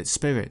robbed of its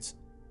spirit.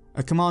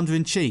 A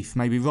commander-in-chief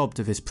may be robbed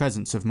of his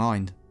presence of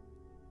mind.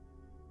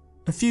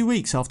 A few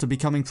weeks after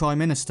becoming Prime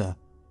Minister,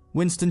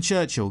 Winston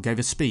Churchill gave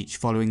a speech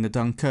following the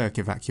Dunkirk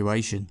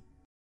evacuation.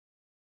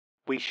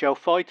 We shall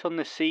fight on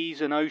the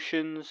seas and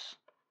oceans.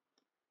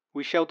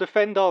 We shall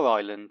defend our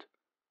island,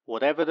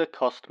 whatever the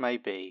cost may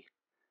be.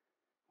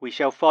 We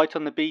shall fight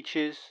on the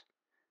beaches.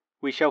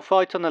 We shall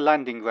fight on the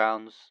landing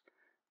grounds.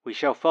 We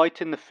shall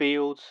fight in the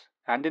fields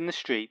and in the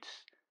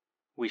streets.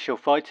 We shall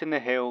fight in the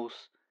hills.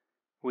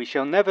 We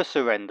shall never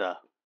surrender.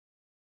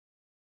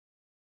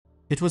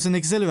 It was an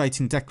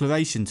exhilarating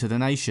declaration to the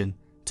nation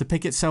to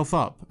pick itself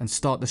up and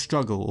start the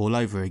struggle all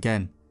over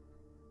again.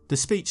 The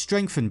speech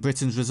strengthened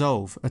Britain's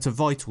resolve at a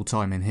vital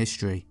time in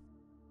history.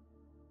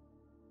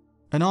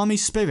 An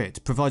army's spirit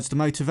provides the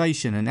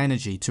motivation and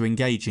energy to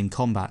engage in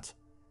combat.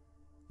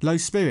 Low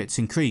spirits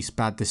increase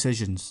bad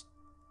decisions.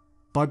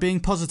 By being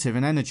positive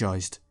and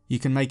energised, you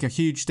can make a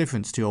huge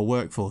difference to your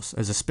workforce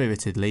as a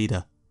spirited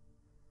leader.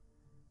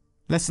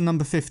 Lesson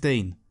number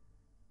 15.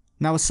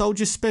 Now a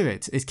soldier's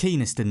spirit is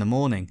keenest in the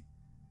morning.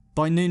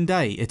 By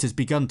noonday it has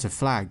begun to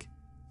flag,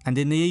 and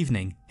in the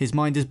evening his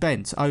mind is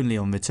bent only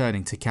on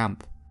returning to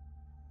camp.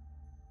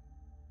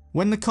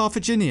 When the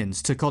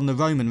Carthaginians took on the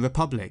Roman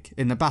Republic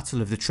in the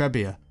Battle of the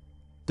Trebia,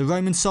 the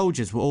Roman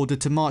soldiers were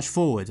ordered to march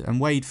forward and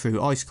wade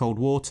through ice-cold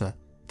water,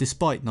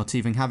 despite not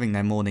even having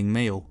their morning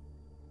meal.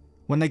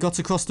 When they got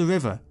across the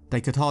river,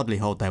 they could hardly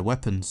hold their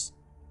weapons.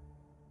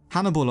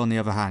 Hannibal, on the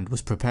other hand,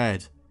 was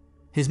prepared.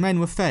 His men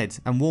were fed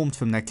and warmed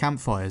from their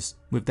campfires,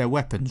 with their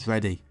weapons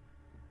ready.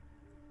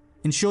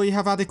 Ensure you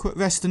have adequate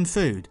rest and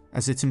food,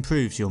 as it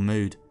improves your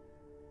mood.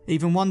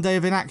 Even one day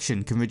of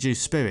inaction can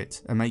reduce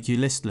spirit and make you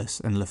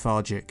listless and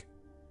lethargic.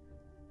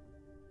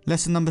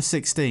 Lesson number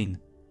 16.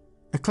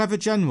 A clever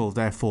general,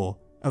 therefore,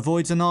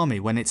 avoids an army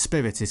when its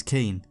spirit is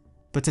keen,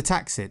 but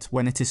attacks it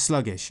when it is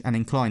sluggish and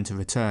inclined to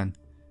return.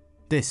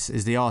 This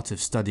is the art of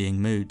studying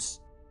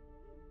moods.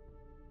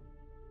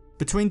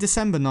 Between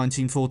December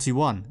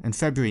 1941 and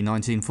February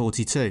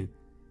 1942,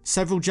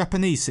 several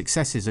Japanese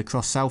successes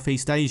across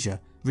Southeast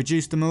Asia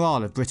reduced the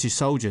morale of British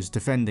soldiers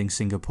defending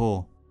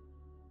Singapore.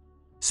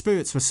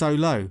 Spirits were so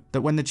low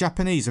that when the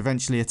Japanese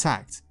eventually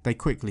attacked, they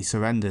quickly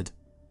surrendered.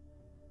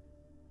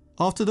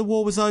 After the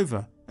war was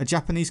over, a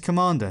Japanese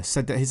commander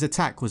said that his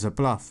attack was a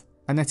bluff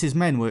and that his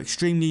men were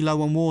extremely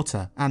low on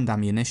water and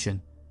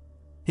ammunition.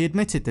 He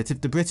admitted that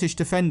if the British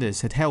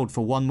defenders had held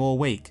for one more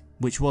week,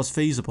 which was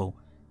feasible,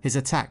 his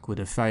attack would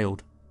have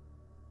failed.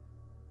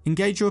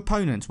 Engage your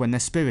opponent when their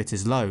spirit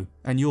is low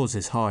and yours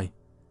is high.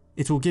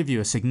 It will give you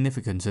a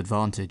significant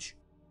advantage.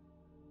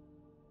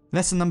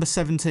 Lesson number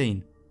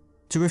 17.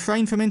 To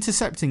refrain from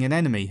intercepting an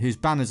enemy whose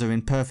banners are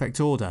in perfect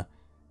order,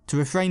 to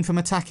refrain from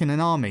attacking an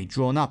army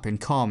drawn up in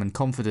calm and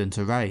confident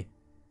array.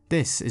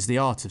 This is the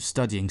art of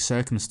studying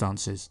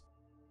circumstances.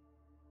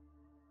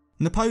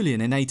 Napoleon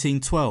in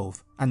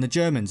 1812 and the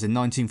Germans in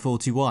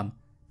 1941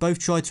 both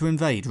tried to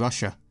invade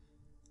Russia.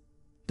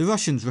 The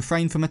Russians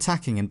refrained from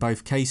attacking in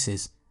both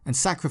cases and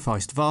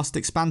sacrificed vast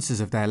expanses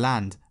of their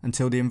land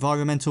until the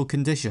environmental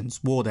conditions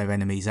wore their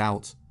enemies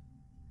out.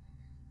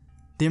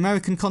 The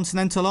American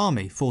Continental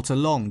Army fought a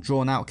long,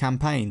 drawn-out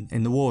campaign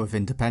in the War of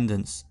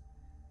Independence.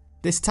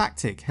 This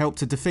tactic helped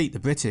to defeat the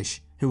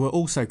British, who were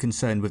also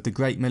concerned with the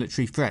great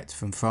military threat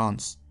from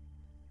France.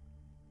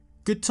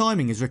 Good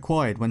timing is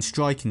required when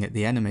striking at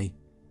the enemy.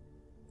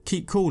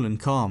 Keep cool and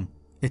calm,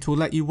 it will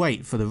let you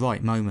wait for the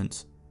right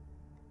moment.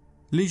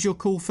 Lose your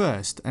cool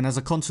first, and as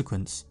a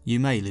consequence, you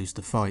may lose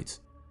the fight.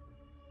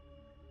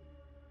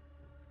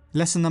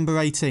 Lesson number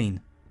 18.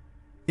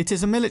 It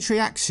is a military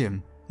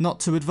axiom not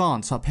to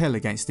advance uphill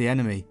against the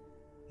enemy,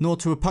 nor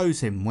to oppose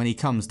him when he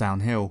comes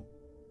downhill.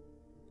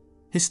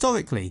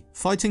 Historically,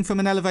 fighting from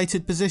an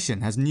elevated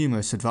position has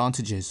numerous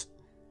advantages.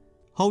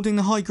 Holding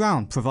the high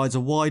ground provides a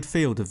wide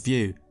field of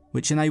view,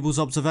 which enables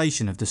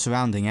observation of the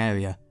surrounding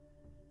area.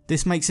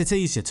 This makes it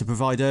easier to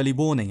provide early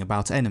warning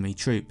about enemy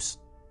troops.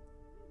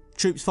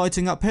 Troops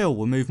fighting uphill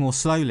will move more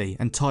slowly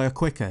and tire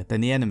quicker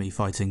than the enemy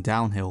fighting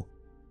downhill.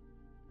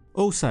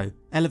 Also,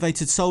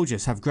 elevated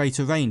soldiers have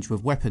greater range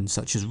with weapons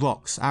such as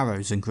rocks,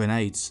 arrows and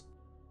grenades.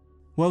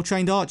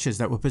 Well-trained archers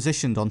that were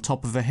positioned on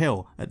top of a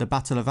hill at the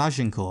Battle of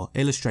Agincourt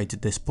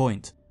illustrated this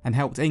point and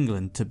helped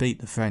England to beat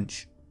the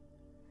French.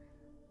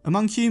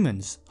 Among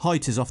humans,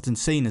 height is often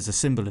seen as a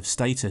symbol of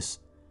status.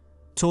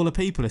 Taller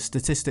people are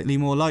statistically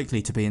more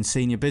likely to be in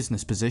senior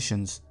business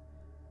positions.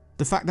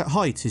 The fact that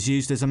height is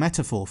used as a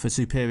metaphor for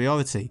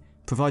superiority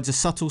provides a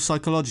subtle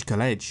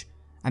psychological edge,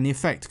 and the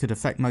effect could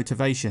affect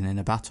motivation in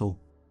a battle.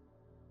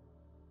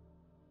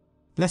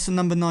 Lesson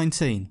number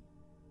 19.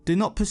 Do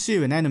not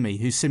pursue an enemy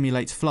who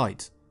simulates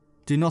flight.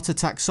 Do not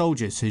attack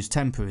soldiers whose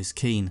temper is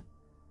keen.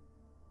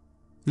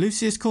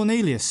 Lucius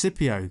Cornelius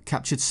Scipio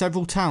captured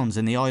several towns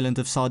in the island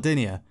of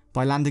Sardinia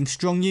by landing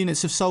strong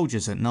units of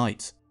soldiers at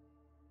night.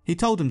 He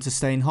told them to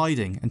stay in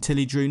hiding until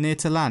he drew near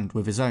to land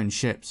with his own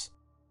ships.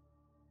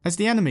 As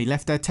the enemy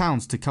left their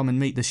towns to come and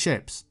meet the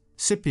ships,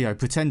 Scipio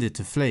pretended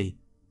to flee,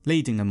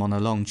 leading them on a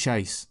long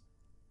chase.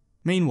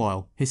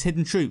 Meanwhile, his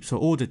hidden troops were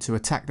ordered to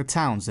attack the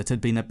towns that had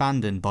been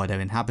abandoned by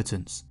their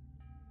inhabitants.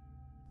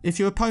 If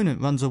your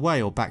opponent runs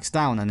away or backs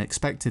down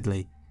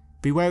unexpectedly,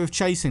 beware of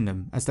chasing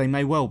them, as they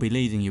may well be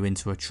leading you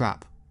into a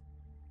trap.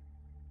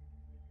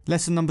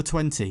 Lesson number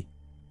 20.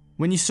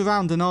 When you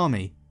surround an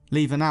army,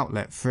 leave an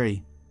outlet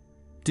free.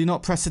 Do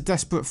not press a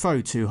desperate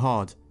foe too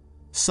hard.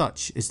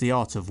 Such is the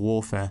art of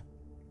warfare.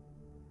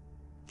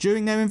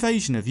 During their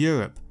invasion of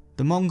Europe,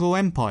 the Mongol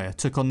Empire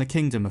took on the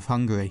Kingdom of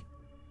Hungary.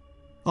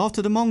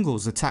 After the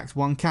Mongols attacked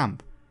one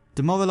camp,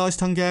 demoralised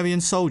Hungarian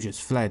soldiers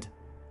fled.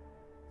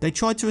 They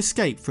tried to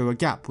escape through a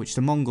gap which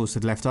the Mongols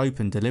had left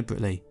open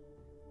deliberately.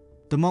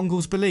 The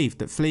Mongols believed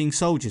that fleeing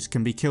soldiers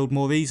can be killed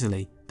more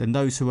easily than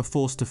those who are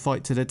forced to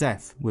fight to the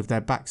death with their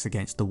backs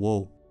against the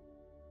wall.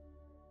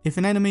 If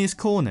an enemy is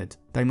cornered,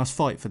 they must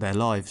fight for their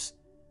lives.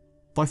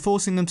 By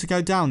forcing them to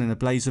go down in a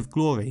blaze of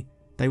glory,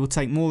 they will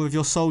take more of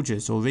your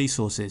soldiers or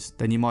resources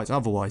than you might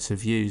otherwise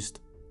have used.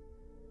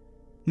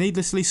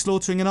 Needlessly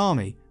slaughtering an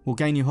army will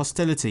gain you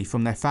hostility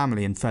from their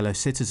family and fellow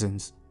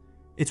citizens.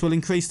 It will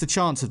increase the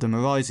chance of them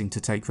arising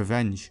to take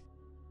revenge.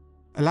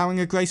 Allowing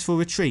a graceful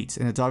retreat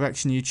in a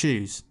direction you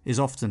choose is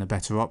often a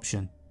better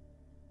option.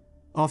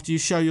 After you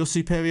show your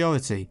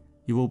superiority,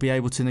 you will be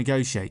able to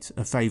negotiate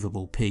a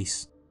favourable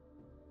peace.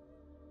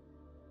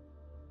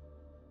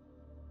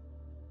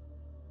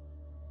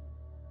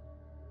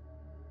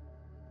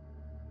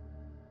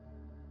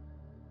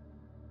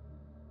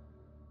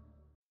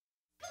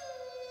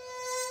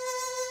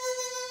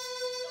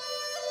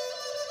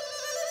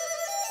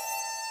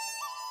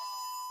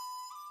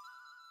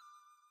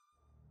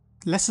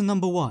 Lesson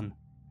number 1.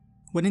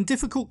 When in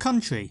difficult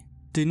country,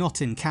 do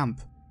not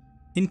encamp.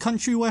 In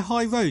country where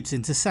high roads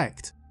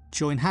intersect,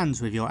 join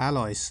hands with your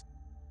allies.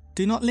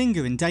 Do not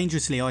linger in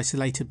dangerously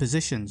isolated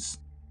positions.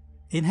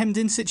 In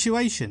hemmed-in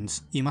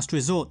situations, you must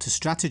resort to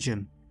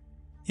stratagem.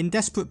 In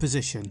desperate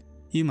position,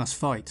 you must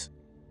fight.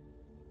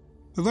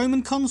 A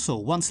Roman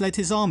consul once led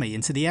his army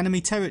into the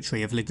enemy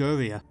territory of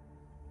Liguria.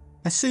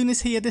 As soon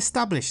as he had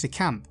established a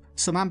camp,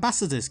 some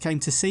ambassadors came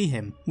to see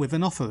him with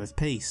an offer of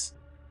peace.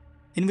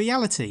 In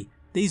reality,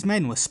 these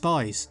men were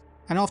spies,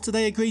 and after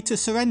they agreed to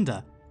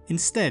surrender,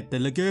 instead the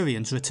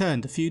Ligurians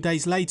returned a few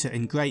days later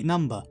in great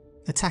number,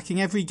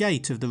 attacking every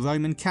gate of the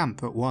Roman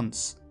camp at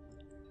once.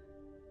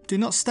 Do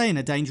not stay in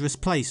a dangerous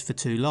place for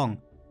too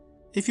long.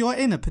 If you are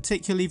in a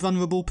particularly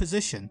vulnerable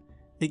position,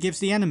 it gives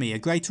the enemy a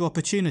greater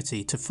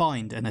opportunity to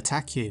find and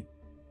attack you.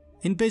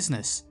 In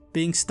business,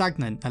 being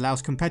stagnant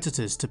allows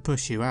competitors to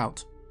push you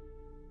out.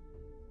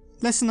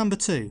 Lesson number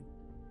 2.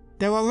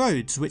 There are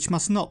roads which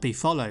must not be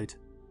followed.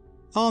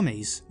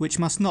 Armies which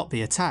must not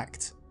be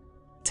attacked.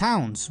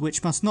 Towns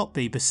which must not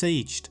be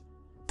besieged.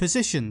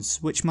 Positions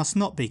which must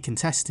not be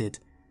contested.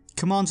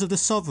 Commands of the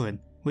sovereign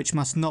which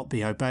must not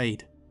be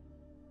obeyed.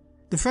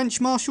 The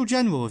French Marshal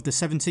General of the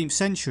 17th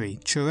century,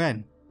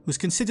 Turenne, was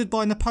considered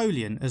by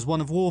Napoleon as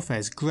one of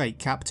warfare's great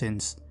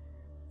captains.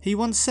 He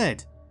once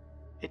said,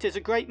 "It is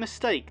a great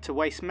mistake to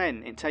waste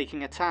men in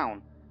taking a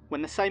town,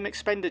 when the same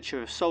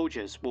expenditure of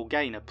soldiers will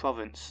gain a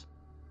province."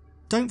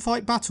 Don't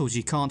fight battles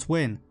you can't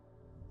win.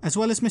 As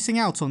well as missing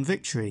out on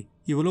victory,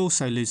 you will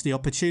also lose the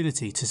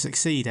opportunity to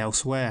succeed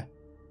elsewhere.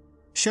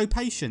 Show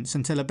patience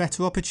until a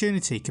better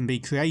opportunity can be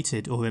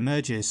created or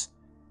emerges.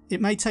 It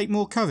may take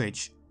more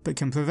courage, but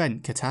can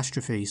prevent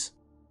catastrophes.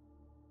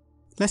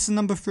 Lesson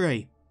number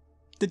 3.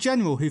 The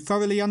general who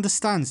thoroughly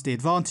understands the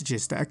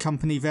advantages that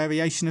accompany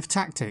variation of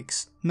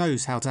tactics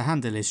knows how to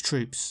handle his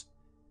troops.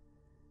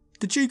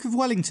 The Duke of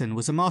Wellington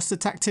was a master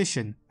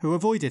tactician who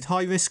avoided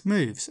high-risk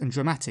moves and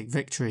dramatic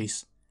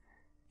victories.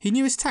 He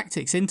knew his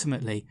tactics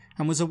intimately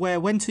and was aware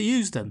when to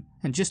use them,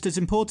 and just as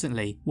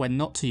importantly, when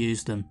not to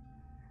use them.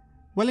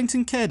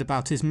 Wellington cared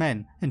about his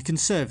men and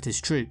conserved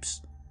his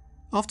troops.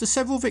 After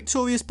several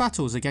victorious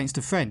battles against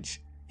the French,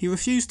 he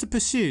refused to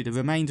pursue the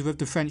remainder of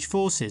the French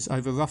forces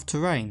over rough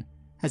terrain,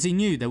 as he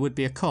knew there would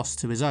be a cost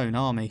to his own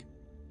army.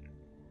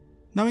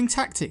 Knowing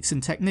tactics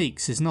and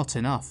techniques is not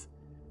enough.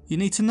 You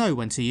need to know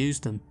when to use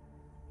them.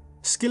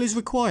 Skill is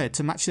required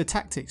to match the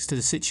tactics to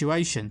the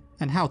situation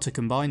and how to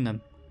combine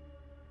them.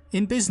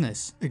 In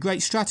business, a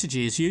great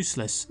strategy is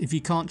useless if you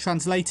can't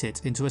translate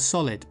it into a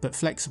solid but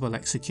flexible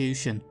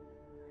execution.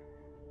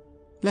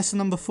 Lesson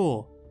number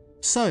 4.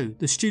 So,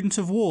 the student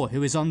of war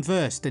who is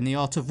unversed in the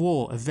art of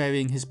war of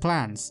varying his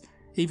plans,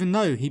 even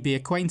though he be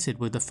acquainted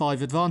with the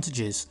 5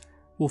 advantages,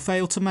 will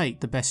fail to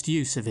make the best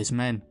use of his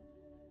men.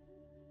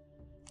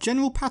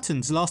 General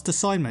Patton's last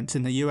assignment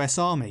in the US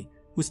Army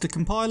was to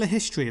compile a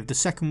history of the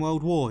Second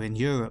World War in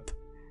Europe.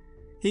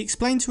 He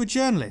explained to a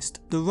journalist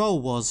the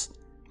role was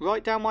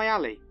right down my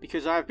alley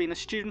because I have been a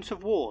student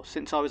of war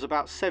since I was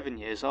about 7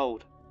 years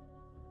old.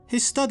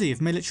 His study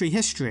of military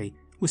history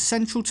was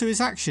central to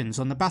his actions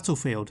on the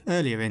battlefield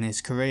earlier in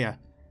his career.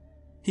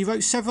 He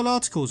wrote several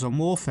articles on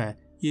warfare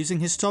using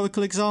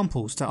historical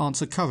examples to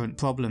answer current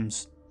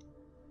problems.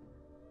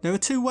 There are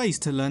 2 ways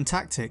to learn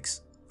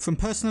tactics, from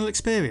personal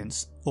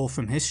experience or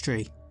from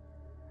history.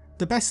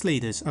 The best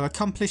leaders are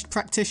accomplished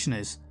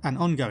practitioners and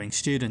ongoing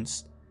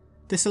students.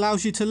 This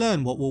allows you to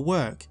learn what will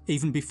work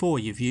even before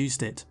you've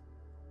used it.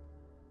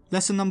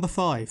 Lesson number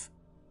 5.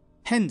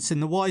 Hence in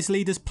the wise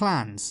leader's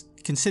plans,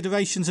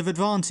 considerations of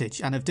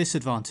advantage and of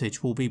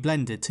disadvantage will be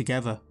blended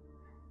together.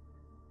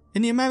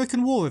 In the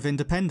American War of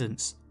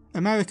Independence,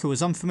 America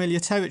was unfamiliar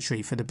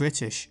territory for the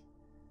British.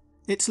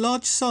 Its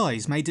large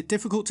size made it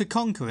difficult to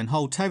conquer and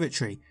hold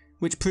territory,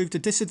 which proved a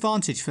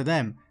disadvantage for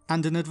them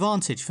and an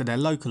advantage for their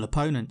local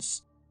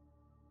opponents.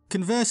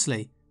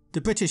 Conversely,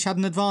 the British had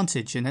an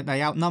advantage in that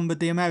they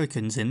outnumbered the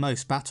Americans in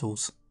most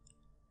battles.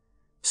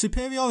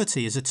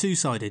 Superiority is a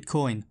two-sided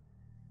coin.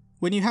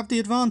 When you have the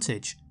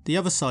advantage, the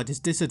other side is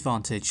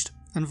disadvantaged,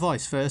 and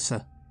vice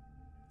versa.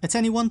 At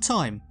any one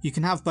time, you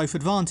can have both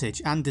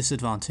advantage and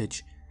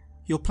disadvantage.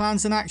 Your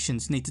plans and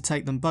actions need to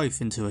take them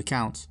both into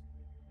account.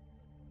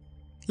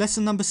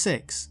 Lesson number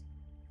 6.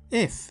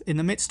 If, in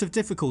the midst of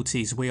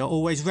difficulties, we are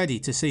always ready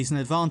to seize an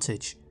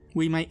advantage,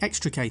 we may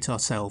extricate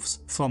ourselves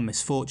from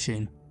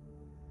misfortune.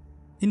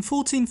 In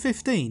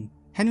 1415,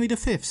 Henry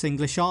V's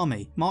English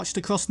army marched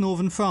across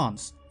northern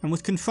France and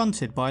was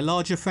confronted by a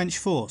larger French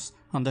force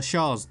under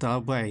Charles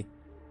d'Albret.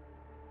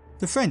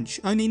 The French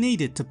only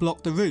needed to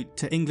block the route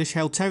to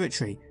English-held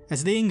territory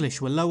as the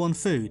English were low on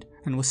food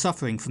and were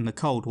suffering from the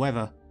cold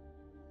weather.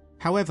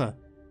 However,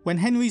 when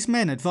Henry's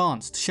men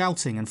advanced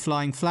shouting and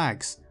flying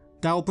flags,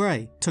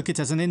 d'Albret took it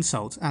as an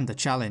insult and a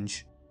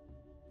challenge.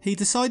 He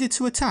decided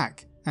to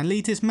attack and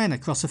lead his men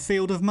across a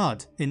field of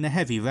mud in the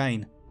heavy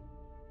rain.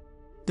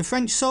 The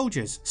French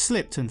soldiers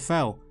slipped and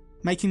fell,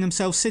 making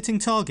themselves sitting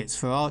targets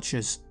for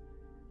archers.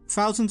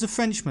 Thousands of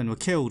Frenchmen were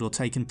killed or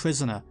taken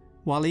prisoner,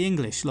 while the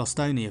English lost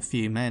only a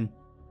few men.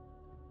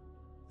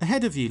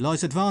 Ahead of you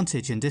lies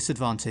advantage and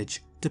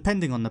disadvantage,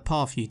 depending on the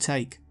path you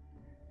take.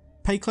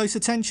 Pay close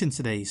attention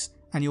to these,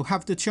 and you'll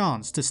have the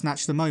chance to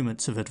snatch the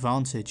moments of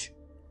advantage.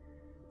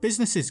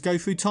 Businesses go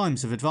through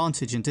times of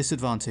advantage and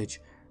disadvantage,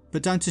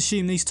 but don't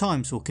assume these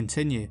times will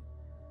continue.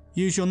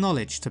 Use your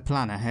knowledge to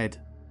plan ahead.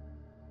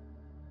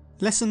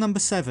 Lesson number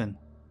 7.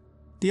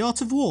 The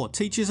art of war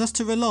teaches us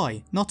to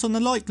rely not on the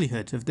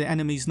likelihood of the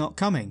enemy's not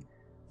coming,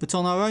 but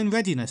on our own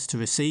readiness to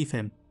receive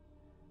him.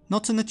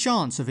 Not on the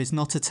chance of his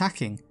not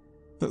attacking,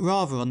 but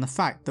rather on the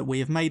fact that we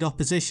have made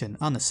opposition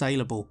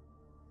unassailable.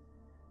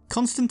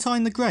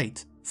 Constantine the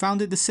Great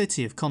founded the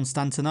city of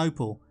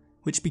Constantinople,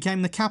 which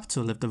became the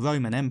capital of the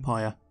Roman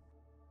Empire.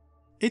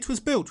 It was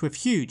built with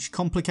huge,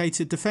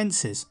 complicated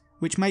defences,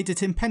 which made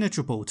it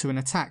impenetrable to an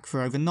attack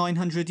for over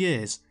 900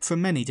 years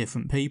from many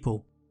different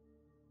people.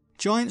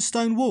 Giant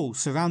stone walls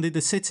surrounded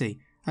the city,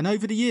 and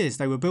over the years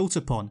they were built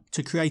upon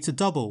to create a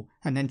double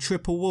and then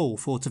triple wall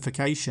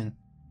fortification.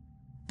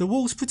 The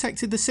walls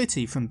protected the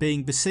city from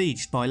being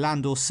besieged by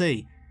land or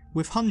sea,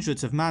 with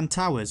hundreds of manned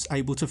towers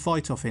able to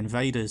fight off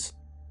invaders.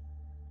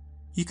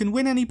 You can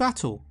win any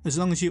battle as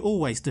long as you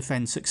always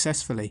defend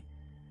successfully.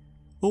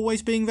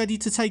 Always being ready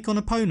to take on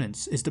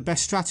opponents is the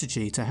best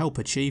strategy to help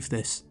achieve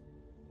this.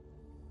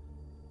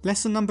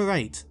 Lesson number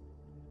 8.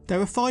 There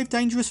are 5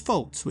 dangerous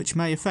faults which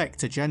may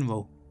affect a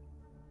general.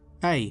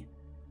 A.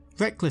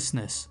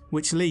 Recklessness,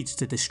 which leads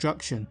to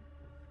destruction.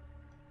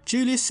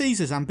 Julius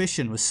Caesar's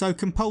ambition was so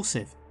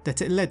compulsive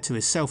that it led to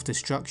his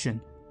self-destruction.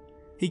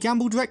 He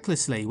gambled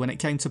recklessly when it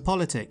came to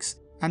politics,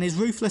 and his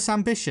ruthless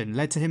ambition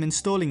led to him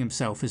installing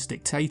himself as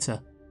dictator.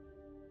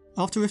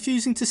 After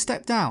refusing to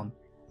step down,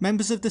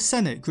 members of the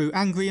Senate grew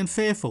angry and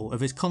fearful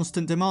of his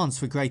constant demands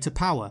for greater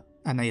power,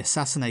 and they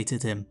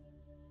assassinated him.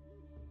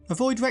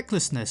 Avoid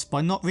recklessness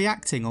by not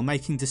reacting or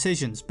making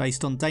decisions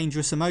based on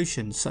dangerous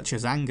emotions such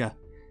as anger.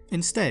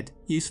 Instead,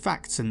 use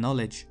facts and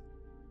knowledge.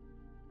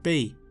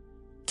 B.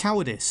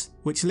 Cowardice,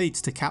 which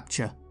leads to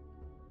capture.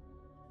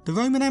 The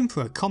Roman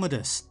Emperor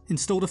Commodus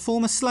installed a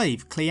former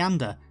slave,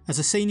 Cleander, as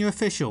a senior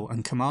official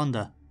and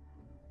commander.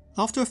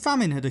 After a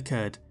famine had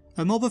occurred,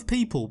 a mob of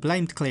people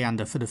blamed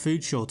Cleander for the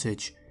food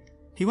shortage.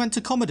 He went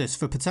to Commodus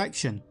for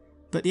protection,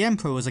 but the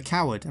emperor was a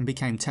coward and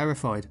became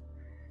terrified.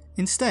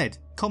 Instead,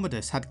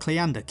 Commodus had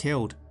Cleander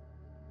killed.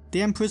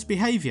 The emperor's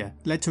behaviour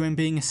led to him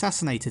being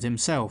assassinated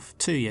himself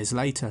 2 years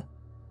later.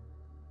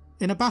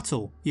 In a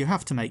battle, you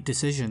have to make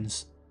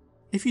decisions.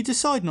 If you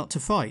decide not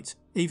to fight,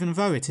 even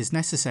though it is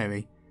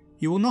necessary,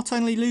 you will not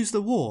only lose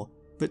the war,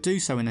 but do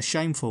so in a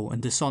shameful and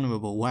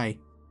dishonourable way.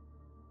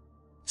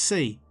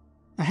 C.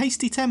 A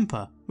hasty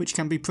temper, which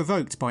can be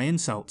provoked by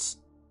insults.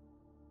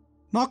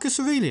 Marcus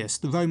Aurelius,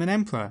 the Roman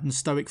emperor and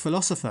Stoic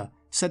philosopher,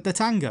 said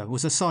that anger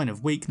was a sign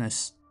of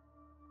weakness.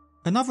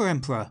 Another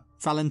emperor,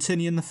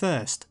 Valentinian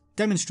I,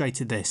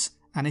 demonstrated this,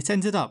 and it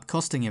ended up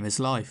costing him his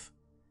life.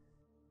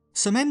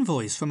 Some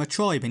envoys from a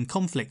tribe in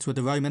conflict with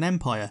the Roman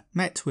Empire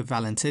met with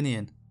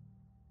Valentinian.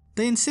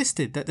 They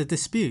insisted that the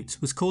dispute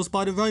was caused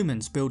by the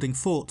Romans building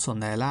forts on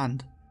their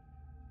land.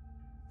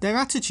 Their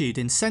attitude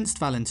incensed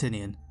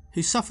Valentinian,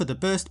 who suffered a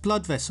burst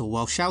blood vessel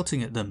while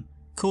shouting at them,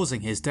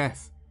 causing his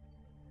death.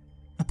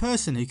 A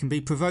person who can be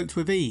provoked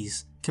with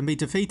ease can be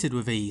defeated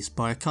with ease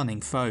by a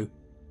cunning foe.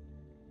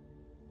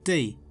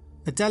 D.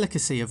 A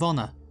delicacy of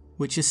honour,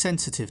 which is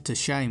sensitive to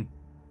shame.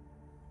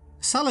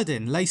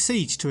 Saladin lay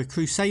siege to a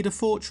Crusader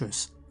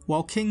fortress,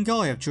 while King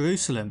Guy of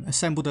Jerusalem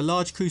assembled a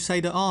large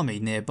Crusader army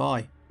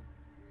nearby.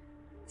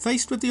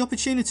 Faced with the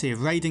opportunity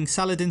of raiding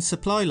Saladin's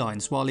supply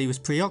lines while he was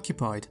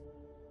preoccupied,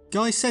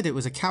 Guy said it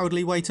was a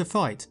cowardly way to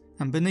fight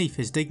and beneath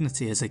his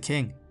dignity as a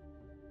king.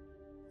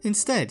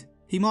 Instead,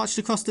 he marched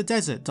across the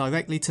desert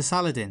directly to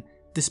Saladin,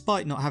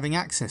 despite not having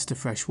access to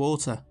fresh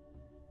water.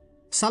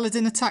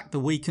 Saladin attacked the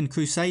weakened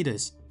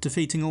Crusaders,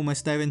 defeating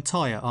almost their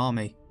entire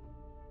army.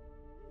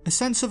 A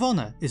sense of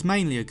honour is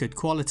mainly a good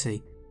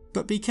quality,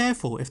 but be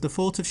careful if the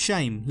thought of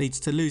shame leads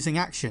to losing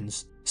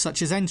actions,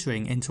 such as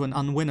entering into an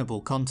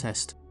unwinnable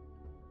contest.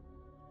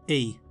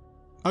 E.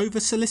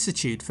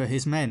 Over-solicitude for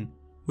his men,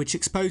 which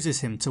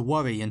exposes him to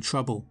worry and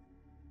trouble.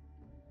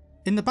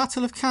 In the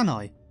Battle of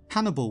Cannae,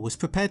 Hannibal was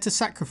prepared to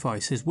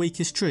sacrifice his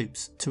weakest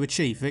troops to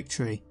achieve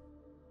victory.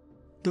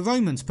 The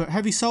Romans put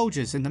heavy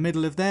soldiers in the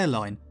middle of their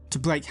line to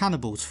break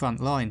Hannibal's front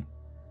line.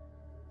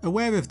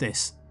 Aware of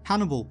this,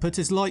 Hannibal put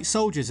his light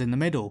soldiers in the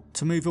middle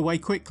to move away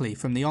quickly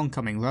from the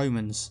oncoming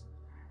Romans.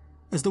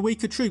 As the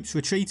weaker troops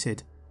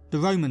retreated, the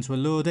Romans were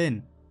lured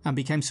in and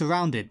became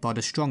surrounded by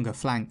the stronger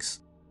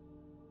flanks.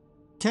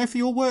 Care for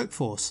your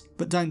workforce,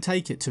 but don't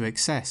take it to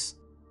excess.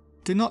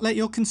 Do not let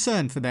your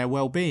concern for their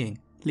well-being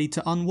lead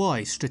to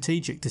unwise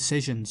strategic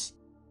decisions.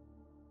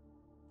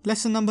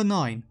 Lesson number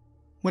 9.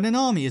 When an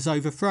army is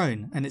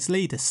overthrown and its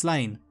leader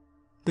slain,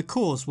 the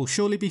cause will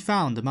surely be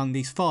found among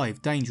these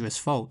 5 dangerous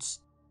faults.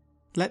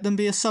 Let them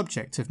be a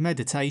subject of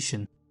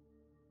meditation.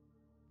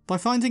 By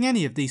finding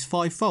any of these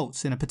 5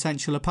 faults in a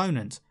potential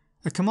opponent,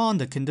 a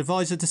commander can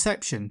devise a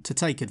deception to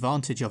take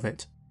advantage of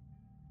it.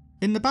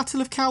 In the Battle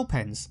of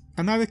Cowpens,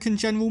 American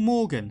General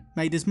Morgan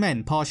made his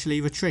men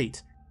partially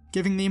retreat,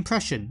 giving the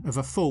impression of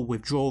a full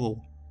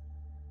withdrawal.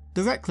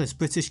 The reckless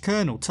British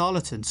Colonel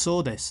Tarleton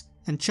saw this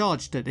and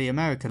charged at the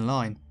American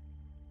line.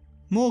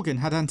 Morgan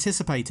had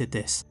anticipated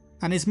this,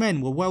 and his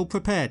men were well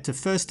prepared to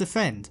first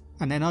defend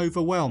and then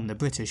overwhelm the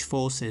British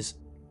forces.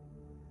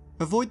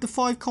 Avoid the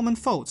 5 common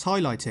faults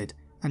highlighted,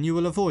 and you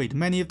will avoid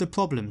many of the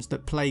problems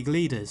that plague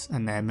leaders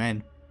and their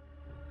men.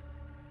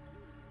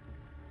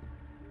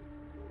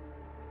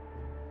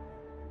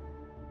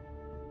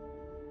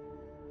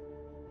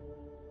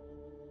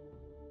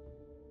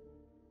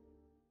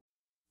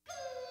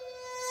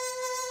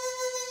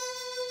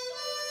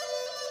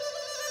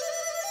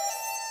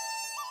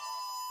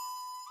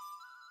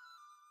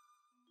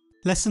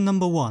 Lesson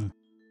number 1.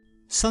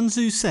 Sun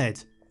Tzu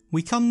said,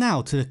 "We come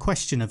now to the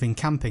question of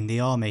encamping the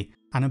army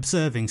and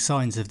observing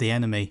signs of the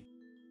enemy.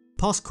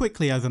 Pass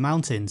quickly over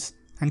mountains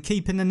and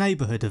keep in the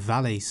neighbourhood of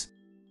valleys."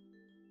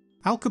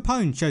 Al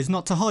Capone chose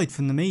not to hide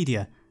from the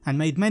media and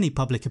made many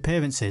public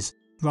appearances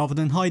rather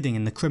than hiding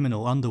in the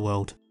criminal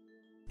underworld.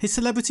 His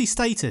celebrity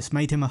status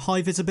made him a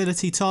high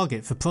visibility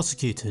target for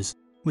prosecutors,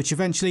 which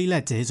eventually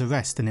led to his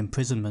arrest and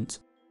imprisonment.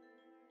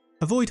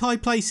 Avoid high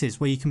places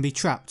where you can be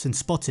trapped and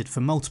spotted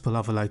from multiple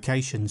other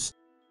locations.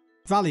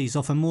 Valleys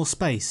offer more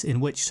space in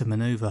which to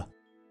manoeuvre.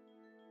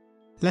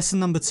 Lesson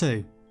number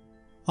 2.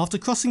 After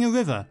crossing a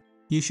river,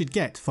 you should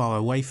get far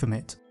away from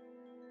it.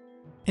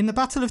 In the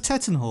Battle of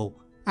Tettenhall,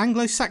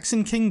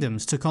 Anglo-Saxon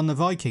kingdoms took on the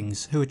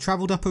Vikings, who had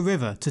travelled up a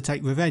river to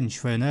take revenge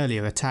for an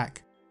earlier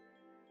attack.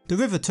 The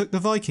river took the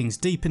Vikings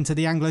deep into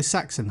the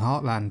Anglo-Saxon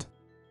heartland.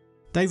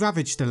 They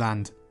ravaged the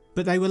land,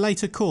 but they were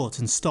later caught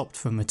and stopped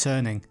from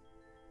returning.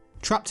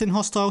 Trapped in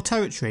hostile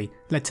territory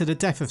led to the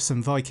death of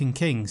some Viking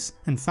kings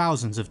and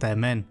thousands of their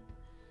men.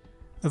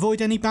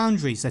 Avoid any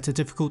boundaries that are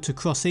difficult to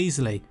cross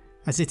easily,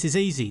 as it is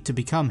easy to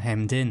become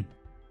hemmed in.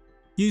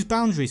 Use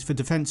boundaries for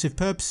defensive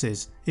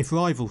purposes if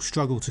rivals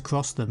struggle to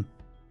cross them.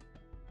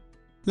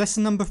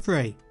 Lesson number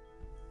 3.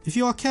 If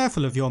you are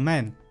careful of your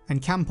men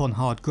and camp on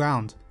hard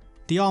ground,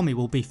 the army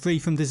will be free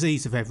from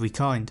disease of every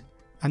kind,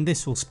 and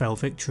this will spell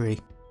victory.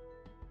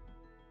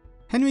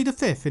 Henry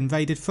V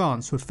invaded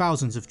France with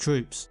thousands of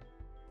troops.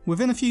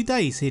 Within a few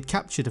days he had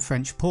captured a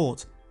French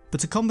port,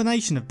 but a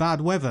combination of bad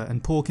weather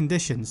and poor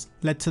conditions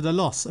led to the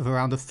loss of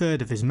around a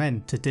third of his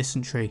men to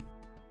dysentery.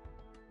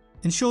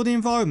 Ensure the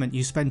environment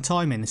you spend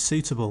time in is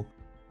suitable.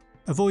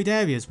 Avoid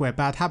areas where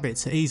bad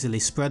habits are easily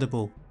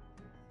spreadable.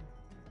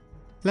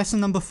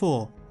 Lesson number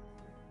 4.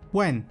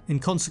 When, in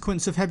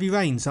consequence of heavy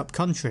rains up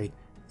country,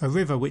 a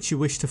river which you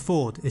wish to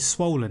ford is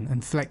swollen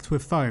and flecked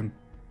with foam,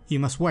 you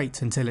must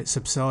wait until it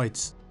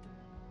subsides.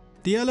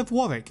 The Earl of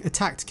Warwick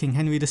attacked King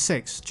Henry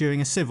VI during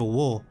a civil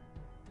war.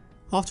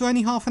 After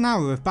only half an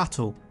hour of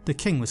battle, the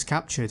king was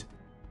captured.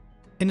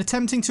 In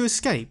attempting to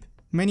escape,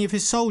 many of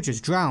his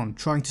soldiers drowned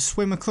trying to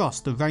swim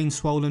across the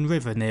rain-swollen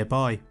river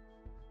nearby.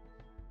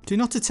 Do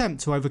not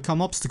attempt to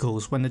overcome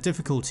obstacles when the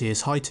difficulty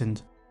is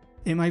heightened.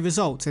 It may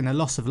result in a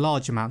loss of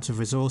large amounts of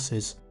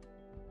resources.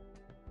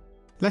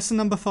 Lesson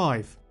number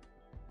 5.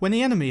 When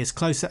the enemy is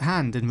close at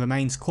hand and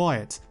remains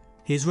quiet,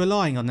 he is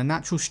relying on the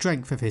natural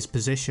strength of his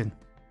position.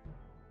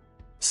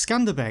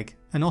 Skanderbeg,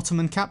 an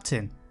Ottoman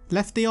captain,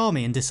 left the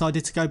army and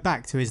decided to go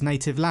back to his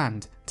native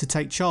land to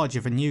take charge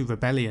of a new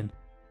rebellion.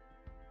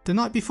 The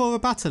night before a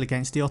battle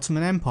against the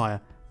Ottoman Empire,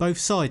 both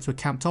sides were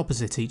camped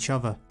opposite each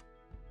other.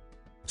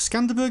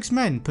 Skanderbeg's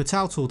men put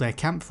out all their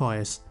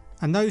campfires,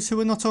 and those who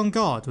were not on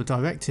guard were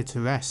directed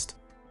to rest.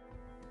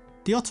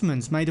 The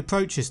Ottomans made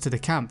approaches to the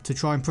camp to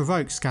try and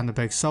provoke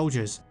Skanderbeg's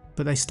soldiers,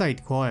 but they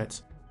stayed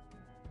quiet.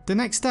 The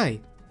next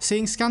day,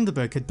 seeing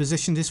Skanderbeg had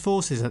positioned his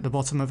forces at the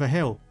bottom of a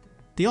hill,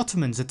 the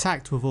Ottomans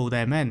attacked with all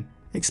their men,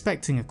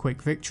 expecting a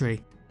quick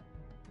victory.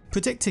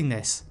 Predicting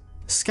this,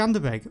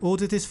 Skanderbeg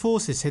ordered his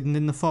forces hidden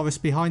in the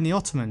forest behind the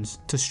Ottomans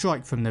to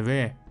strike from the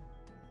rear.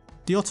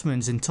 The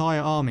Ottomans'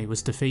 entire army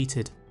was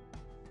defeated.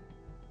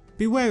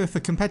 Beware if a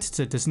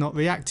competitor does not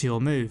react to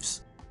your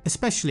moves,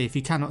 especially if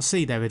you cannot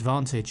see their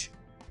advantage.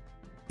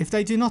 If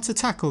they do not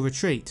attack or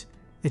retreat,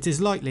 it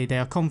is likely they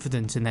are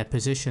confident in their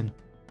position.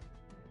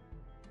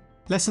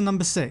 Lesson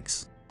number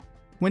 6.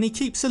 When he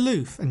keeps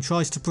aloof and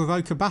tries to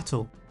provoke a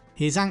battle,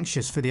 he is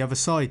anxious for the other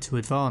side to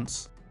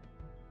advance.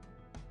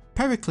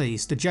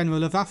 Pericles, the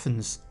general of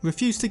Athens,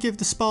 refused to give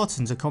the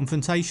Spartans a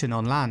confrontation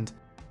on land,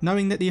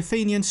 knowing that the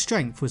Athenians'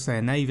 strength was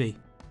their navy.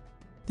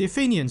 The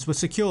Athenians were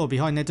secure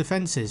behind their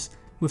defences,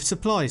 with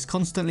supplies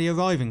constantly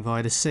arriving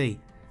via the sea,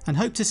 and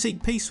hoped to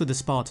seek peace with the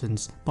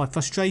Spartans by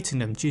frustrating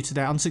them due to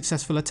their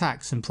unsuccessful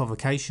attacks and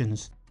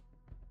provocations.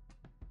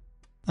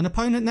 An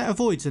opponent that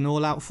avoids an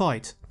all-out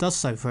fight does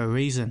so for a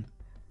reason.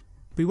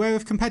 Beware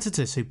of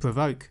competitors who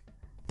provoke.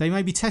 They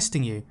may be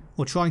testing you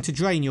or trying to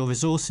drain your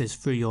resources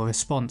through your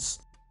response.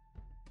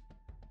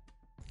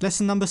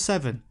 Lesson number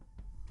 7.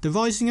 The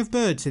rising of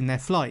birds in their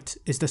flight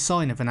is the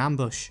sign of an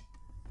ambush.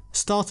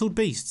 Startled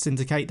beasts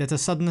indicate that a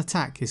sudden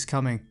attack is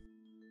coming.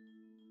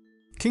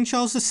 King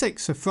Charles VI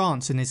of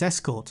France and his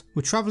escort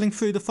were travelling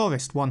through the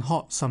forest one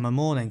hot summer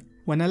morning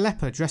when a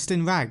leper dressed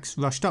in rags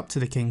rushed up to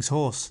the king's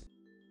horse.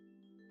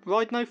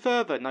 "Ride no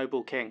further,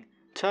 noble king.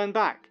 Turn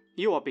back.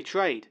 You are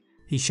betrayed,"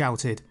 he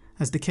shouted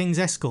as the king's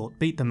escort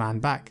beat the man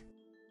back.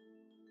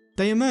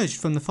 They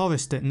emerged from the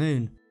forest at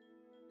noon.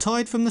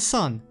 Tired from the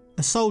sun,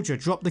 a soldier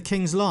dropped the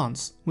king's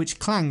lance, which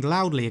clanged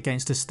loudly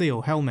against a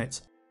steel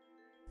helmet.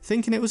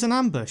 Thinking it was an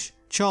ambush,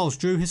 Charles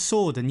drew his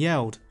sword and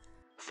yelled,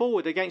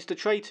 "Forward against the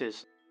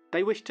traitors!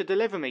 They wish to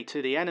deliver me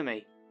to the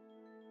enemy."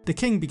 The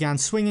king began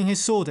swinging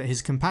his sword at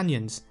his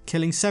companions,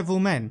 killing several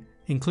men,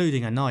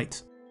 including a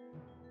knight.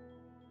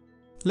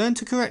 Learn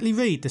to correctly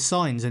read the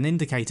signs and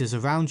indicators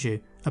around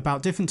you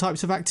about different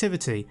types of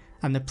activity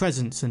and the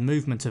presence and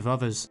movement of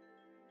others.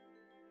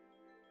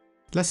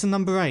 Lesson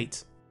number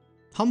 8.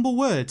 Humble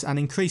words and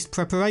increased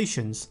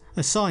preparations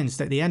are signs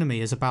that the enemy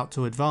is about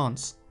to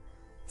advance.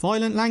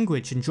 Violent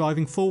language and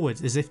driving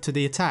forward as if to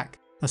the attack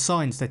are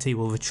signs that he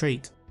will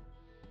retreat.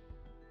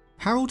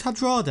 Harald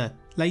Hardrada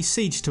laid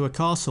siege to a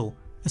castle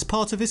as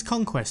part of his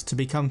conquest to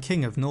become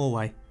king of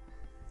Norway.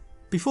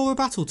 Before a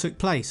battle took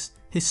place,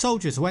 his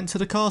soldiers went to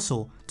the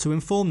castle to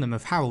inform them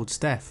of Harald's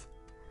death.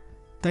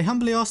 They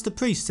humbly asked the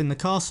priests in the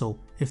castle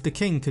if the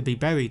king could be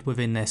buried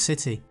within their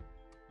city.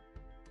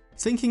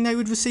 Thinking they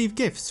would receive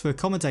gifts for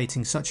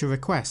accommodating such a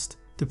request,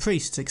 the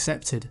priests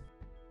accepted.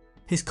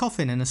 His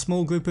coffin and a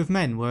small group of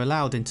men were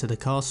allowed into the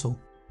castle.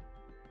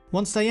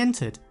 Once they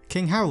entered,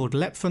 King Harald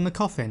leapt from the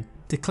coffin,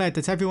 declared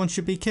that everyone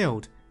should be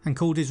killed, and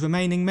called his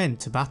remaining men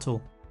to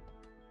battle.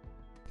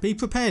 Be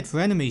prepared for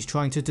enemies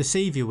trying to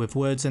deceive you with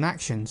words and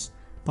actions,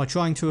 by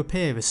trying to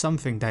appear as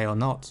something they are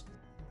not.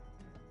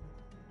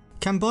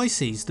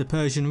 Cambyses, the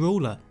Persian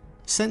ruler,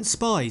 sent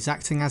spies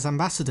acting as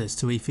ambassadors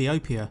to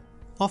Ethiopia,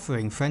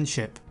 offering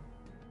friendship.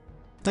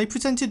 They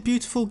presented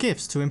beautiful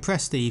gifts to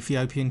impress the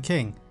Ethiopian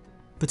king,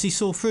 but he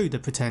saw through the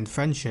pretend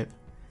friendship.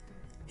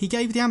 He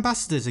gave the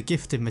ambassadors a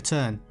gift in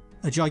return,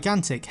 a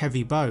gigantic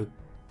heavy bow,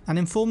 and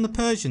informed the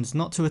Persians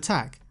not to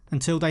attack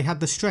until they had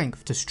the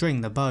strength to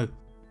string the bow.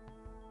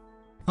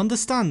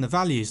 Understand the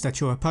values that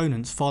your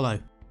opponents follow.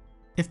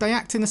 If they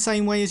act in the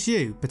same way as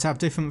you but have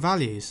different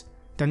values,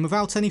 then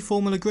without any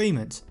formal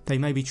agreement they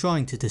may be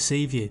trying to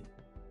deceive you.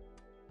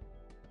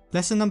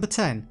 Lesson number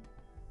 10.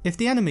 If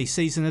the enemy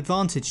sees an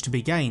advantage to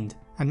be gained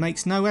and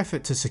makes no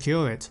effort to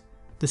secure it,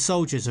 the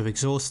soldiers are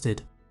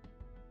exhausted.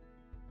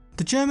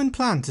 The German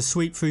plan to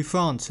sweep through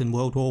France in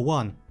World War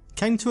I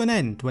came to an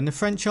end when the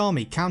French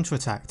army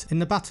counterattacked in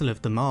the Battle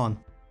of the Marne.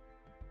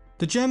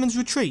 The Germans'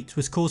 retreat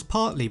was caused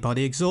partly by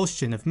the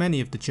exhaustion of many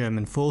of the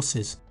German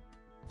forces.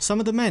 Some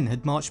of the men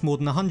had marched more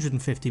than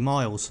 150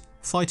 miles,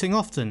 fighting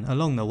often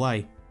along the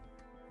way.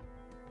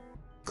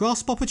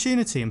 Grasp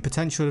opportunity and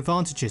potential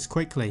advantages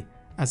quickly,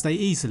 as they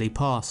easily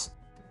pass.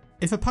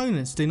 If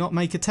opponents do not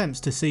make attempts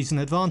to seize an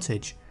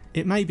advantage,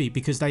 it may be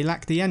because they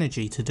lack the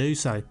energy to do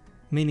so,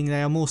 meaning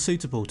they are more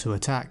suitable to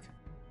attack.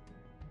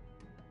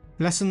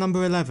 Lesson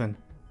number 11.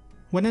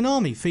 When an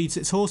army feeds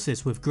its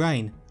horses with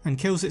grain and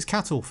kills its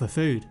cattle for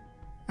food,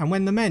 and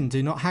when the men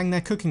do not hang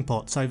their cooking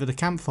pots over the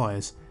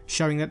campfires,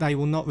 showing that they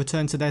will not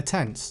return to their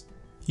tents,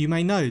 you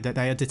may know that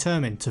they are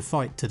determined to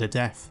fight to the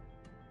death.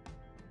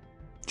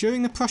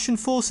 During the Prussian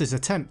forces'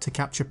 attempt to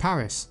capture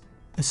Paris,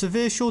 a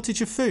severe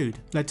shortage of food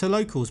led to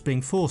locals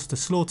being forced to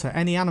slaughter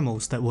any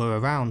animals that were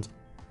around.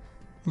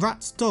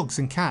 Rats, dogs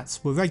and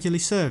cats were regularly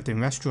served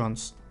in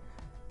restaurants.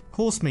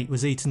 Horse meat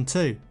was eaten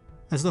too,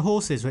 as the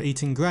horses were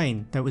eating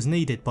grain that was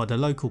needed by the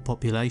local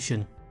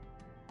population.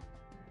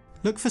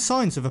 Look for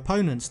signs of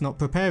opponents not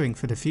preparing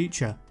for the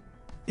future.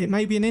 It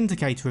may be an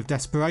indicator of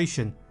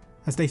desperation,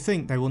 as they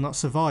think they will not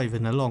survive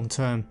in the long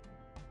term.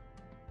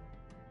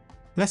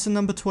 Lesson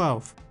number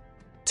 12.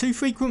 Too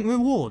frequent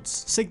rewards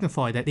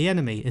signify that the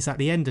enemy is at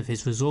the end of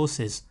his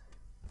resources.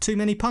 Too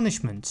many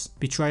punishments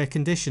betray a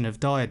condition of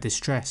dire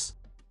distress.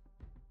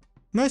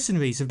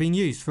 Mercenaries have been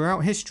used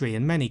throughout history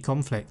in many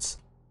conflicts.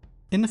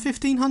 In the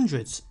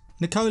 1500s,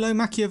 Niccolo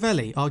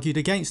Machiavelli argued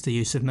against the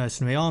use of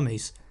mercenary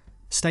armies,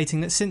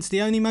 stating that since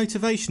the only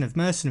motivation of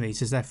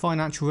mercenaries is their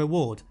financial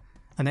reward,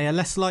 and they are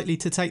less likely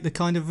to take the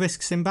kind of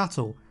risks in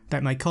battle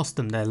that may cost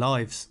them their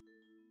lives.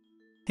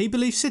 He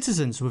believed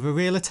citizens with a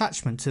real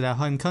attachment to their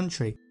home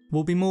country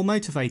will be more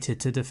motivated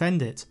to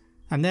defend it,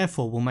 and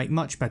therefore will make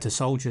much better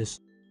soldiers.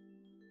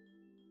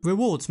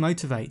 Rewards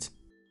motivate.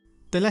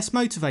 The less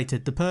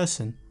motivated the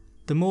person,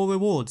 the more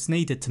rewards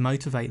needed to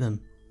motivate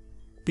them.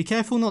 Be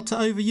careful not to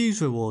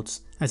overuse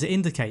rewards, as it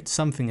indicates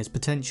something is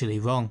potentially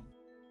wrong.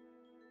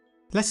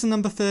 Lesson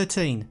number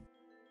 13.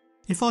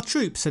 If our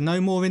troops are no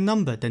more in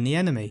number than the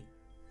enemy,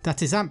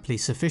 that is amply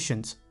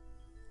sufficient.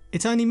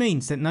 It only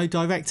means that no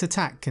direct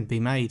attack can be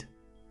made.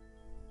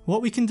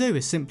 What we can do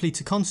is simply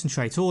to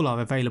concentrate all our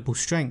available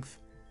strength,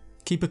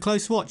 keep a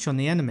close watch on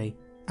the enemy,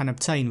 and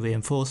obtain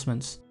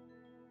reinforcements.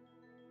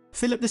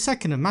 Philip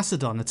II of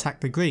Macedon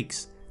attacked the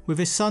Greeks, with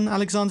his son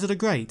Alexander the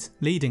Great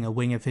leading a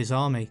wing of his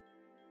army.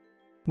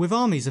 With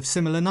armies of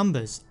similar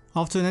numbers,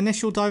 after an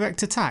initial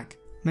direct attack,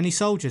 many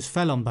soldiers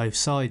fell on both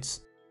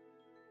sides.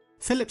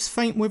 Philip's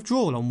faint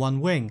withdrawal on one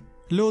wing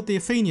lured the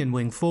Athenian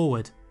wing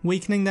forward,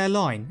 weakening their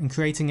line and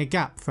creating a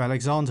gap for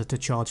Alexander to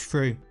charge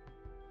through.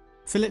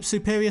 Philip's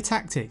superior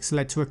tactics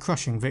led to a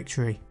crushing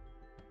victory.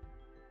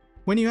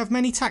 When you have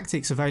many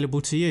tactics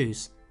available to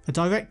use, a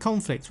direct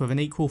conflict with an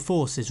equal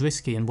force is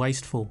risky and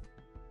wasteful.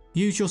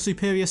 Use your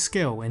superior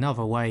skill in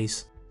other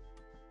ways.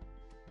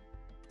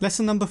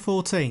 Lesson number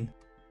 14.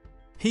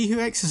 He who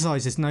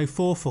exercises no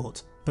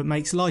forethought but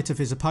makes light of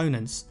his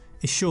opponents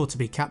is sure to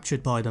be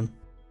captured by them.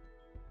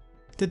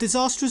 The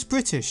disastrous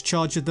British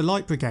charge of the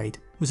Light Brigade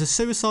was a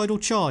suicidal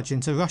charge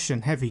into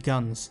Russian heavy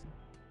guns.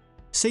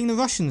 Seeing the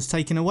Russians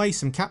taking away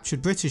some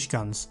captured British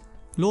guns,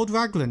 Lord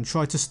Raglan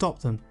tried to stop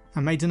them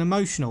and made an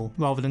emotional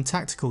rather than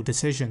tactical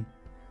decision.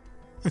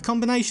 A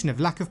combination of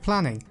lack of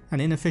planning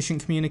and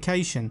inefficient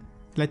communication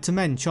led to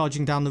men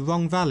charging down the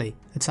wrong valley,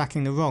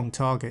 attacking the wrong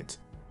target.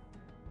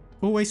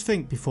 Always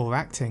think before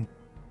acting.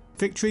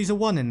 Victories are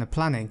won in the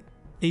planning,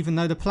 even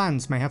though the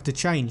plans may have to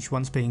change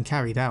once being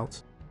carried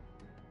out.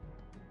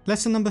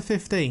 Lesson number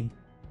 15.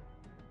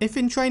 If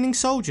in training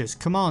soldiers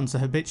commands are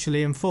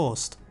habitually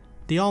enforced,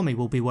 the army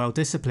will be well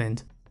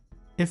disciplined.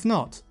 If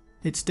not,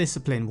 its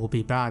discipline will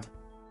be bad.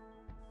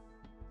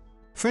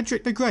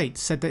 Frederick the Great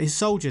said that his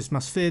soldiers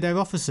must fear their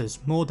officers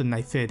more than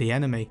they fear the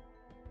enemy.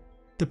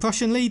 The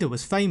Prussian leader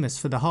was famous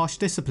for the harsh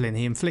discipline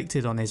he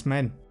inflicted on his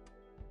men.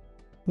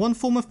 One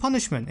form of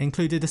punishment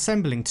included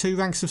assembling two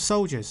ranks of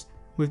soldiers,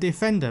 with the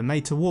offender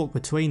made to walk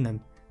between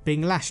them,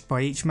 being lashed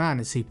by each man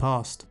as he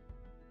passed.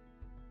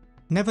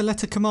 Never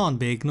let a command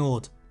be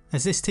ignored,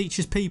 as this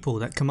teaches people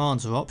that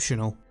commands are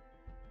optional.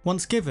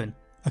 Once given,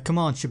 a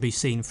command should be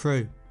seen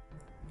through.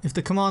 If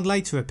the command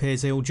later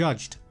appears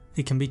ill-judged,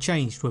 it can be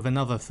changed with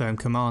another firm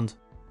command.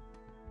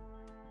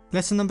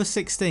 Lesson number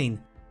 16.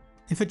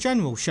 If a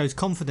general shows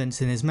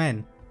confidence in his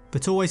men,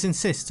 but always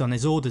insists on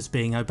his orders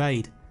being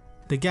obeyed,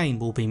 the gain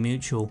will be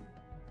mutual.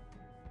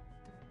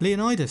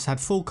 Leonidas had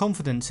full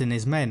confidence in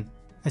his men,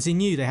 as he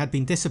knew they had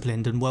been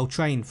disciplined and well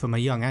trained from a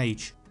young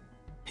age.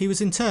 He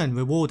was in turn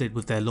rewarded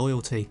with their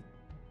loyalty.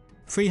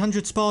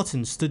 300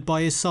 Spartans stood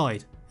by his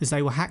side as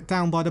they were hacked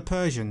down by the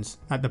Persians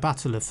at the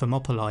Battle of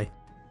Thermopylae.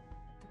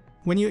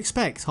 When you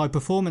expect high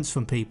performance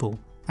from people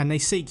and they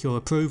seek your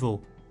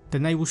approval,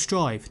 then they will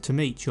strive to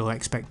meet your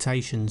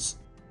expectations.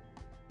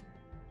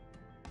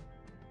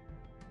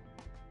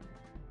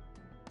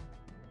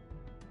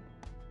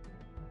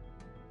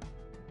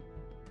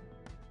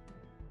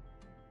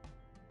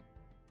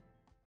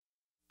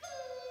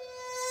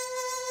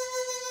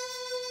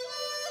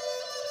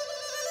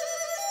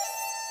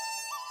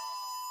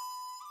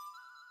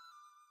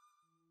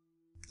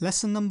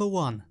 Lesson number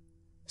 1.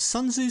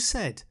 Sun Tzu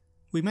said,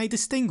 we may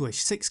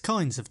distinguish 6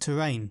 kinds of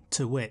terrain,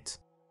 to wit: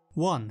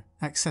 1.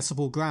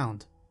 Accessible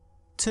ground.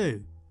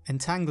 2.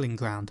 Entangling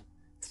ground.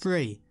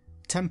 3.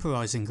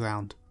 Temporising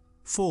ground.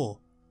 4.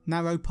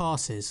 Narrow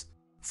passes.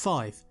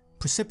 5.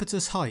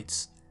 Precipitous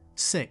heights.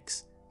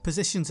 6.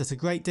 Positions at a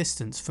great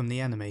distance from the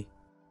enemy.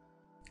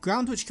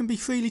 Ground which can be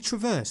freely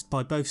traversed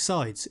by both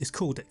sides is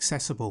called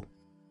accessible.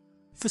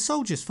 For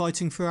soldiers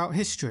fighting throughout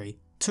history,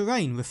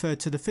 terrain referred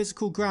to the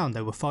physical ground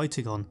they were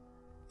fighting on.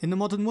 In the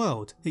modern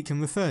world, it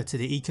can refer to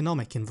the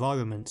economic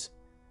environment.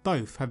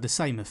 Both have the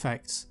same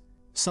effects.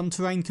 Some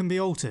terrain can be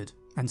altered,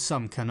 and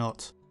some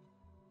cannot.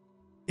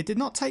 It did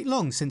not take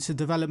long since the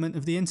development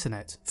of the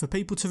internet for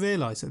people to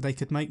realise that they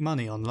could make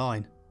money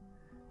online.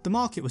 The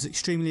market was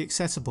extremely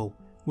accessible,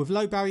 with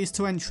low barriers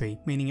to entry,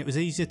 meaning it was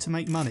easier to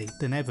make money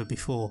than ever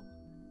before.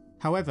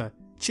 However,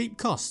 cheap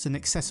costs and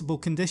accessible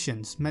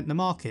conditions meant the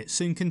market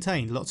soon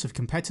contained lots of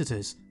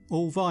competitors,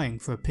 all vying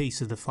for a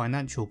piece of the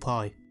financial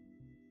pie.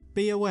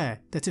 Be aware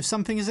that if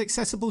something is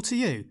accessible to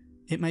you,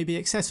 it may be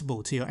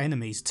accessible to your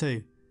enemies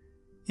too.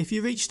 If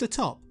you reach the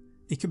top,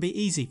 it could be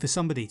easy for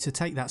somebody to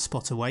take that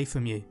spot away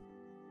from you.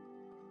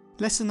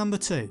 Lesson number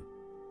 2.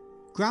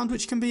 Ground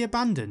which can be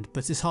abandoned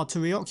but is hard to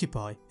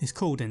reoccupy is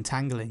called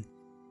entangling.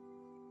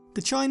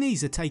 The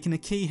Chinese had taken a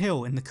key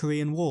hill in the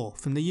Korean War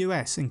from the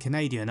US and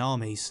Canadian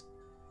armies.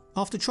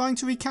 After trying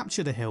to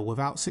recapture the hill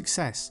without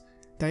success,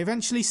 they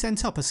eventually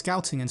sent up a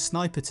scouting and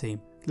sniper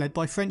team led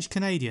by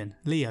French-Canadian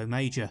Leo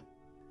Major.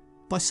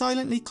 By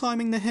silently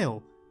climbing the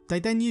hill,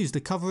 they then used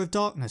the cover of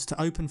darkness to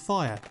open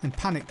fire and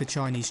panic the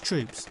Chinese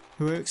troops,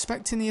 who were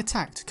expecting the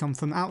attack to come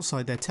from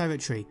outside their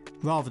territory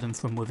rather than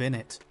from within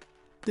it.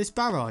 This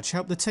barrage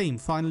helped the team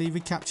finally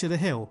recapture the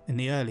hill in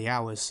the early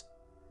hours.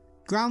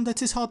 Ground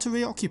that is hard to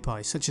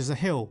reoccupy, such as a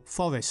hill,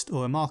 forest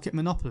or a market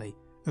monopoly,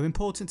 are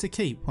important to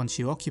keep once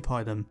you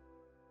occupy them.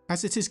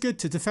 As it is good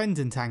to defend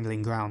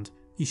entangling ground,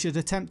 you should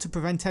attempt to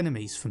prevent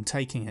enemies from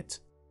taking it.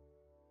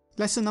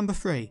 Lesson number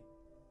 3.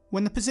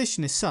 When the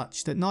position is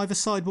such that neither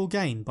side will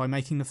gain by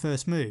making the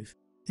first move,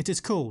 it is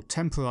called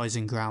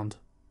temporising ground.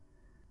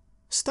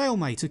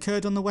 Stalemate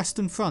occurred on the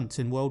Western Front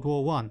in World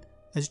War I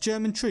as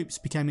German troops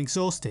became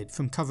exhausted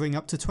from covering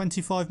up to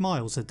 25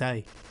 miles a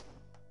day.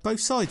 Both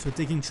sides were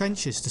digging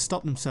trenches to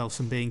stop themselves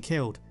from being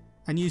killed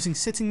and using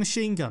sitting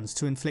machine guns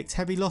to inflict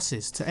heavy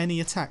losses to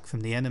any attack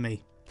from the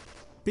enemy.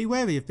 Be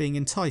wary of being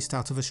enticed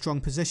out of a strong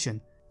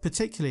position,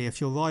 particularly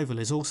if your rival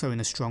is also in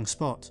a strong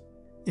spot.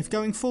 If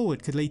going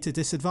forward could lead to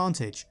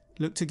disadvantage,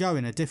 look to go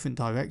in a different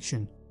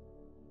direction.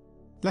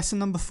 Lesson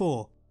number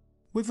 4.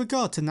 With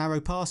regard to narrow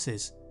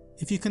passes,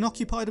 if you can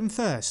occupy them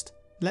first,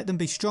 let them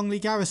be strongly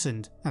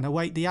garrisoned and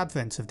await the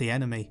advent of the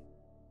enemy.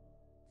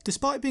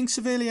 Despite being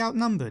severely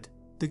outnumbered,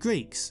 the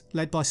Greeks,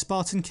 led by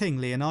Spartan king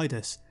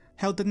Leonidas,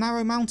 held the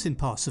narrow mountain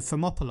pass of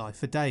Thermopylae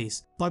for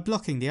days by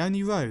blocking the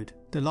only road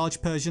the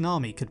large Persian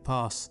army could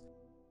pass.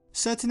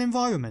 Certain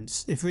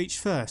environments, if reached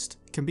first,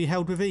 can be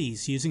held with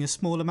ease using a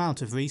small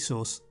amount of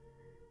resource.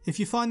 If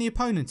you find the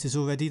opponent is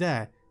already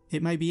there,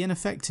 it may be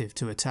ineffective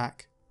to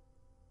attack.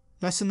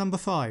 Lesson number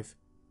 5.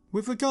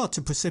 With regard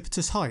to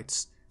precipitous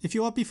heights, if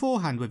you are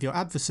beforehand with your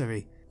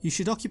adversary, you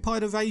should occupy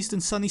the raised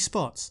and sunny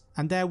spots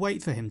and there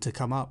wait for him to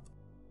come up.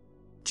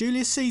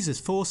 Julius Caesar's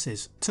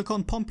forces took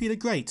on Pompey the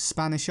Great's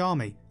Spanish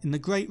army in the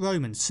Great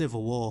Roman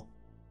Civil War.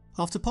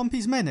 After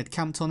Pompey's men had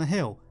camped on a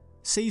hill,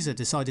 Caesar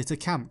decided to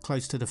camp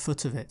close to the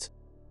foot of it.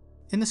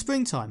 In the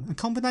springtime, a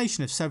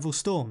combination of several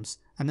storms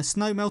and the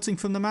snow melting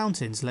from the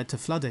mountains led to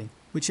flooding,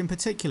 which in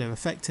particular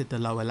affected the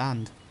lower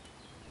land.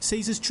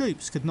 Caesar's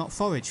troops could not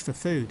forage for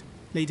food,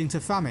 leading to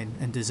famine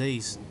and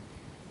disease.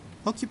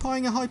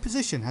 Occupying a high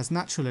position has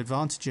natural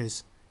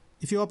advantages.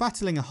 If you are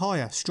battling a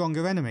higher,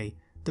 stronger enemy,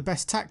 the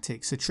best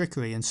tactics are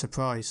trickery and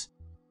surprise.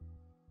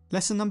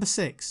 Lesson number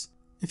 6.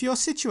 If you are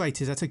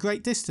situated at a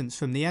great distance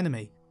from the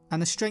enemy,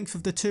 and the strength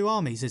of the two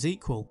armies is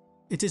equal,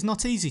 it is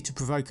not easy to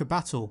provoke a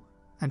battle,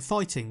 and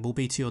fighting will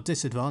be to your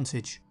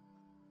disadvantage.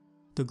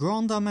 The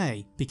Grande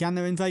Armée began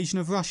their invasion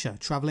of Russia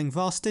travelling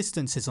vast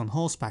distances on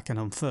horseback and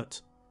on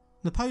foot.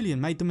 Napoleon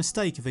made the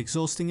mistake of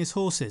exhausting his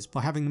horses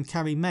by having them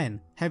carry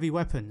men, heavy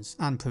weapons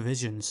and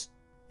provisions.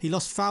 He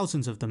lost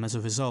thousands of them as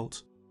a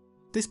result.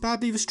 This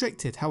badly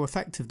restricted how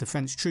effective the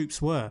French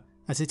troops were,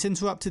 as it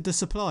interrupted the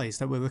supplies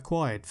that were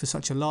required for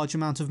such a large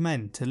amount of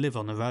men to live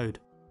on the road.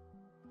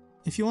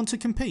 If you want to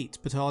compete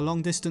but are a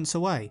long distance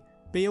away,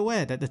 be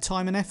aware that the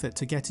time and effort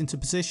to get into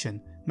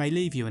position may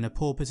leave you in a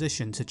poor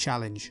position to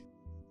challenge.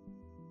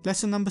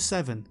 Lesson number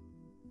 7.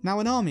 Now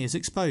an army is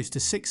exposed to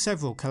 6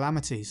 several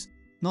calamities,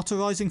 not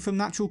arising from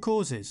natural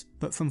causes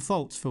but from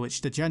faults for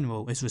which the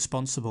general is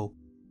responsible.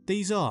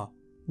 These are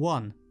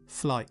 1.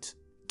 Flight,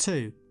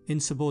 2.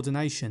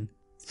 Insubordination,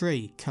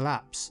 3.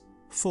 Collapse,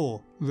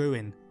 4.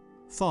 Ruin,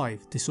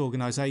 5.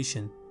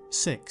 Disorganisation,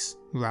 6.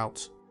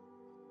 Rout.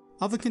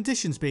 Other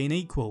conditions being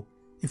equal,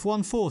 if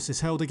one force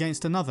is held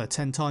against another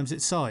 10 times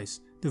its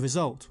size, the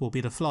result will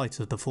be the flight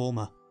of the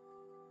former.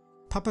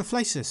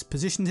 Papaphlasus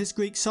positioned his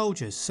Greek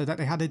soldiers so that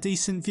they had a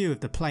decent view of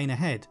the plain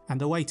ahead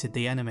and awaited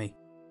the enemy.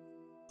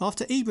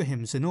 After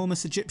Ibrahim's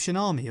enormous Egyptian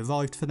army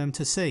arrived for them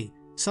to see,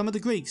 some of the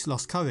Greeks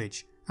lost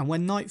courage, and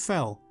when night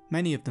fell,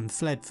 many of them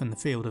fled from the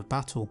field of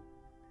battle.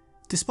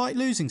 Despite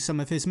losing some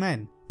of his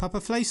men,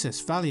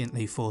 Papaphlasus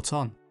valiantly fought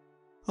on.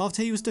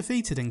 After he was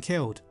defeated and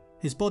killed,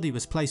 his body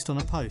was placed on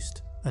a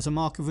post as a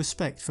mark of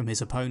respect from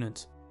his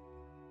opponent.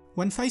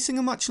 When facing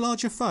a much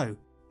larger foe,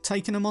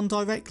 taking them on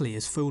directly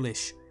is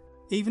foolish.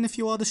 Even if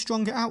you are the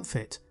stronger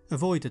outfit,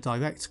 avoid a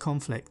direct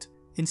conflict.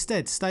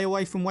 Instead, stay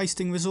away from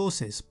wasting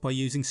resources by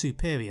using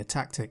superior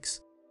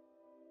tactics.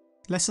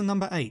 Lesson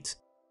number 8.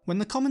 When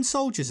the common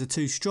soldiers are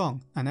too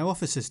strong and their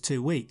officers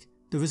too weak,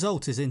 the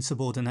result is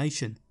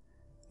insubordination.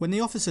 When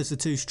the officers are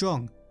too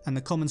strong and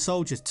the common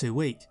soldiers too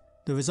weak,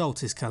 the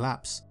result is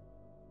collapse.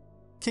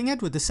 King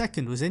Edward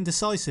II was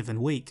indecisive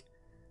and weak.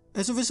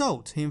 As a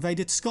result, he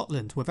invaded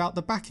Scotland without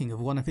the backing of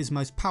one of his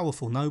most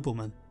powerful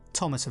noblemen,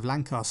 Thomas of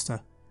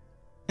Lancaster.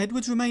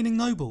 Edward's remaining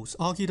nobles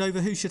argued over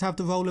who should have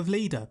the role of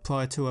leader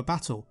prior to a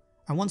battle,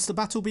 and once the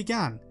battle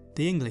began,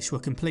 the English were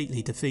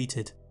completely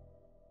defeated.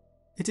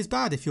 It is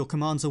bad if your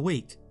commands are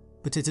weak,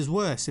 but it is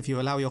worse if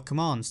you allow your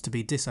commands to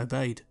be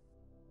disobeyed.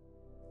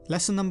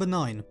 Lesson number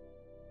 9.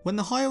 When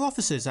the higher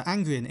officers are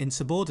angry and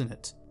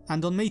insubordinate,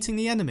 and on meeting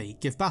the enemy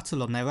give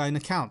battle on their own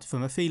account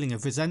from a feeling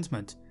of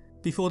resentment,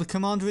 before the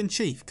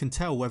commander-in-chief can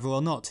tell whether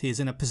or not he is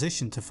in a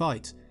position to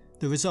fight,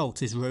 the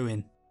result is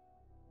ruin.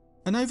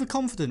 An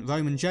overconfident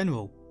Roman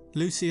general,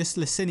 Lucius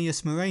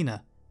Licinius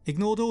Murena,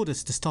 ignored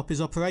orders to stop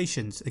his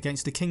operations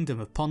against the kingdom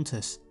of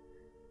Pontus.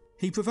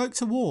 He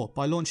provoked a war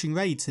by launching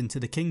raids into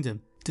the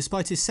kingdom,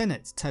 despite his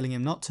senate telling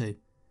him not to.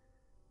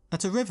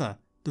 At a river,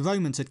 the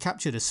Romans had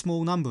captured a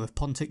small number of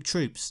Pontic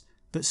troops,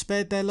 but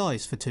spared their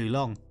lives for too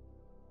long.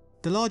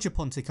 The larger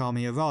Pontic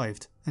army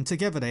arrived, and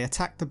together they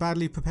attacked the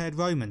badly prepared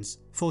Romans,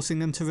 forcing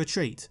them to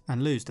retreat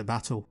and lose the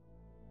battle.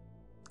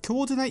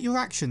 Coordinate your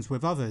actions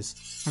with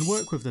others, and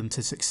work with them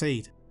to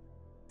succeed.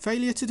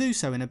 Failure to do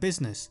so in a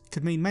business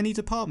could mean many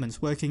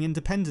departments working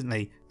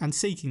independently and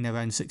seeking their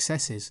own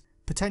successes,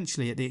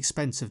 potentially at the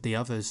expense of the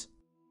others.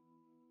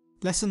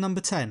 Lesson number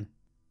 10.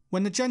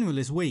 When the general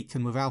is weak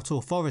and without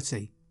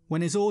authority,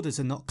 when his orders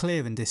are not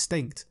clear and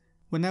distinct,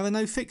 when there are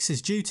no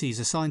fixed duties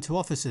assigned to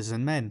officers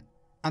and men,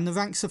 and the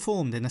ranks are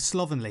formed in a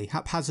slovenly,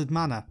 haphazard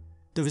manner,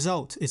 the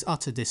result is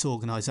utter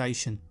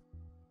disorganisation.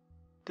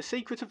 The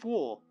secret of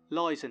war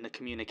lies in the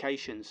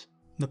communications.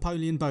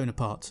 Napoleon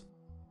Bonaparte.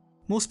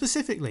 More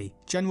specifically,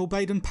 General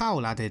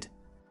Baden-Powell added,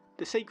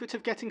 "The secret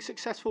of getting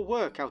successful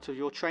work out of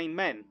your trained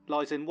men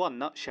lies in one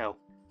nutshell,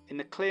 in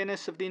the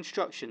clearness of the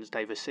instructions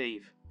they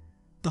receive."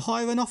 The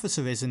higher an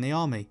officer is in the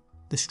army,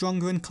 the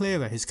stronger and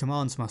clearer his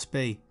commands must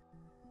be.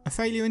 A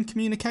failure in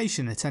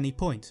communication at any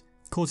point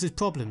causes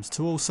problems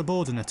to all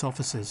subordinate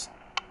officers.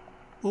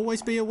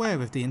 Always be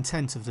aware of the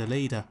intent of the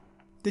leader.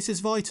 This is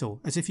vital,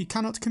 as if you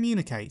cannot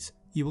communicate,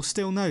 you will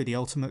still know the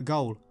ultimate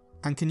goal,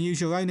 and can use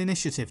your own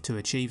initiative to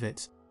achieve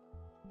it.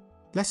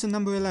 Lesson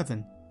number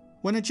 11.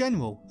 When a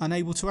general,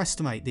 unable to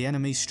estimate the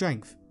enemy's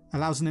strength,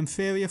 allows an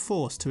inferior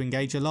force to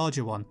engage a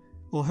larger one,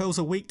 or hurls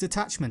a weak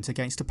detachment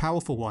against a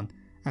powerful one,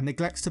 and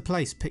neglects to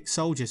place picked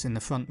soldiers in the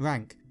front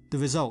rank, the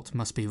result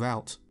must be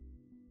rout.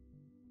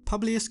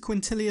 Publius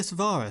Quintilius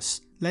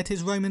Varus led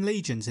his Roman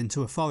legions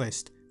into a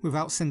forest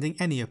without sending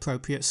any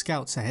appropriate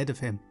scouts ahead of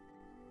him.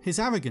 His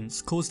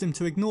arrogance caused him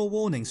to ignore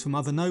warnings from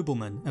other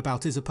noblemen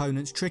about his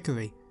opponent's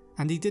trickery,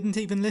 and he didn't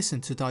even listen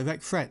to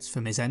direct threats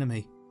from his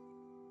enemy.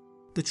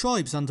 The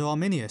tribes under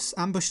Arminius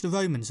ambushed the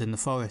Romans in the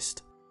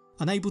forest.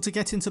 Unable to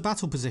get into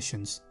battle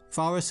positions,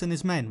 Varus and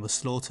his men were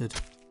slaughtered.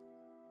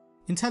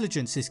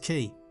 Intelligence is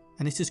key,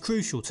 and it is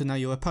crucial to know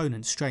your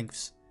opponent's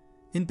strengths.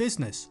 In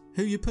business,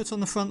 who you put on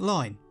the front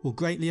line will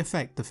greatly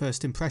affect the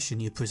first impression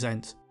you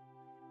present.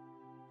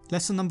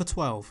 Lesson number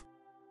 12.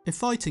 If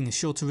fighting is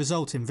sure to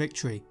result in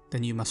victory,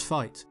 then you must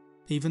fight,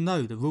 even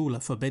though the ruler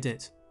forbid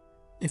it.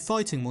 If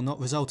fighting will not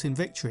result in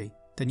victory,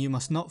 then you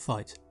must not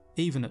fight,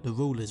 even at the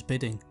ruler's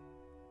bidding.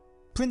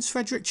 Prince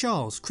Frederick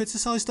Charles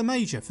criticised a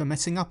major for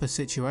messing up a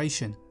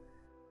situation.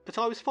 "But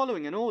I was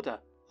following an order.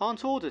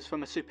 Aren't orders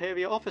from a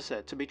superior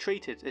officer to be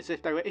treated as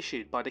if they were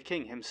issued by the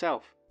king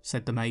himself?"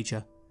 said the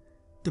major.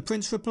 The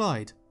prince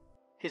replied,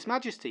 "His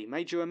Majesty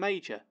made you a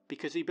major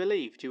because he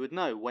believed you would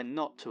know when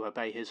not to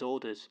obey his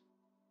orders."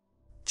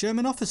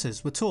 German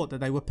officers were taught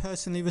that they were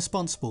personally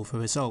responsible for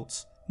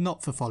results,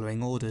 not for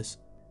following orders.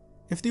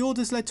 If the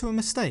orders led to a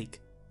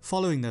mistake,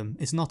 following them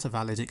is not a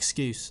valid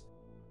excuse.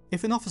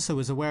 If an officer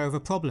was aware of a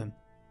problem,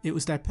 it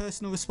was their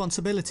personal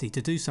responsibility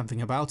to do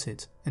something about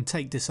it and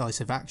take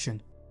decisive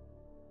action.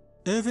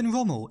 Erwin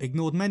Rommel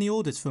ignored many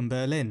orders from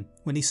Berlin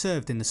when he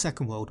served in the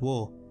Second World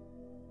War.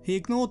 He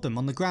ignored them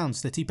on the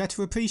grounds that he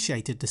better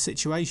appreciated the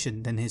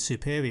situation than his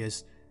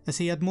superiors, as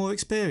he had more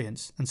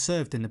experience and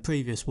served in the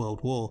previous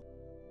World War.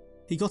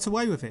 He got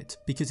away with it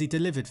because he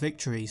delivered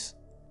victories.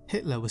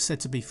 Hitler was said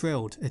to be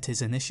thrilled at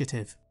his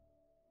initiative.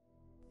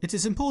 It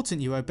is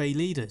important you obey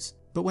leaders,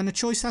 but when a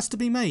choice has to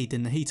be made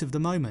in the heat of the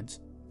moment,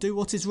 do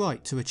what is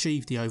right to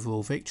achieve the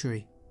overall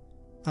victory.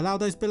 Allow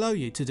those below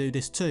you to do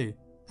this too,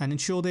 and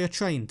ensure they are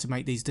trained to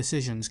make these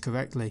decisions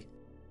correctly.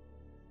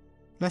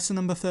 Lesson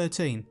number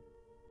 13.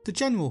 The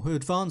general who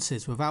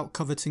advances without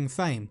coveting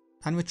fame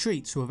and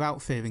retreats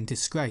without fearing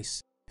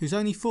disgrace, whose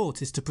only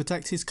thought is to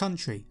protect his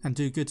country and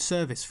do good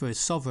service for his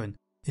sovereign,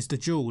 is the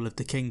jewel of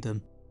the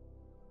kingdom.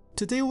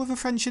 To deal with a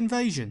French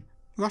invasion,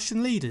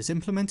 Russian leaders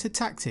implemented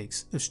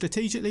tactics of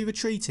strategically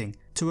retreating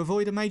to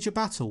avoid a major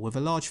battle with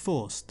a large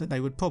force that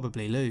they would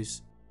probably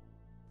lose.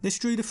 This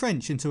drew the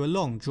French into a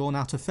long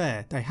drawn-out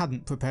affair they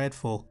hadn't prepared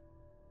for.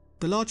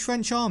 The large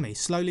French army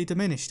slowly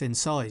diminished in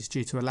size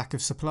due to a lack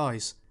of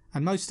supplies,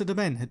 and most of the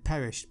men had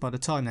perished by the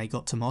time they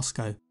got to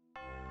Moscow.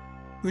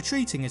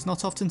 Retreating is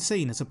not often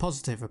seen as a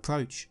positive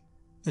approach.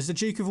 As the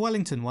Duke of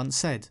Wellington once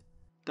said,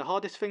 "The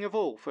hardest thing of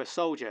all for a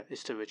soldier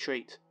is to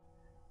retreat."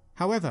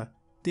 However,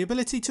 the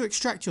ability to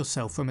extract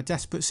yourself from a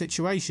desperate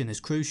situation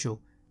is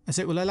crucial, as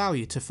it will allow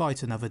you to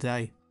fight another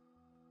day.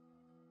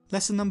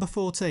 Lesson number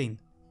 14.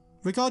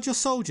 Regard your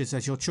soldiers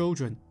as your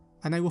children,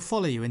 and they will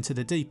follow you into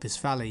the deepest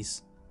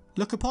valleys.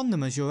 Look upon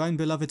them as your own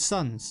beloved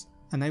sons,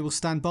 and they will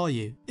stand by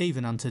you,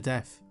 even unto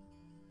death.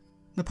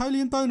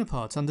 Napoleon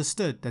Bonaparte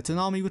understood that an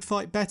army would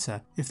fight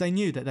better if they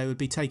knew that they would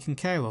be taken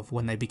care of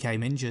when they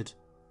became injured.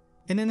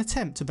 In an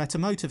attempt to better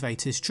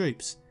motivate his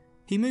troops,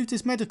 he moved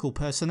his medical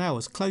personnel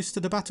as close to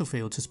the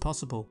battlefield as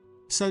possible,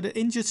 so that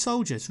injured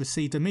soldiers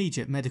received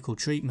immediate medical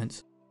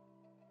treatment.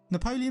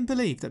 Napoleon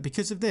believed that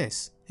because of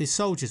this, his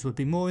soldiers would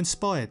be more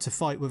inspired to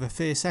fight with a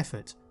fierce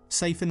effort,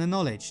 safe in the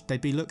knowledge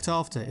they'd be looked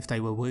after if they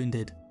were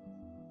wounded.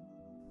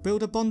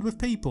 Build a bond with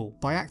people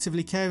by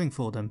actively caring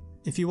for them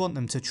if you want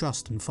them to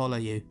trust and follow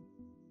you.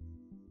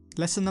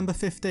 Lesson number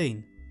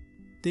 15.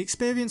 The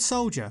experienced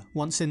soldier,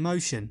 once in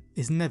motion,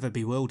 is never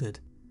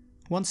bewildered.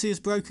 Once he has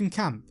broken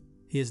camp,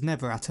 he is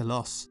never at a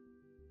loss.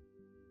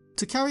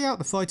 To carry out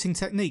the fighting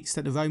techniques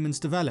that the Romans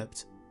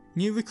developed,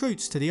 new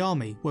recruits to the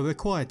army were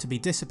required to be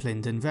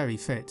disciplined and very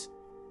fit.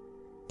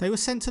 They were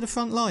sent to the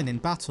front line in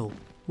battle,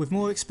 with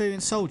more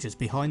experienced soldiers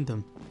behind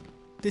them.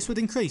 This would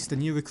increase the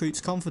new recruits'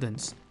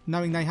 confidence,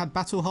 knowing they had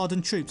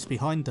battle-hardened troops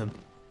behind them,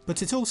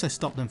 but it also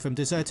stopped them from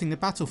deserting the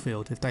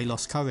battlefield if they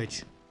lost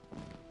courage.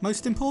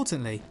 Most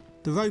importantly,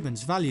 the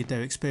Romans valued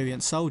their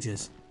experienced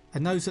soldiers,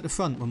 and those at the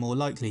front were more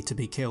likely to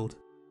be killed.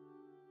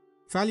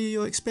 Value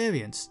your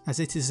experience, as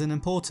it is an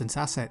important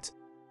asset.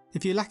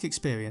 If you lack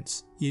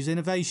experience, use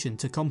innovation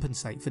to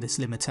compensate for this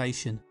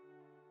limitation.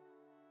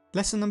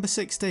 Lesson number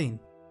 16.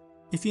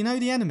 If you know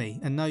the enemy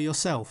and know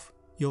yourself,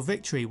 your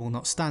victory will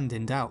not stand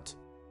in doubt.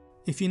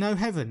 If you know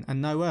heaven and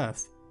know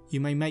earth, you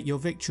may make your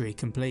victory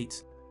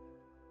complete.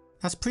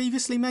 As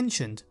previously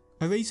mentioned,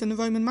 a reason the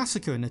Roman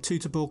massacre in the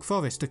Teutoburg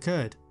forest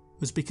occurred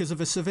was because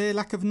of a severe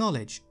lack of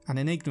knowledge and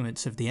an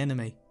ignorance of the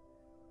enemy.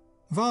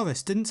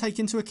 Varus didn't take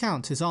into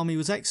account his army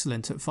was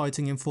excellent at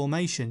fighting in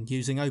formation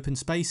using open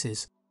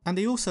spaces, and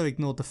he also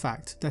ignored the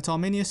fact that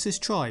Arminius'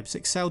 tribes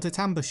excelled at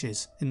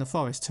ambushes in the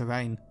forest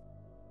terrain.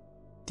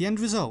 The end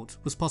result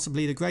was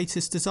possibly the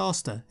greatest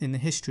disaster in the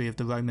history of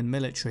the Roman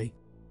military.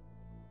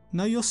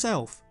 Know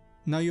yourself,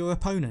 know your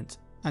opponent,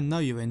 and know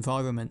your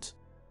environment.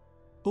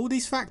 All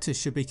these factors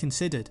should be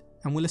considered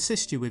and will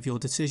assist you with your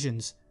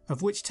decisions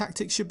of which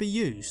tactics should be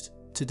used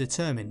to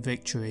determine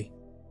victory.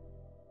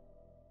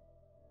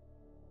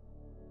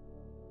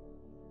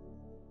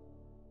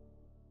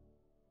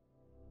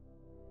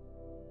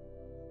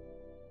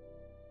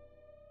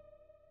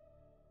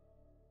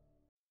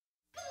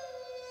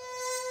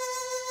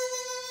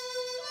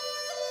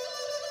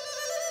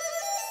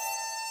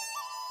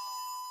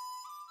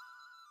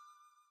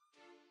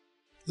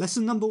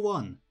 Lesson number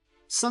 1.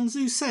 Sun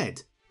Tzu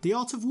said, "The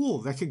art of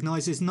war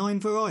recognises 9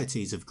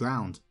 varieties of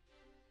ground.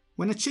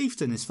 When a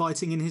chieftain is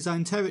fighting in his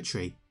own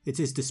territory, it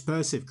is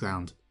dispersive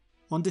ground.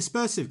 On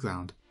dispersive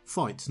ground,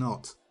 fight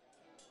not."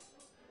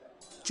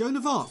 Joan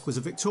of Arc was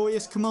a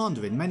victorious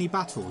commander in many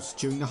battles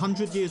during the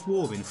 100 Years'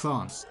 War in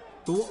France,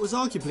 but what was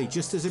arguably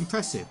just as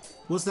impressive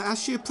was that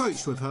as she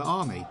approached with her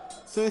army,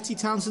 30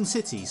 towns and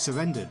cities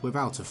surrendered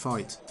without a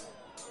fight.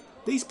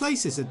 These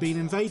places had been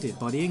invaded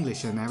by the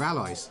English and their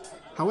allies.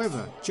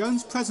 However,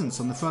 Joan's presence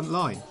on the front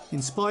line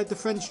inspired the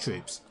French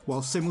troops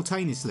while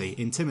simultaneously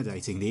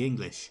intimidating the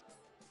English.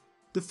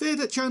 The fear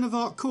that Joan of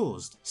Arc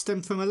caused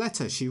stemmed from a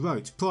letter she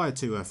wrote prior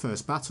to her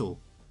first battle.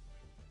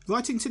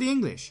 Writing to the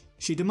English,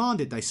 she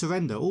demanded they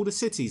surrender all the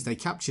cities they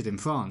captured in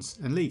France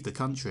and leave the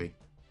country.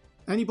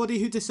 Anybody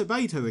who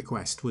disobeyed her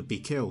request would be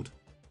killed.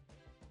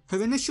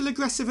 Her initial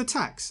aggressive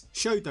attacks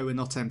showed they were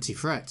not empty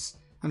threats,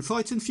 and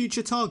frightened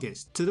future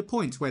targets to the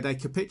point where they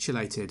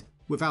capitulated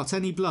without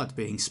any blood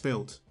being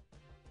spilt.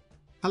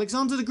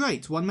 Alexander the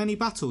Great won many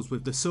battles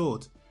with the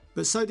sword,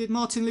 but so did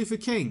Martin Luther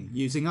King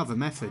using other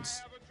methods.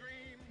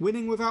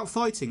 Winning without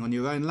fighting on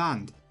your own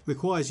land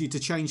requires you to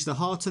change the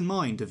heart and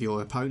mind of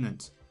your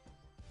opponent.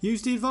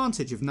 Use the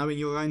advantage of knowing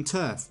your own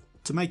turf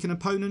to make an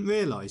opponent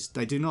realise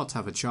they do not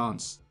have a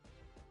chance.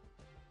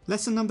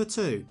 Lesson number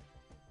 2.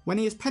 When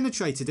he has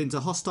penetrated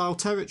into hostile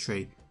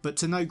territory but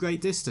to no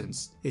great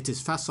distance, it is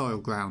facile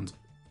ground.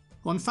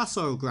 On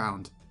facile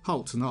ground,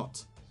 halt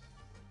not.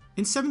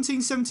 In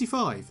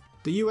 1775,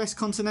 the US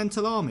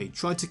Continental Army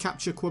tried to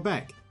capture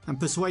Quebec and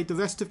persuade the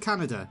rest of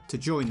Canada to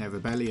join their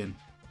rebellion.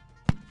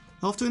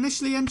 After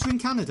initially entering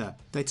Canada,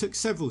 they took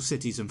several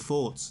cities and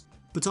forts,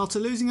 but after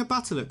losing a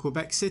battle at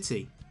Quebec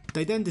City,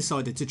 they then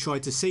decided to try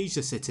to siege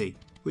the city,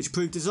 which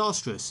proved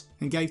disastrous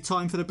and gave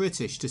time for the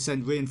British to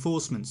send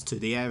reinforcements to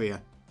the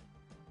area.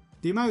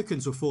 The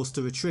Americans were forced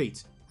to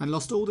retreat and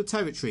lost all the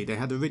territory they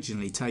had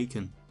originally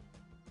taken.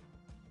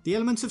 The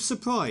element of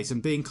surprise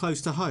and being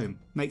close to home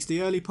makes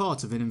the early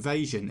part of an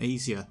invasion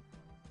easier.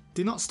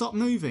 Do not stop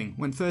moving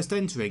when first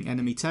entering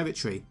enemy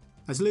territory,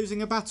 as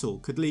losing a battle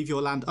could leave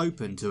your land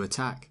open to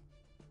attack.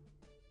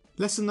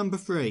 Lesson number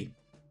 3.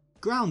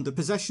 Ground the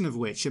possession of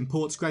which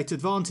imports great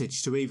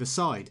advantage to either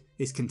side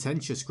is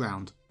contentious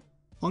ground.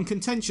 On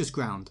contentious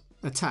ground,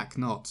 attack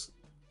not.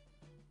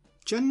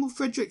 General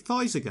Frederick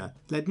Thesiger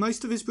led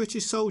most of his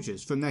British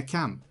soldiers from their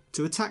camp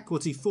to attack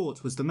what he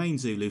thought was the main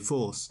Zulu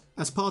force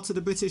as part of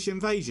the British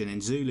invasion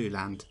in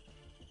Zululand.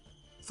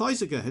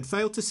 Thesiger had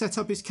failed to set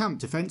up his camp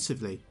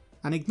defensively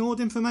and ignored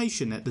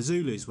information that the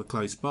Zulus were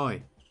close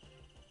by.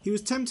 He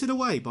was tempted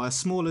away by a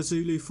smaller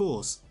Zulu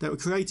force that were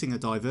creating a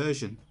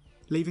diversion,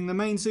 leaving the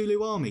main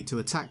Zulu army to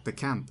attack the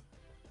camp.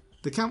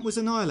 The camp was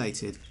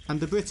annihilated and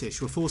the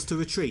British were forced to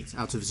retreat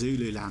out of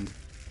Zululand.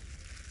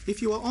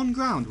 If you are on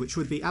ground which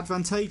would be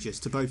advantageous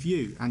to both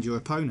you and your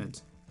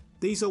opponent,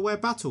 these are where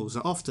battles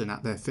are often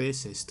at their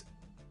fiercest.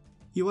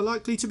 You are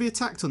likely to be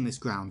attacked on this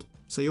ground,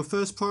 so your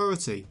first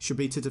priority should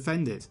be to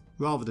defend it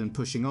rather than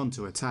pushing on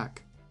to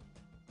attack.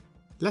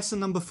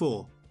 Lesson number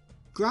 4.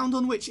 Ground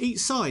on which each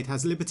side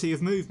has liberty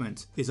of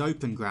movement is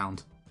open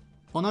ground.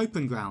 On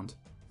open ground,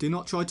 do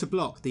not try to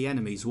block the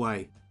enemy's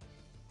way.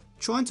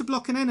 Trying to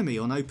block an enemy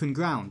on open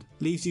ground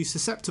leaves you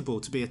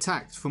susceptible to be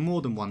attacked from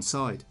more than one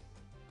side.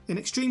 In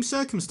extreme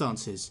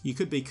circumstances, you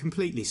could be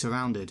completely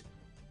surrounded.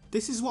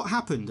 This is what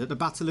happened at the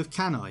Battle of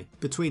Cannae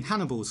between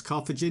Hannibal's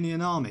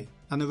Carthaginian army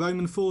and the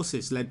Roman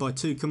forces led by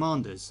 2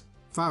 commanders,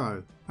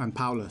 Varro and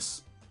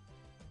Paulus.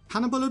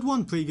 Hannibal had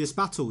won previous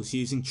battles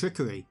using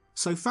trickery,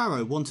 so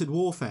Varro wanted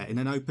warfare in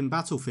an open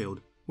battlefield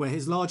where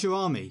his larger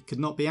army could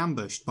not be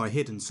ambushed by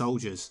hidden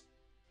soldiers.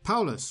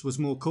 Paulus was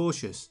more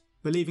cautious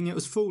believing it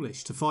was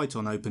foolish to fight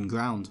on open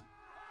ground.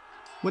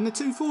 When the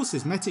two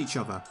forces met each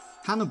other,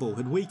 Hannibal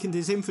had weakened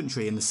his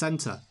infantry in the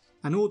centre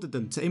and ordered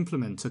them to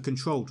implement a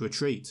controlled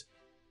retreat.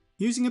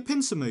 Using a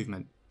pincer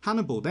movement,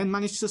 Hannibal then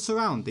managed to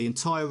surround the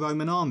entire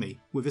Roman army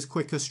with his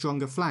quicker,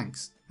 stronger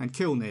flanks and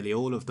kill nearly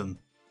all of them.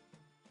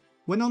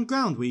 When on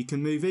ground where you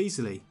can move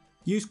easily,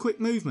 use quick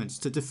movements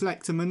to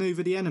deflect and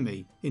manoeuvre the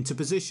enemy into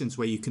positions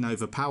where you can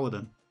overpower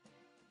them.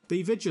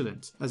 Be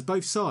vigilant, as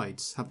both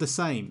sides have the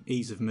same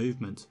ease of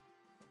movement.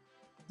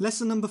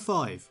 Lesson number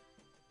 5.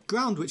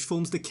 Ground which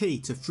forms the key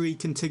to 3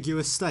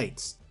 contiguous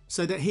states,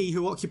 so that he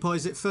who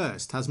occupies it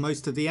first has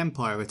most of the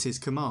empire at his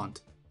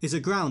command, is a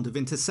ground of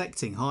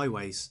intersecting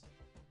highways.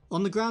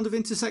 On the ground of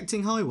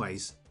intersecting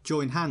highways,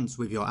 join hands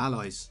with your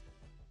allies.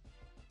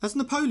 As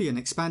Napoleon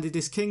expanded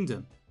his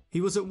kingdom, he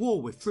was at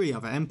war with 3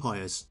 other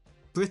empires: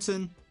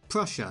 Britain,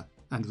 Prussia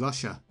and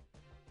Russia.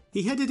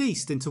 He headed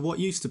east into what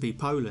used to be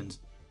Poland.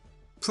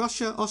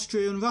 Prussia,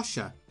 Austria and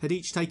Russia had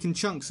each taken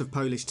chunks of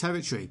Polish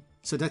territory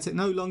so that it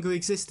no longer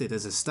existed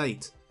as a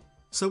state.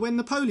 So when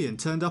Napoleon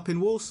turned up in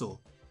Warsaw,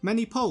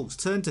 many Poles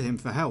turned to him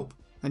for help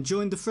and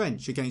joined the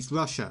French against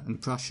Russia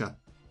and Prussia.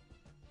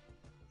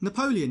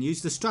 Napoleon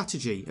used the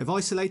strategy of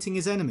isolating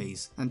his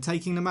enemies and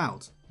taking them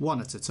out one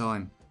at a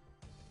time.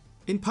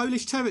 In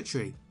Polish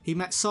territory, he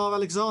met Tsar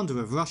Alexander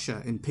of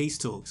Russia in peace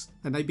talks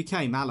and they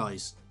became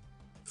allies.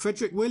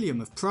 Frederick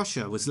William of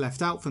Prussia was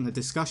left out from the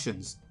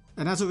discussions,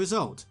 and as a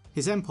result,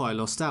 his empire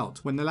lost out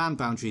when the land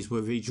boundaries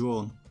were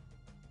redrawn.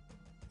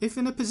 If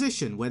in a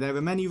position where there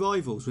are many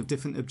rivals with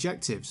different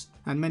objectives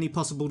and many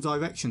possible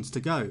directions to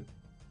go,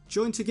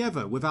 join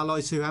together with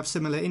allies who have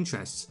similar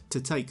interests to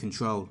take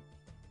control.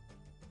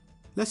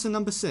 Lesson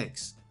number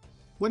 6.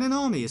 When an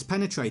army has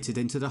penetrated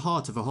into the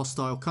heart of a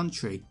hostile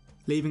country,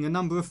 leaving a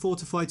number of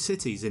fortified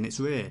cities in its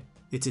rear,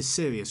 it is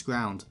serious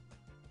ground.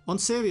 On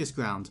serious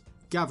ground,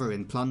 gather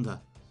in plunder.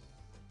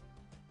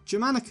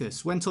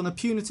 Germanicus went on a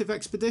punitive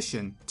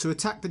expedition to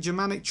attack the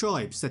Germanic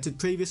tribes that had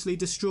previously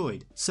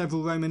destroyed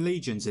several Roman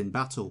legions in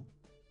battle.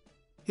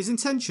 His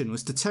intention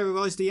was to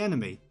terrorise the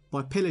enemy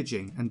by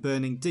pillaging and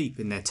burning deep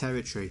in their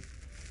territory.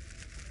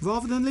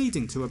 Rather than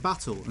leading to a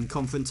battle and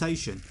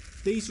confrontation,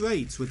 these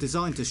raids were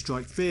designed to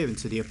strike fear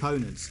into the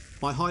opponents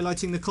by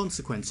highlighting the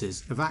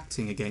consequences of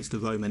acting against the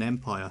Roman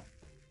Empire.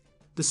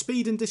 The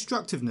speed and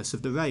destructiveness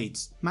of the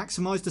raids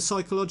maximised the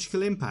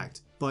psychological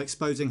impact by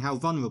exposing how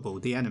vulnerable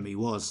the enemy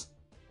was.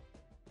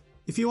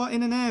 If you are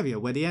in an area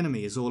where the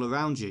enemy is all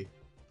around you,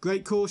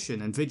 great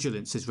caution and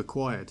vigilance is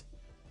required.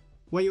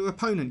 Where your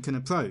opponent can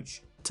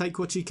approach, take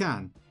what you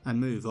can and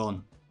move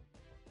on.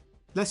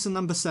 Lesson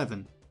number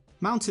 7.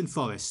 Mountain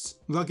forests,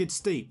 rugged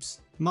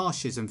steeps,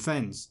 marshes and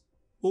fens.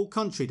 All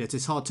country that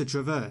is hard to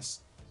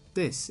traverse.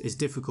 This is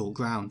difficult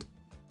ground.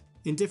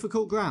 In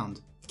difficult ground,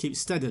 keep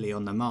steadily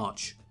on the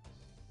march.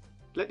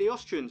 Let the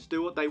Austrians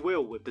do what they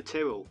will with the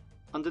Tyrol.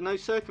 Under no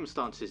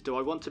circumstances do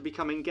I want to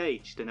become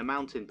engaged in a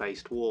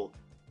mountain-based war.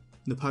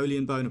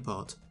 Napoleon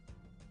Bonaparte.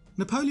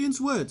 Napoleon's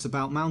words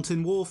about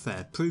mountain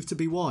warfare proved to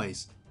be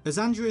wise, as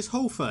Andreas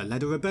Hofer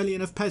led a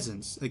rebellion of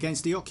peasants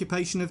against the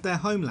occupation of their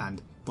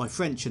homeland by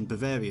French and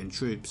Bavarian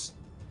troops.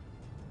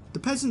 The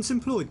peasants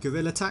employed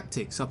guerrilla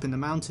tactics up in the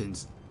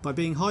mountains by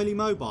being highly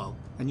mobile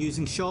and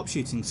using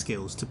sharpshooting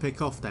skills to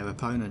pick off their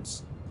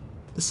opponents.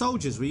 The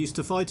soldiers were used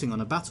to fighting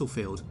on a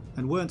battlefield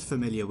and weren't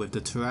familiar with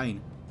the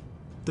terrain.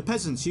 The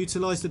peasants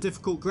utilised the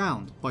difficult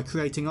ground by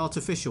creating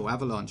artificial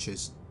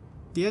avalanches.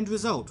 The end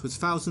result was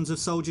thousands of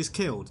soldiers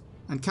killed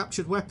and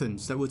captured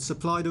weapons that would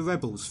supply the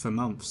rebels for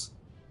months.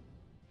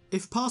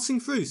 If passing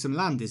through some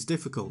land is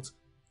difficult,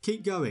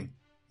 keep going,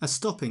 as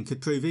stopping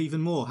could prove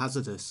even more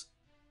hazardous.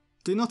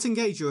 Do not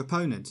engage your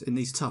opponent in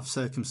these tough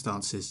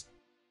circumstances.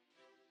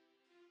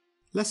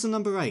 Lesson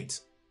number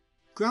 8.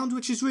 Ground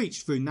which is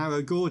reached through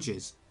narrow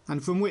gorges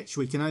and from which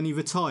we can only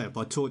retire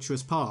by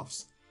tortuous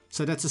paths,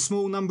 so that a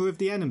small number of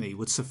the enemy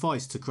would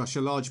suffice to crush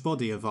a large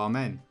body of our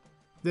men.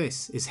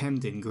 This is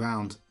hemmed-in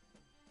ground.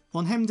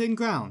 On hemmed-in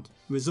ground,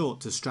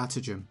 resort to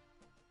stratagem.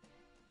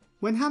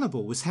 When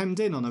Hannibal was hemmed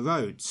in on a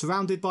road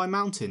surrounded by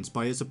mountains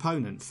by his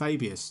opponent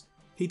Fabius,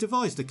 he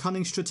devised a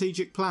cunning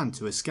strategic plan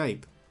to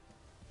escape.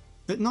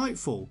 At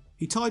nightfall,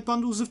 he tied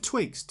bundles of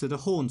twigs to the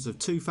horns of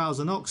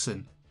 2,000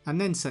 oxen and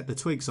then set the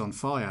twigs on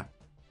fire.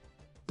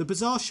 The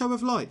bizarre show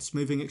of lights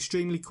moving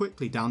extremely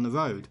quickly down the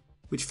road,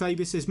 which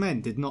Fabius's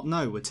men did not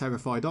know were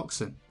terrified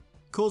oxen,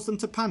 caused them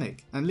to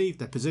panic and leave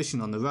their position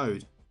on the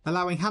road,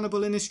 allowing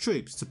Hannibal and his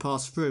troops to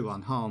pass through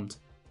unharmed.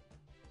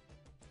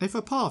 If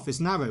a path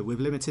is narrow with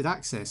limited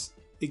access,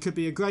 it could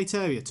be a great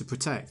area to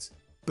protect,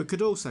 but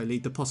could also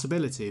lead the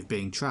possibility of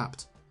being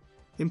trapped.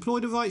 Employ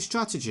the right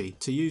strategy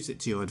to use it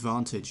to your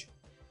advantage.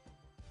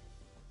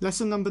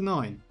 Lesson number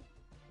 9.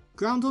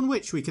 Ground on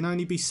which we can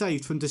only be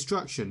saved from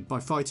destruction by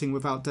fighting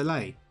without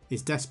delay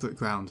is desperate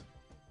ground.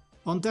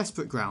 On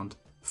desperate ground,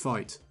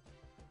 fight.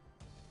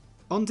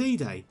 On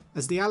D-Day,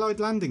 as the Allied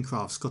landing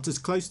crafts got as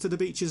close to the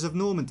beaches of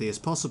Normandy as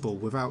possible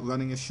without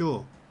running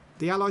ashore,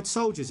 the Allied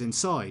soldiers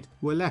inside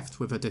were left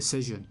with a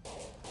decision.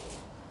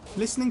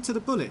 Listening to the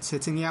bullets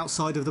hitting the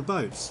outside of the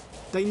boats,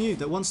 They knew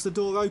that once the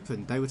door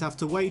opened they would have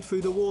to wade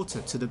through the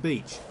water to the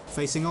beach,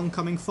 facing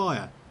oncoming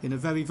fire in a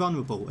very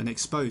vulnerable and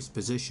exposed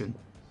position.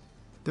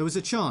 There was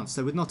a chance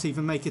they would not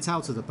even make it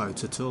out of the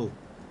boat at all.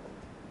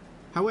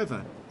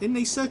 However, in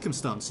these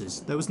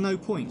circumstances there was no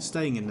point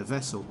staying in the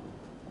vessel.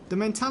 The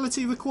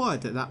mentality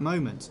required at that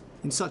moment,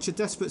 in such a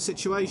desperate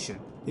situation,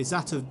 is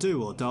that of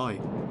do or die.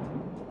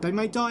 They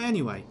may die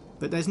anyway,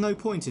 but there's no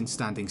point in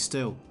standing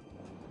still.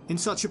 In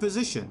such a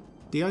position,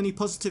 the only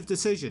positive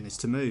decision is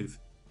to move,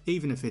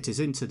 even if it is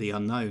into the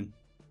unknown.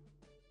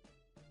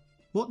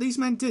 What these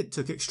men did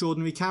took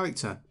extraordinary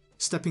character,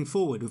 stepping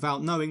forward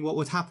without knowing what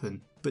would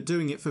happen, but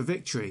doing it for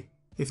victory,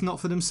 if not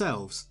for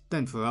themselves,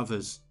 then for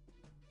others.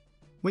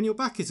 When your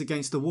back is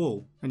against the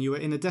wall and you are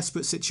in a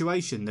desperate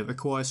situation that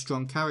requires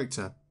strong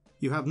character,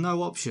 you have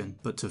no option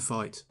but to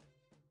fight.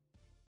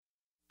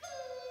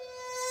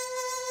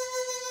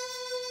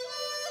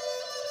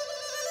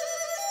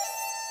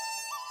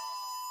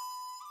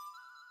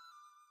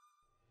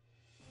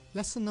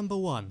 Lesson number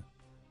 1.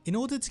 In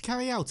order to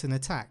carry out an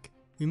attack,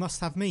 we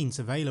must have means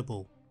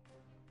available.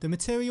 The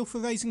material for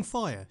raising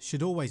fire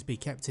should always be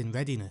kept in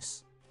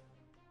readiness.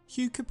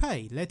 Hugh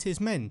Capet led his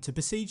men to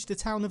besiege the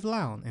town of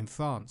Laon in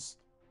France.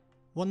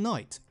 One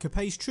night,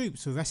 Capet's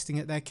troops were resting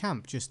at their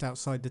camp just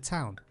outside the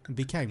town and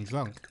became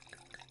drunk.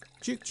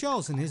 Duke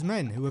Charles and his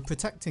men who were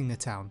protecting the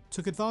town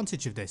took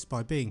advantage of this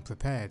by being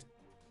prepared.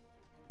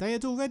 They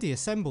had already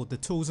assembled the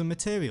tools and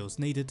materials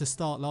needed to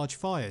start large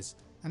fires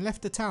and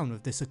left the town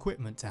with this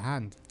equipment to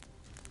hand.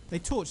 They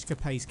torched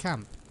Capet's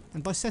camp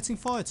and by setting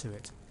fire to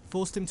it,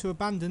 forced him to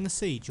abandon the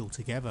siege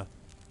altogether.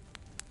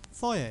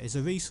 Fire is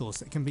a resource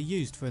that can be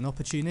used for an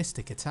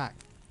opportunistic attack.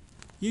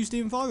 Use the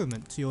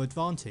environment to your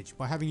advantage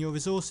by having your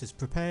resources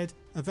prepared,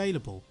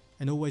 available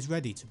and always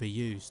ready to be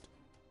used.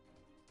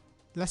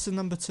 Lesson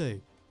number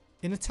 2.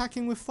 In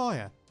attacking with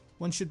fire,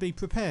 one should be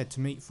prepared to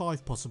meet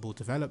 5 possible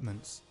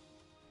developments.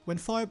 When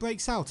fire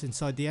breaks out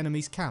inside the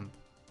enemy's camp,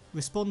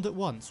 respond at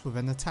once with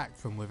an attack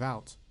from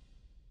without.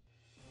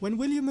 When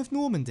William of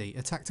Normandy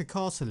attacked a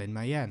castle in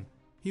Mayenne,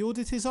 he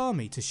ordered his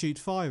army to shoot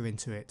fire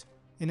into it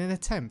in an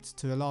attempt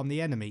to alarm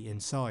the enemy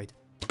inside.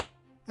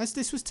 As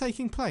this was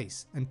taking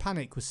place and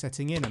panic was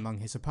setting in among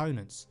his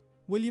opponents,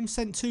 William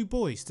sent 2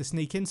 boys to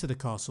sneak into the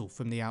castle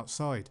from the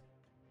outside.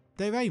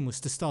 Their aim was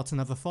to start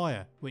another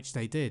fire, which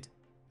they did,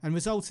 and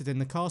resulted in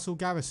the castle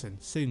garrison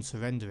soon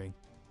surrendering.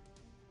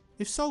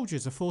 If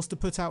soldiers are forced to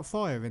put out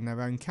fire in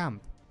their own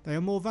camp, they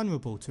are more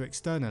vulnerable to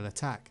external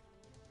attack.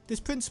 This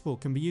principle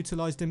can be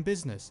utilised in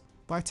business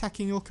by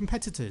attacking your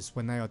competitors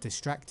when they are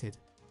distracted.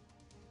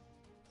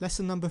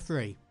 Lesson number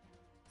 3.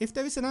 If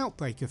there is an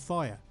outbreak of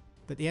fire,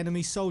 but the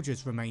enemy's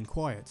soldiers remain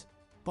quiet,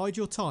 bide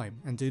your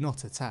time and do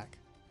not attack.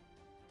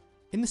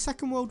 In the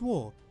Second World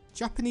War,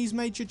 Japanese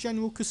Major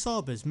General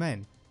Kusaba's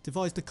men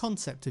devised the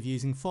concept of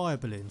using fire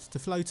balloons to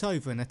float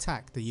over and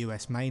attack the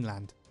US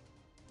mainland.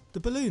 The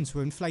balloons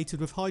were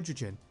inflated with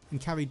hydrogen and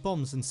carried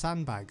bombs and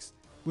sandbags,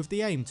 with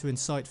the aim to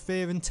incite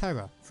fear and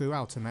terror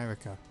throughout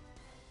America.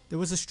 There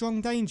was a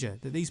strong danger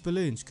that these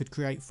balloons could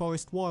create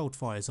forest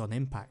wildfires on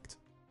impact.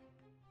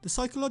 The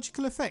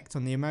psychological effect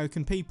on the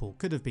American people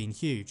could have been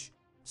huge,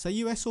 so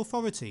US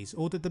authorities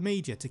ordered the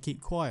media to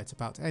keep quiet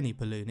about any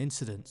balloon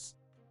incidents.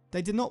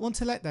 They did not want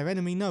to let their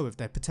enemy know of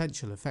their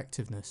potential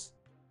effectiveness.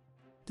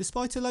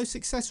 Despite a low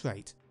success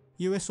rate,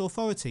 US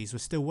authorities were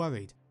still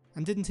worried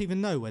and didn't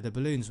even know where the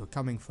balloons were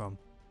coming from.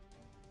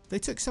 They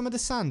took some of the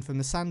sand from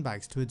the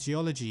sandbags to a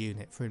geology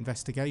unit for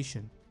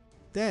investigation.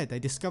 There they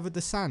discovered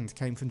the sand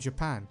came from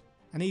Japan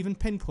and even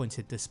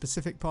pinpointed the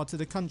specific part of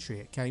the country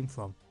it came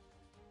from.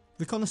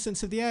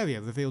 Reconnaissance of the area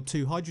revealed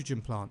 2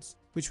 hydrogen plants,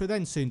 which were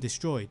then soon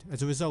destroyed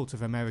as a result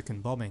of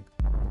American bombing.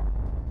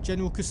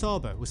 General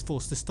Kusaba was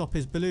forced to stop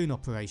his balloon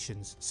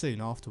operations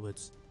soon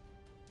afterwards.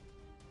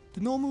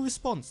 The normal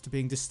response to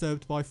being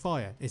disturbed by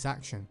fire is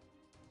action.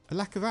 A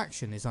lack of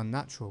action is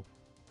unnatural.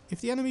 If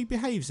the enemy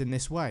behaves in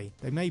this way,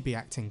 they may be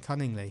acting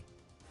cunningly.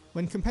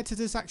 When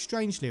competitors act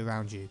strangely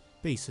around you,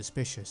 be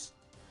suspicious.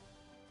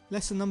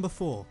 Lesson number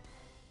 4.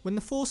 When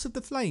the force of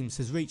the flames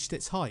has reached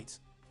its height,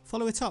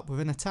 follow it up with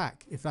an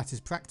attack if that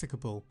is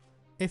practicable.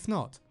 If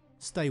not,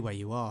 stay where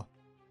you are.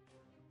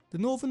 The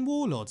northern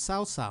warlord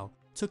Cao Cao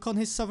took on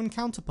his southern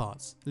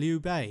counterparts Liu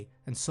Bei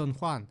and Sun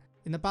Huan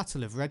in the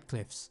Battle of Red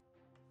Cliffs.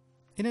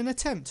 In an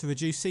attempt to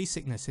reduce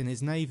seasickness in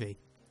his navy,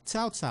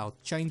 Cao Cao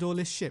chained all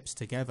his ships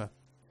together.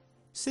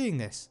 Seeing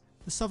this,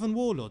 the southern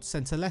warlord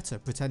sent a letter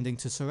pretending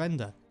to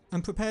surrender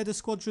and prepared a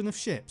squadron of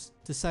ships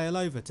to sail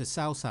over to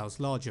Cao Cao's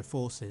larger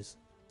forces.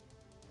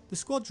 The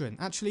squadron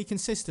actually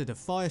consisted of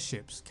fire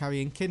ships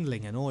carrying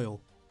kindling and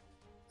oil.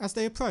 As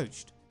they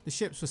approached, the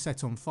ships were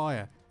set on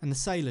fire and the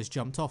sailors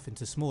jumped off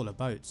into smaller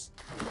boats.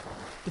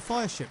 The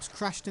fire ships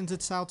crashed into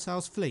Cao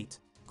Cao's fleet,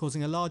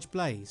 causing a large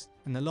blaze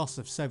and the loss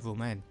of several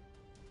men.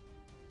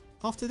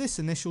 After this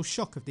initial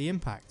shock of the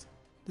impact,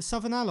 the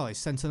Southern Allies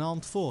sent an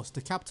armed force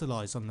to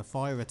capitalise on the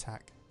fire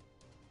attack.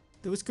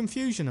 There was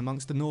confusion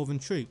amongst the northern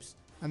troops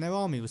and their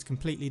army was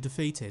completely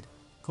defeated,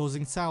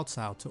 causing Cao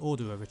Cao to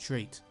order a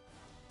retreat.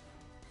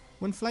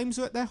 When flames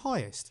were at their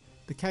highest,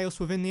 the chaos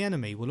within the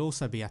enemy will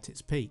also be at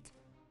its peak.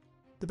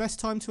 The best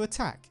time to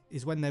attack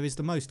is when there is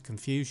the most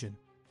confusion.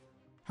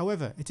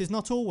 However, it is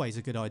not always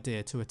a good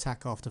idea to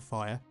attack after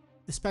fire,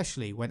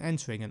 especially when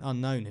entering an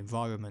unknown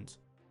environment.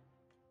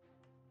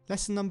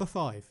 Lesson number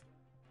 5.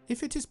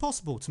 If it is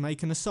possible to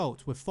make an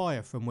assault with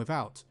fire from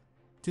without,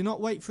 do not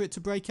wait for it to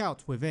break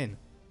out within,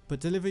 but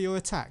deliver your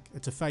attack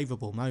at a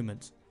favourable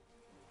moment.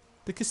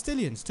 The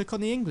Castilians took on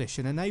the English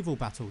in a naval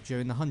battle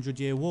during the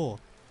 100-Year War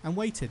and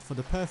waited for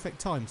the perfect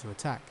time to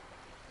attack.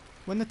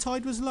 When the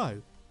tide was low,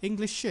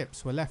 English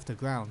ships were left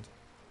aground.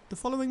 The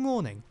following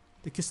morning,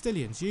 the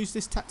Castilians used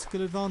this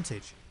tactical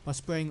advantage by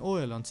spraying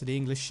oil onto the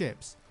English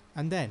ships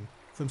and then,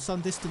 from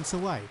some distance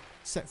away,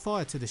 set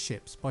fire to the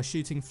ships by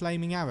shooting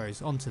flaming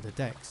arrows onto the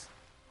decks.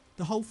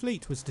 The whole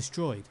fleet was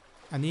destroyed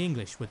and the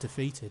English were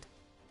defeated.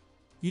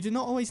 You do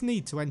not always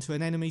need to enter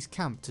an enemy's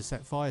camp to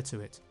set fire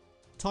to it.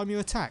 Time your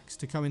attacks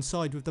to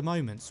coincide with the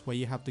moments where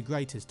you have the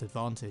greatest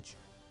advantage.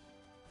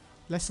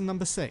 Lesson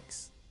number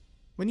 6.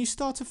 When you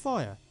start a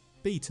fire,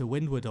 be to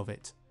windward of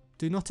it.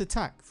 Do not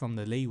attack from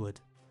the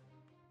leeward.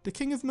 The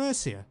King of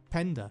Mercia,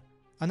 Penda,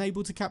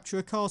 unable to capture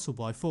a castle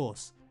by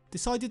force,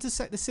 decided to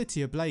set the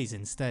city ablaze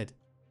instead.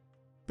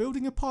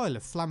 Building a pile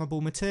of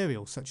flammable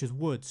material such as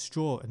wood,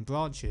 straw and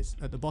branches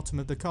at the bottom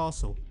of the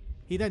castle,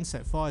 he then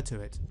set fire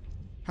to it.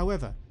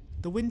 However,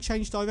 the wind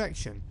changed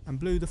direction and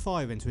blew the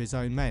fire into his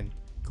own men,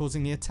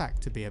 causing the attack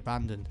to be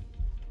abandoned.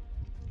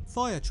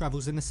 Fire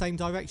travels in the same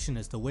direction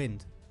as the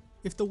wind.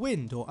 If the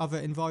wind or other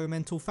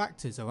environmental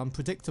factors are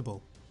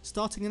unpredictable,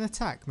 starting an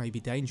attack may be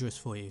dangerous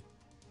for you.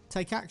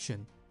 Take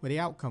action where the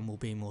outcome will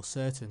be more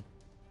certain.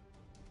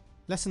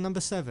 Lesson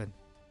number 7.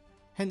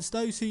 Hence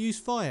those who use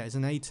fire as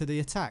an aid to the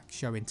attack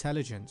show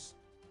intelligence.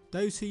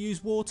 Those who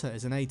use water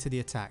as an aid to the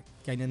attack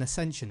gain an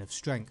ascension of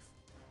strength.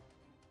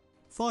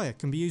 Fire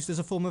can be used as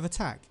a form of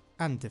attack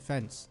and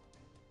defence.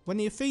 When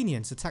the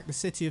Athenians attacked the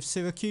city of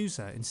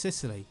Syracusa in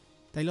Sicily,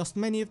 they lost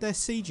many of their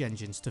siege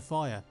engines to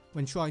fire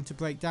when trying to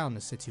break down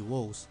the city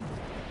walls.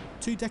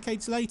 2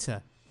 decades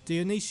later,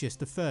 Dionysius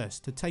I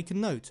had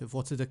taken note of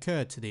what had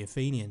occurred to the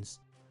Athenians.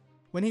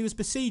 When he was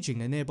besieging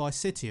the nearby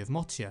city of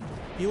Motia,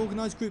 he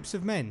organised groups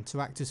of men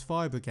to act as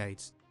fire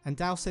brigades and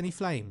douse any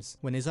flames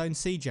when his own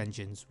siege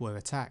engines were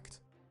attacked.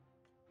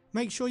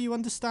 Make sure you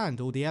understand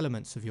all the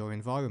elements of your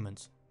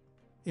environment.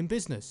 In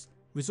business,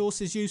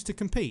 resources used to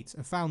compete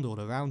are found all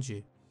around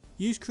you.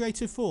 Use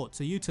creative thought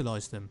to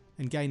utilise them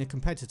and gain a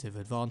competitive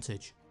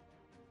advantage.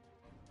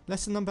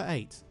 Lesson number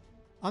 8.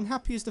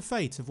 Unhappy is the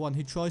fate of one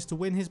who tries to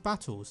win his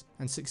battles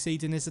and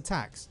succeed in his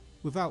attacks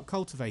without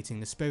cultivating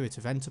the spirit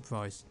of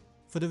enterprise,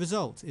 for the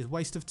result is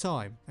waste of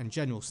time and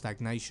general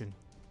stagnation.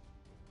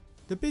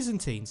 The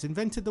Byzantines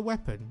invented the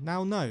weapon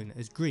now known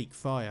as Greek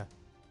fire.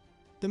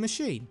 The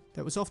machine,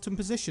 that was often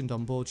positioned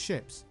on board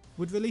ships,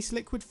 would release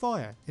liquid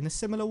fire in a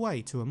similar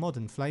way to a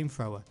modern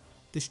flamethrower,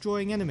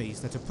 destroying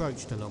enemies that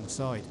approached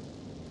alongside.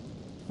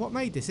 What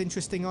made this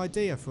interesting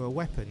idea for a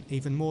weapon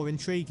even more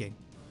intriguing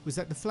was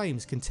that the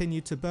flames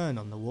continued to burn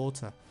on the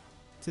water.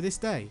 To this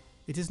day,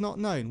 it is not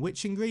known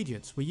which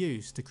ingredients were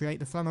used to create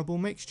the flammable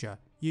mixture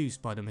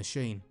used by the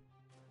machine.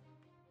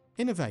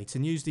 Innovate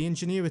and use the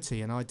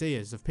ingenuity and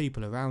ideas of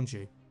people around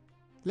you.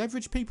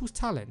 Leverage people's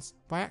talents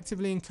by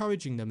actively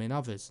encouraging them in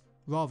others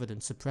rather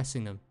than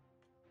suppressing them.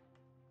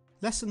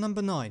 Lesson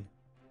number 9.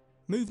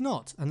 Move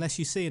not unless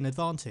you see an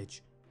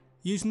advantage.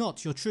 Use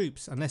not your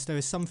troops unless there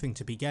is something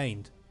to be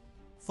gained.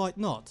 Fight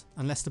not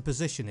unless the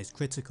position is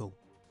critical.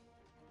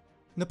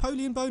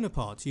 Napoleon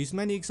Bonaparte used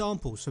many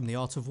examples from the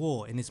art of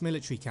war in his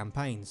military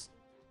campaigns,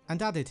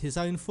 and added his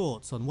own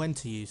thoughts on when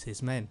to use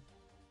his men.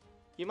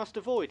 You must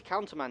avoid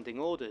countermanding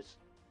orders.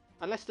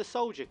 Unless the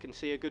soldier can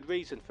see a good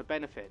reason for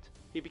benefit,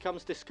 he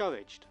becomes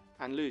discouraged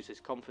and loses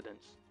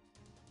confidence.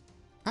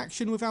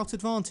 Action without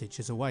advantage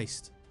is a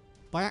waste.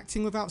 By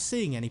acting without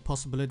seeing any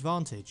possible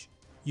advantage,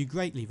 you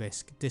greatly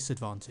risk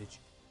disadvantage.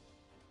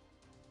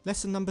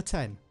 Lesson number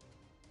 10.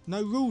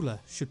 No ruler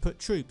should put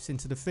troops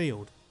into the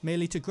field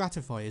merely to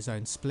gratify his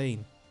own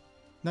spleen.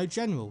 No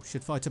general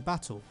should fight a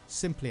battle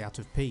simply out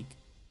of pique.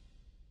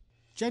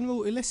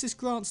 General Ulysses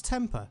Grant's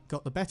temper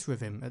got the better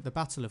of him at the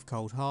Battle of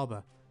Cold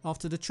Harbour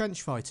after the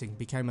trench fighting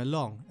became a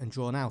long and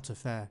drawn out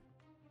affair.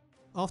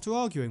 After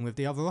arguing with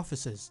the other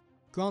officers,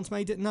 Grant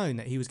made it known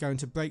that he was going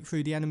to break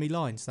through the enemy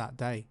lines that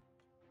day.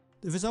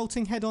 The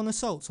resulting head-on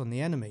assaults on the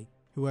enemy,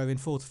 who were in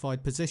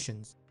fortified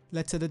positions,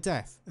 led to the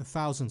death of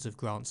thousands of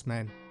Grant's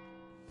men.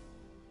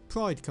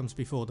 Pride comes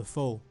before the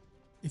fall.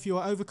 If you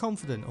are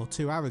overconfident or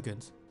too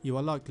arrogant, you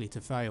are likely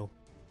to fail.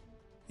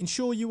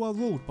 Ensure you are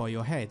ruled by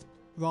your head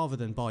rather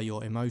than by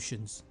your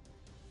emotions.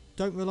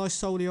 Don't rely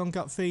solely on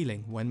gut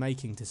feeling when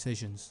making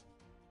decisions.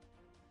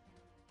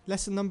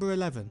 Lesson number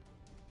 11.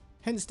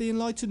 Hence the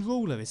enlightened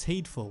ruler is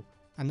heedful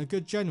and the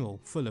good general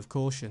full of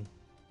caution.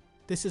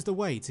 This is the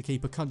way to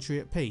keep a country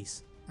at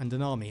peace and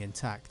an army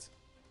intact.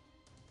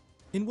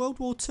 In World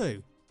War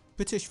II,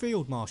 British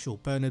Field Marshal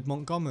Bernard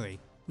Montgomery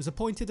was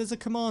appointed as a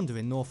commander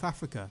in North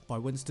Africa by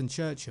Winston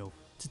Churchill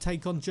to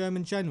take on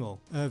German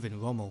General Erwin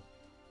Rommel.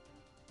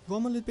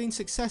 Rommel had been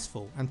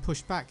successful and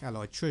pushed back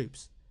Allied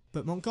troops,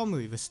 but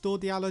Montgomery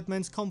restored the Allied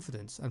men's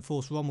confidence and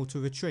forced Rommel to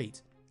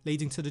retreat,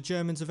 leading to the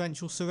Germans'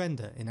 eventual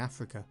surrender in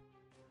Africa.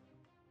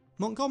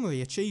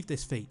 Montgomery achieved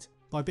this feat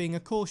by being a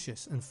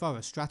cautious and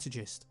thorough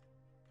strategist.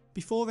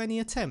 Before any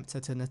attempt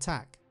at an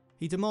attack,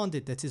 he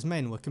demanded that his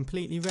men were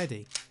completely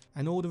ready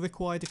and all the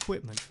required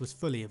equipment was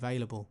fully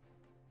available.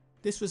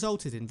 This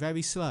resulted in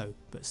very slow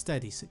but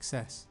steady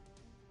success.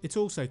 It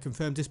also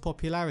confirmed his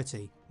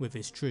popularity with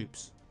his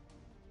troops.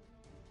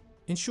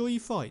 Ensure you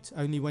fight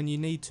only when you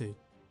need to,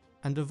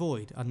 and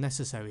avoid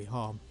unnecessary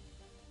harm.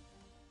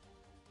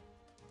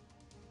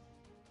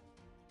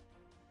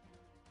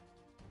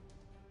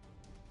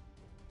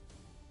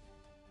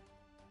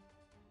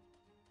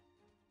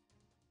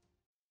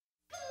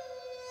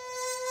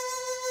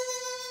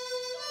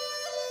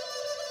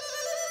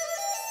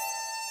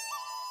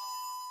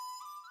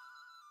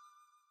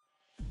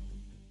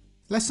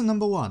 Lesson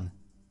number 1.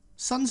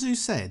 Sun Tzu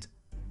said,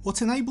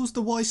 "What enables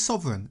the wise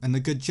sovereign and the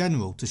good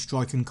general to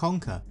strike and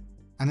conquer,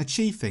 and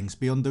achieve things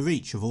beyond the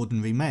reach of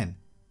ordinary men,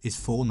 is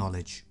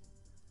foreknowledge."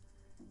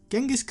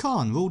 Genghis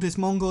Khan ruled his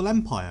Mongol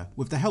Empire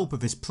with the help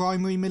of his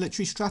primary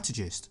military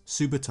strategist,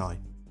 Subutai.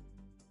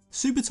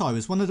 Subutai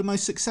was one of the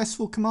most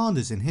successful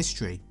commanders in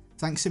history,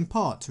 thanks in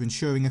part to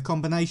ensuring a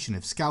combination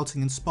of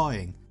scouting and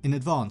spying in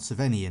advance of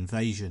any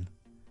invasion.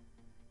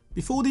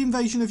 Before the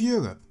invasion of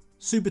Europe,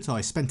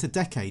 Subutai spent a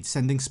decade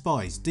sending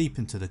spies deep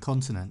into the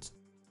continent.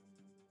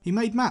 He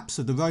made maps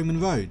of the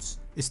Roman roads,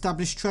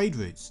 established trade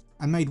routes,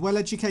 and made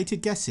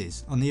well-educated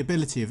guesses on the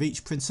ability of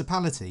each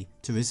principality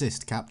to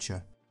resist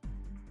capture.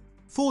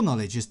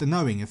 Foreknowledge is the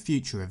knowing of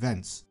future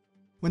events.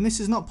 When this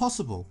is not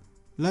possible,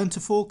 learn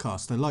to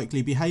forecast the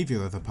likely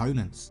behaviour of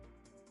opponents.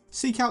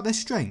 Seek out their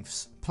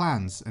strengths,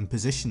 plans, and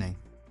positioning.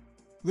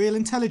 Real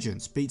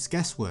intelligence beats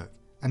guesswork,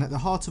 and at the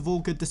heart of all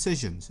good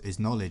decisions is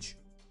knowledge.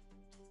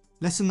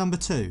 Lesson number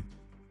 2.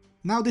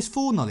 Now this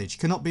foreknowledge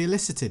cannot be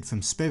elicited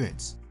from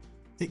spirits.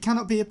 It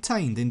cannot be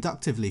obtained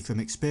inductively from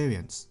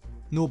experience,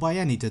 nor by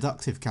any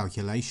deductive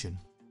calculation.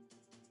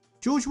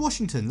 George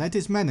Washington led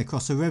his men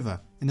across a river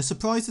in a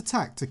surprise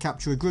attack to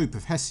capture a group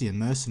of Hessian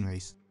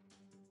mercenaries.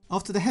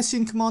 After the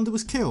Hessian commander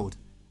was killed,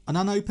 an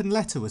unopened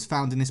letter was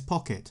found in his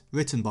pocket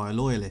written by a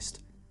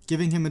loyalist,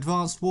 giving him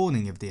advanced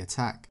warning of the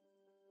attack.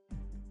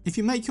 If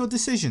you make your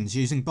decisions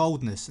using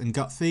boldness and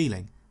gut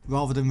feeling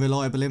rather than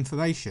reliable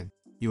information,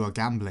 you are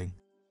gambling.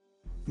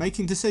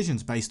 Making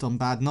decisions based on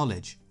bad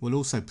knowledge will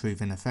also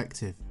prove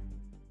ineffective.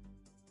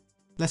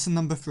 Lesson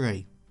number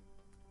 3.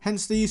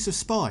 Hence the use of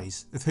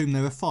spies, of whom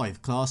there are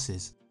 5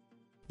 classes.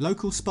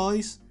 Local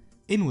spies,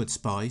 inward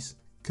spies,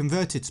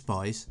 converted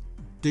spies,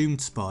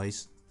 doomed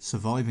spies,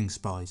 surviving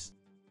spies.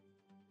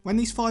 When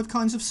these 5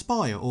 kinds of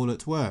spy are all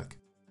at work,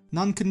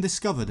 none can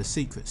discover the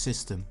secret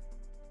system.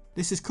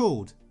 This is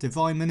called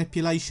divine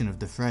manipulation of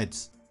the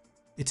threads.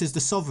 It is the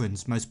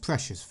sovereign's most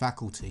precious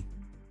faculty.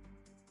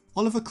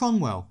 Oliver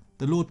Cromwell,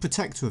 the Lord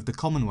Protector of the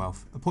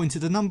Commonwealth,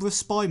 appointed a number of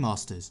spy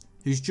masters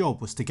whose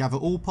job was to gather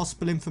all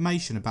possible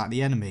information about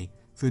the enemy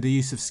through the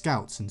use of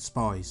scouts and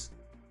spies.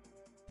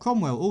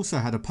 Cromwell also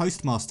had a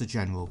Postmaster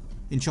General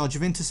in charge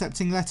of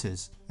intercepting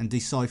letters and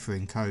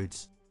deciphering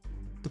codes.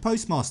 The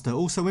Postmaster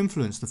also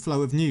influenced the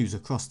flow of news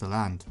across the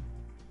land.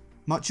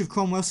 Much of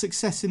Cromwell's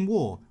success in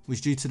war was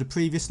due to the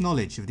previous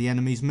knowledge of the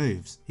enemy's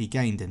moves he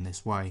gained in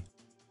this way.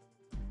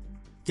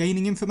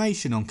 Gaining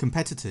information on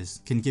competitors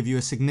can give you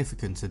a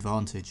significant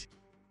advantage.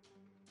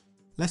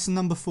 Lesson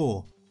number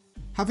 4.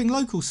 Having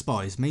local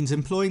spies means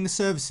employing the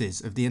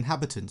services of the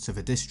inhabitants of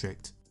a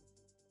district.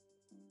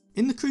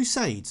 In the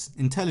Crusades,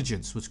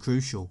 intelligence was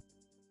crucial.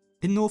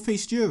 In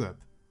northeast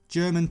Europe,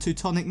 German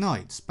Teutonic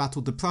Knights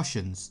battled the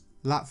Prussians,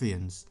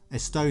 Latvians,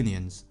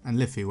 Estonians, and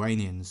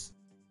Lithuanians.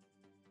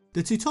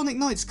 The Teutonic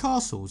Knights'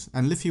 castles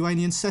and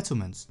Lithuanian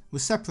settlements were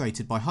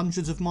separated by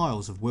hundreds of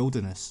miles of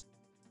wilderness.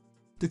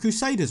 The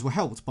Crusaders were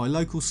helped by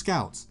local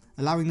scouts,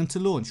 allowing them to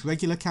launch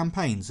regular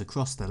campaigns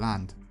across the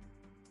land.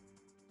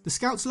 The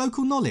scouts'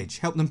 local knowledge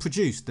helped them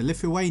produce the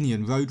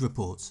Lithuanian Road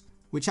Reports,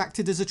 which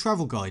acted as a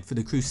travel guide for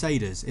the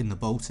Crusaders in the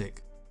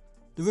Baltic.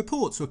 The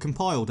reports were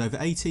compiled over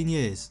 18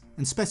 years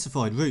and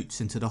specified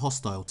routes into the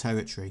hostile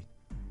territory.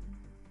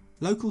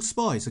 Local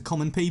spies are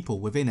common people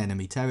within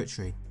enemy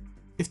territory.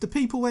 If the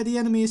people where the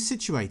enemy is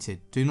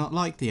situated do not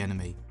like the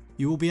enemy,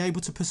 you will be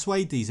able to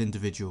persuade these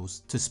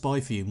individuals to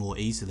spy for you more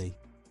easily.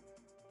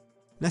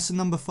 Lesson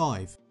number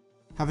 5.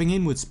 Having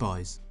inward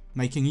spies,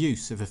 making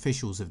use of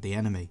officials of the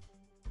enemy.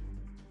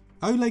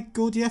 Oleg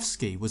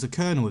Gordievsky was a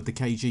colonel of the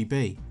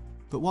KGB,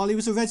 but while he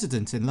was a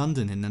resident in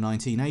London in the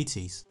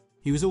 1980s,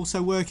 he was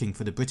also working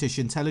for the British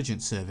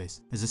Intelligence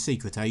Service as a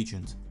secret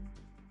agent.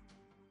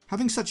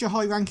 Having such a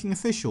high-ranking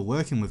official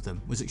working with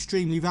them was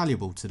extremely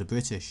valuable to the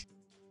British.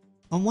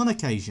 On one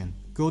occasion,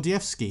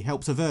 Gordievsky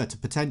helped avert a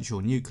potential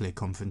nuclear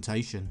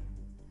confrontation.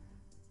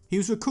 He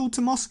was recalled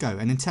to Moscow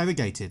and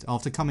interrogated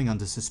after coming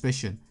under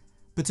suspicion,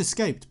 but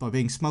escaped by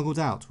being smuggled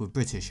out with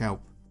British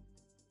help.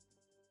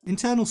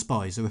 Internal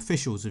spies are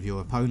officials of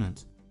your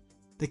opponent.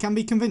 They can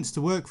be convinced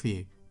to work for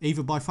you,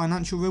 either by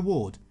financial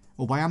reward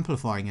or by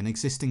amplifying an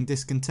existing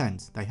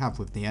discontent they have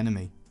with the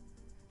enemy.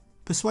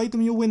 Persuade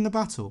them you'll win the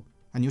battle,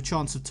 and your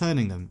chance of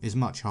turning them is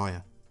much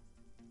higher.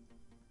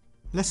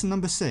 Lesson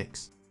number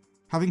 6.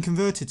 Having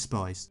converted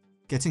spies,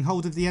 getting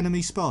hold of the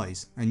enemy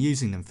spies and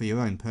using them for your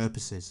own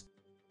purposes.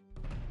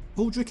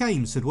 Aldrich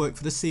Ames had worked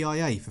for the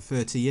CIA for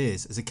 30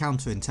 years as a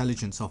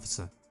counterintelligence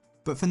officer,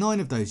 but for 9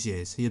 of those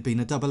years he had been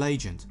a double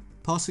agent,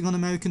 passing on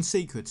American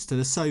secrets to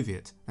the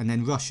Soviet and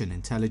then Russian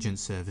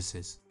intelligence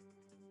services.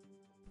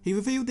 He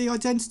revealed the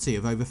identity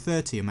of over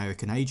 30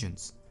 American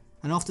agents,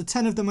 and after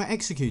 10 of them were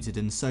executed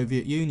in the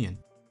Soviet Union,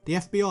 the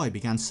FBI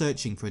began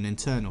searching for an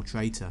internal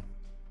traitor.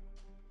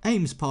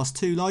 Ames passed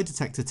 2 lie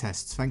detector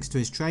tests thanks to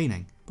his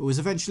training, but was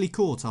eventually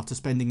caught after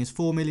spending his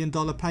 $4 million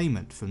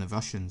payment from the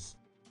Russians.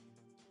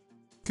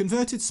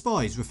 Converted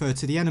spies refer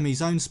to the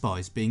enemy's own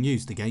spies being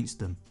used against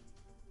them.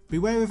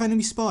 Beware of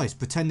enemy spies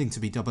pretending to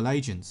be double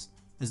agents,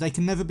 as they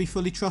can never be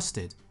fully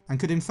trusted and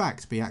could in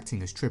fact be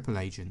acting as triple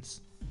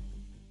agents.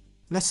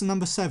 Lesson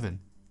number 7.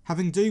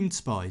 Having doomed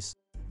spies,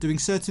 doing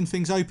certain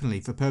things openly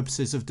for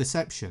purposes of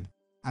deception,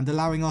 and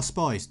allowing our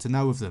spies to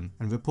know of them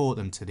and report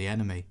them to the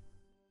enemy.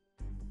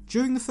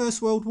 During the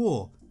First World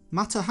War,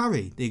 Mata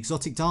Hari, the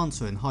exotic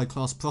dancer and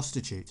high-class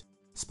prostitute,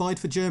 spied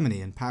for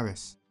Germany and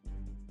Paris.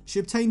 She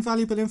obtained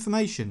valuable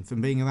information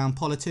from being around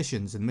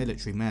politicians and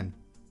military men.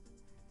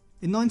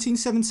 In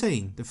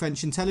 1917, the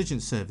French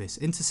intelligence service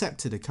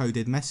intercepted a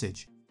coded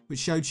message which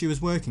showed she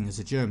was working as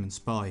a German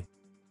spy.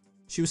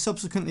 She was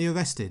subsequently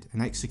arrested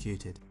and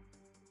executed.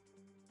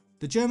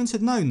 The Germans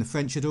had known the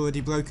French had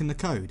already broken the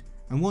code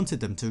and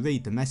wanted them to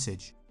read the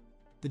message.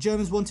 The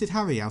Germans wanted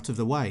Harry out of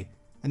the way,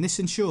 and this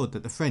ensured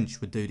that the French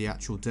would do the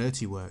actual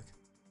dirty work.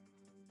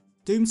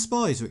 Doomed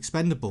spies are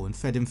expendable and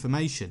fed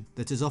information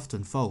that is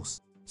often false,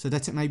 so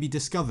that it may be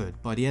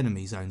discovered by the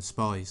enemy's own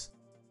spies.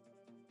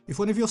 If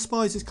one of your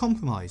spies is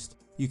compromised,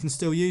 you can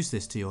still use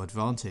this to your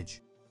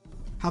advantage.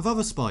 Have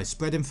other spies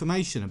spread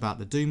information about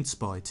the doomed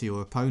spy to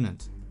your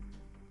opponent.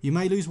 You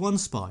may lose one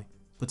spy,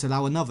 but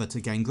allow another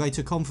to gain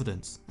greater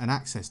confidence and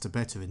access to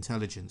better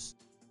intelligence.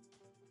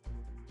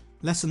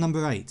 Lesson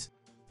number 8.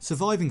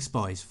 Surviving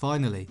spies,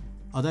 finally,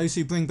 are those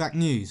who bring back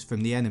news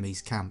from the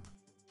enemy's camp.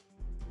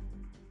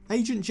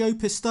 Agent Joe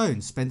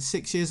Pistone spent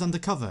 6 years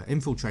undercover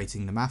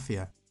infiltrating the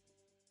Mafia.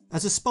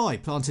 As a spy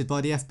planted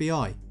by the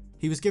FBI,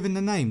 he was given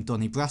the name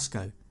Donnie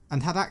Brasco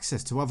and had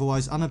access to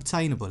otherwise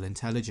unobtainable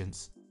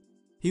intelligence.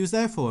 He was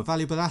therefore a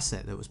valuable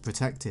asset that was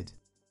protected.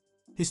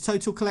 His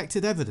total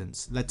collected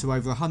evidence led to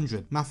over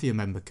 100 Mafia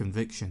member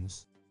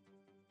convictions.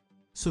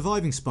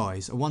 Surviving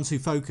spies are ones who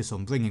focus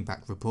on bringing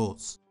back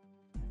reports.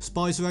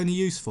 Spies are only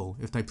useful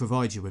if they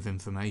provide you with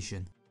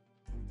information.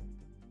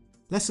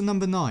 Lesson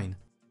number 9.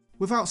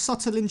 Without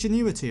subtle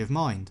ingenuity of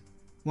mind,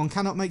 one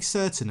cannot make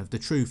certain of the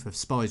truth of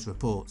spies'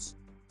 reports.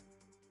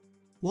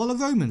 While the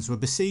Romans were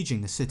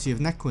besieging the city of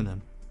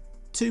Nequinum,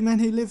 2 men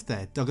who lived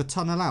there dug a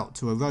tunnel out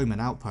to a Roman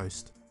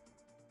outpost.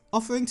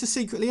 Offering to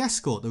secretly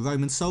escort the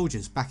Roman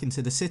soldiers back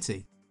into the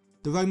city,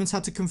 the Romans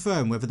had to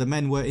confirm whether the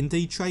men were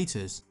indeed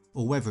traitors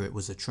or whether it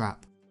was a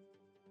trap.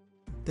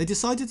 They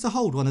decided to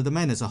hold one of the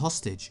men as a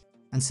hostage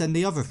and send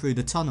the other through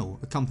the tunnel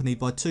accompanied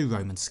by 2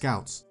 Roman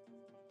scouts.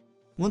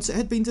 Once it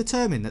had been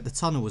determined that the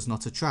tunnel was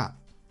not a trap,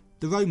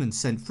 the Romans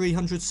sent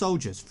 300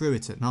 soldiers through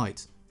it at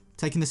night,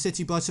 taking the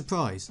city by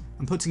surprise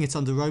and putting it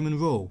under Roman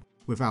rule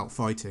without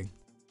fighting.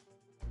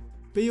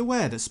 Be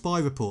aware that spy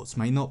reports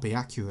may not be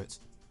accurate.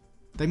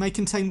 They may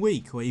contain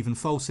weak or even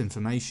false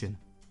information.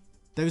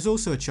 There is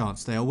also a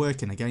chance they are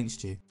working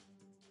against you.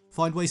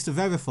 Find ways to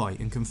verify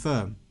and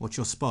confirm what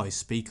your spies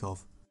speak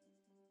of.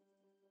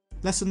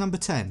 Lesson number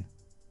 10.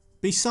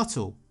 Be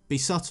subtle,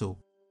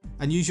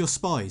 and use your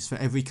spies for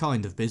every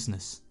kind of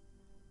business.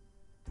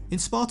 In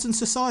Spartan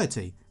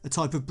society, a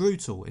type of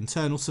brutal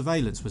internal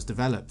surveillance was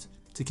developed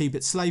to keep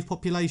its slave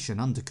population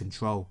under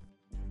control.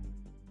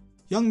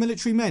 Young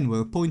military men were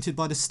appointed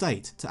by the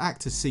state to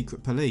act as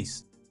secret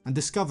police and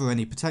discover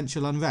any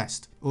potential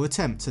unrest or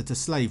attempts at a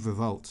slave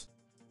revolt.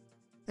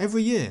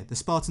 Every year, the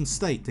Spartan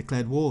state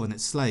declared war on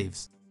its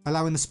slaves,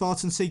 allowing the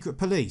Spartan secret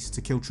police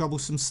to kill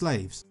troublesome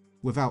slaves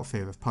without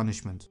fear of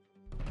punishment.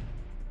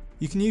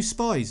 You can use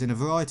spies in a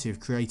variety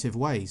of creative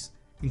ways,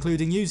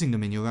 including using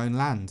them in your own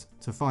land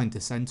to find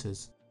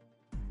dissenters.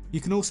 You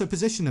can also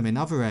position them in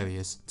other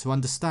areas to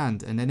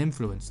understand and then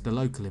influence the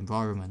local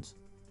environment.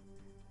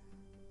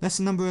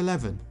 Lesson number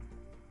 11.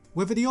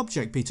 Whether the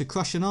object be to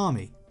crush an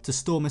army, to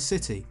storm a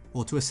city,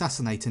 or to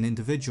assassinate an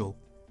individual,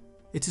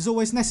 it is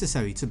always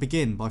necessary to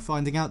begin by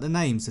finding out the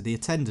names of the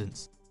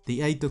attendants,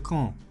 the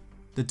aides-de-camp,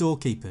 the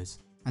doorkeepers,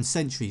 and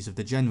sentries of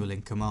the general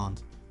in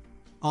command.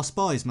 Our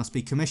spies must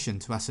be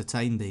commissioned to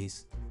ascertain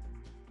these.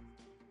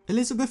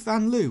 Elizabeth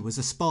Van Lew was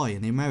a spy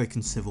in the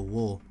American Civil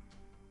War.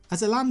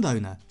 As a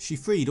landowner, she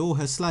freed all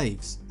her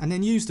slaves and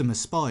then used them as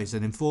spies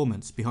and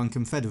informants behind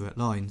Confederate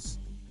lines.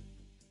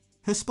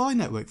 Her spy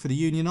network for the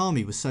Union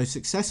Army was so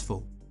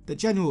successful that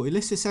General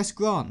Ulysses S.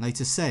 Grant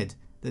later said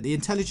that the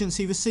intelligence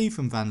he received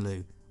from Van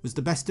Lew was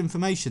the best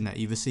information that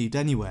he received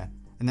anywhere,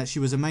 and that she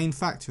was a main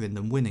factor in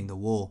them winning the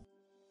war.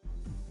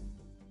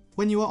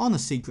 When you are on a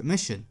secret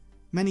mission,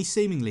 many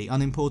seemingly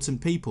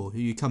unimportant people who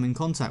you come in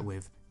contact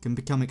with can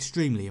become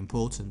extremely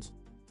important.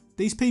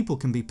 These people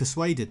can be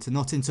persuaded to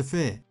not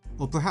interfere,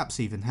 or perhaps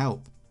even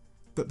help,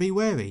 but be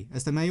wary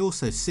as they may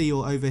also see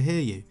or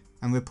overhear you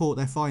and report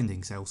their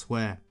findings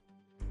elsewhere.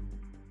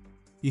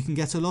 You can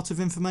get a lot of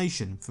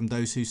information from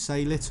those who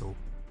say little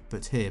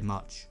but hear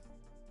much.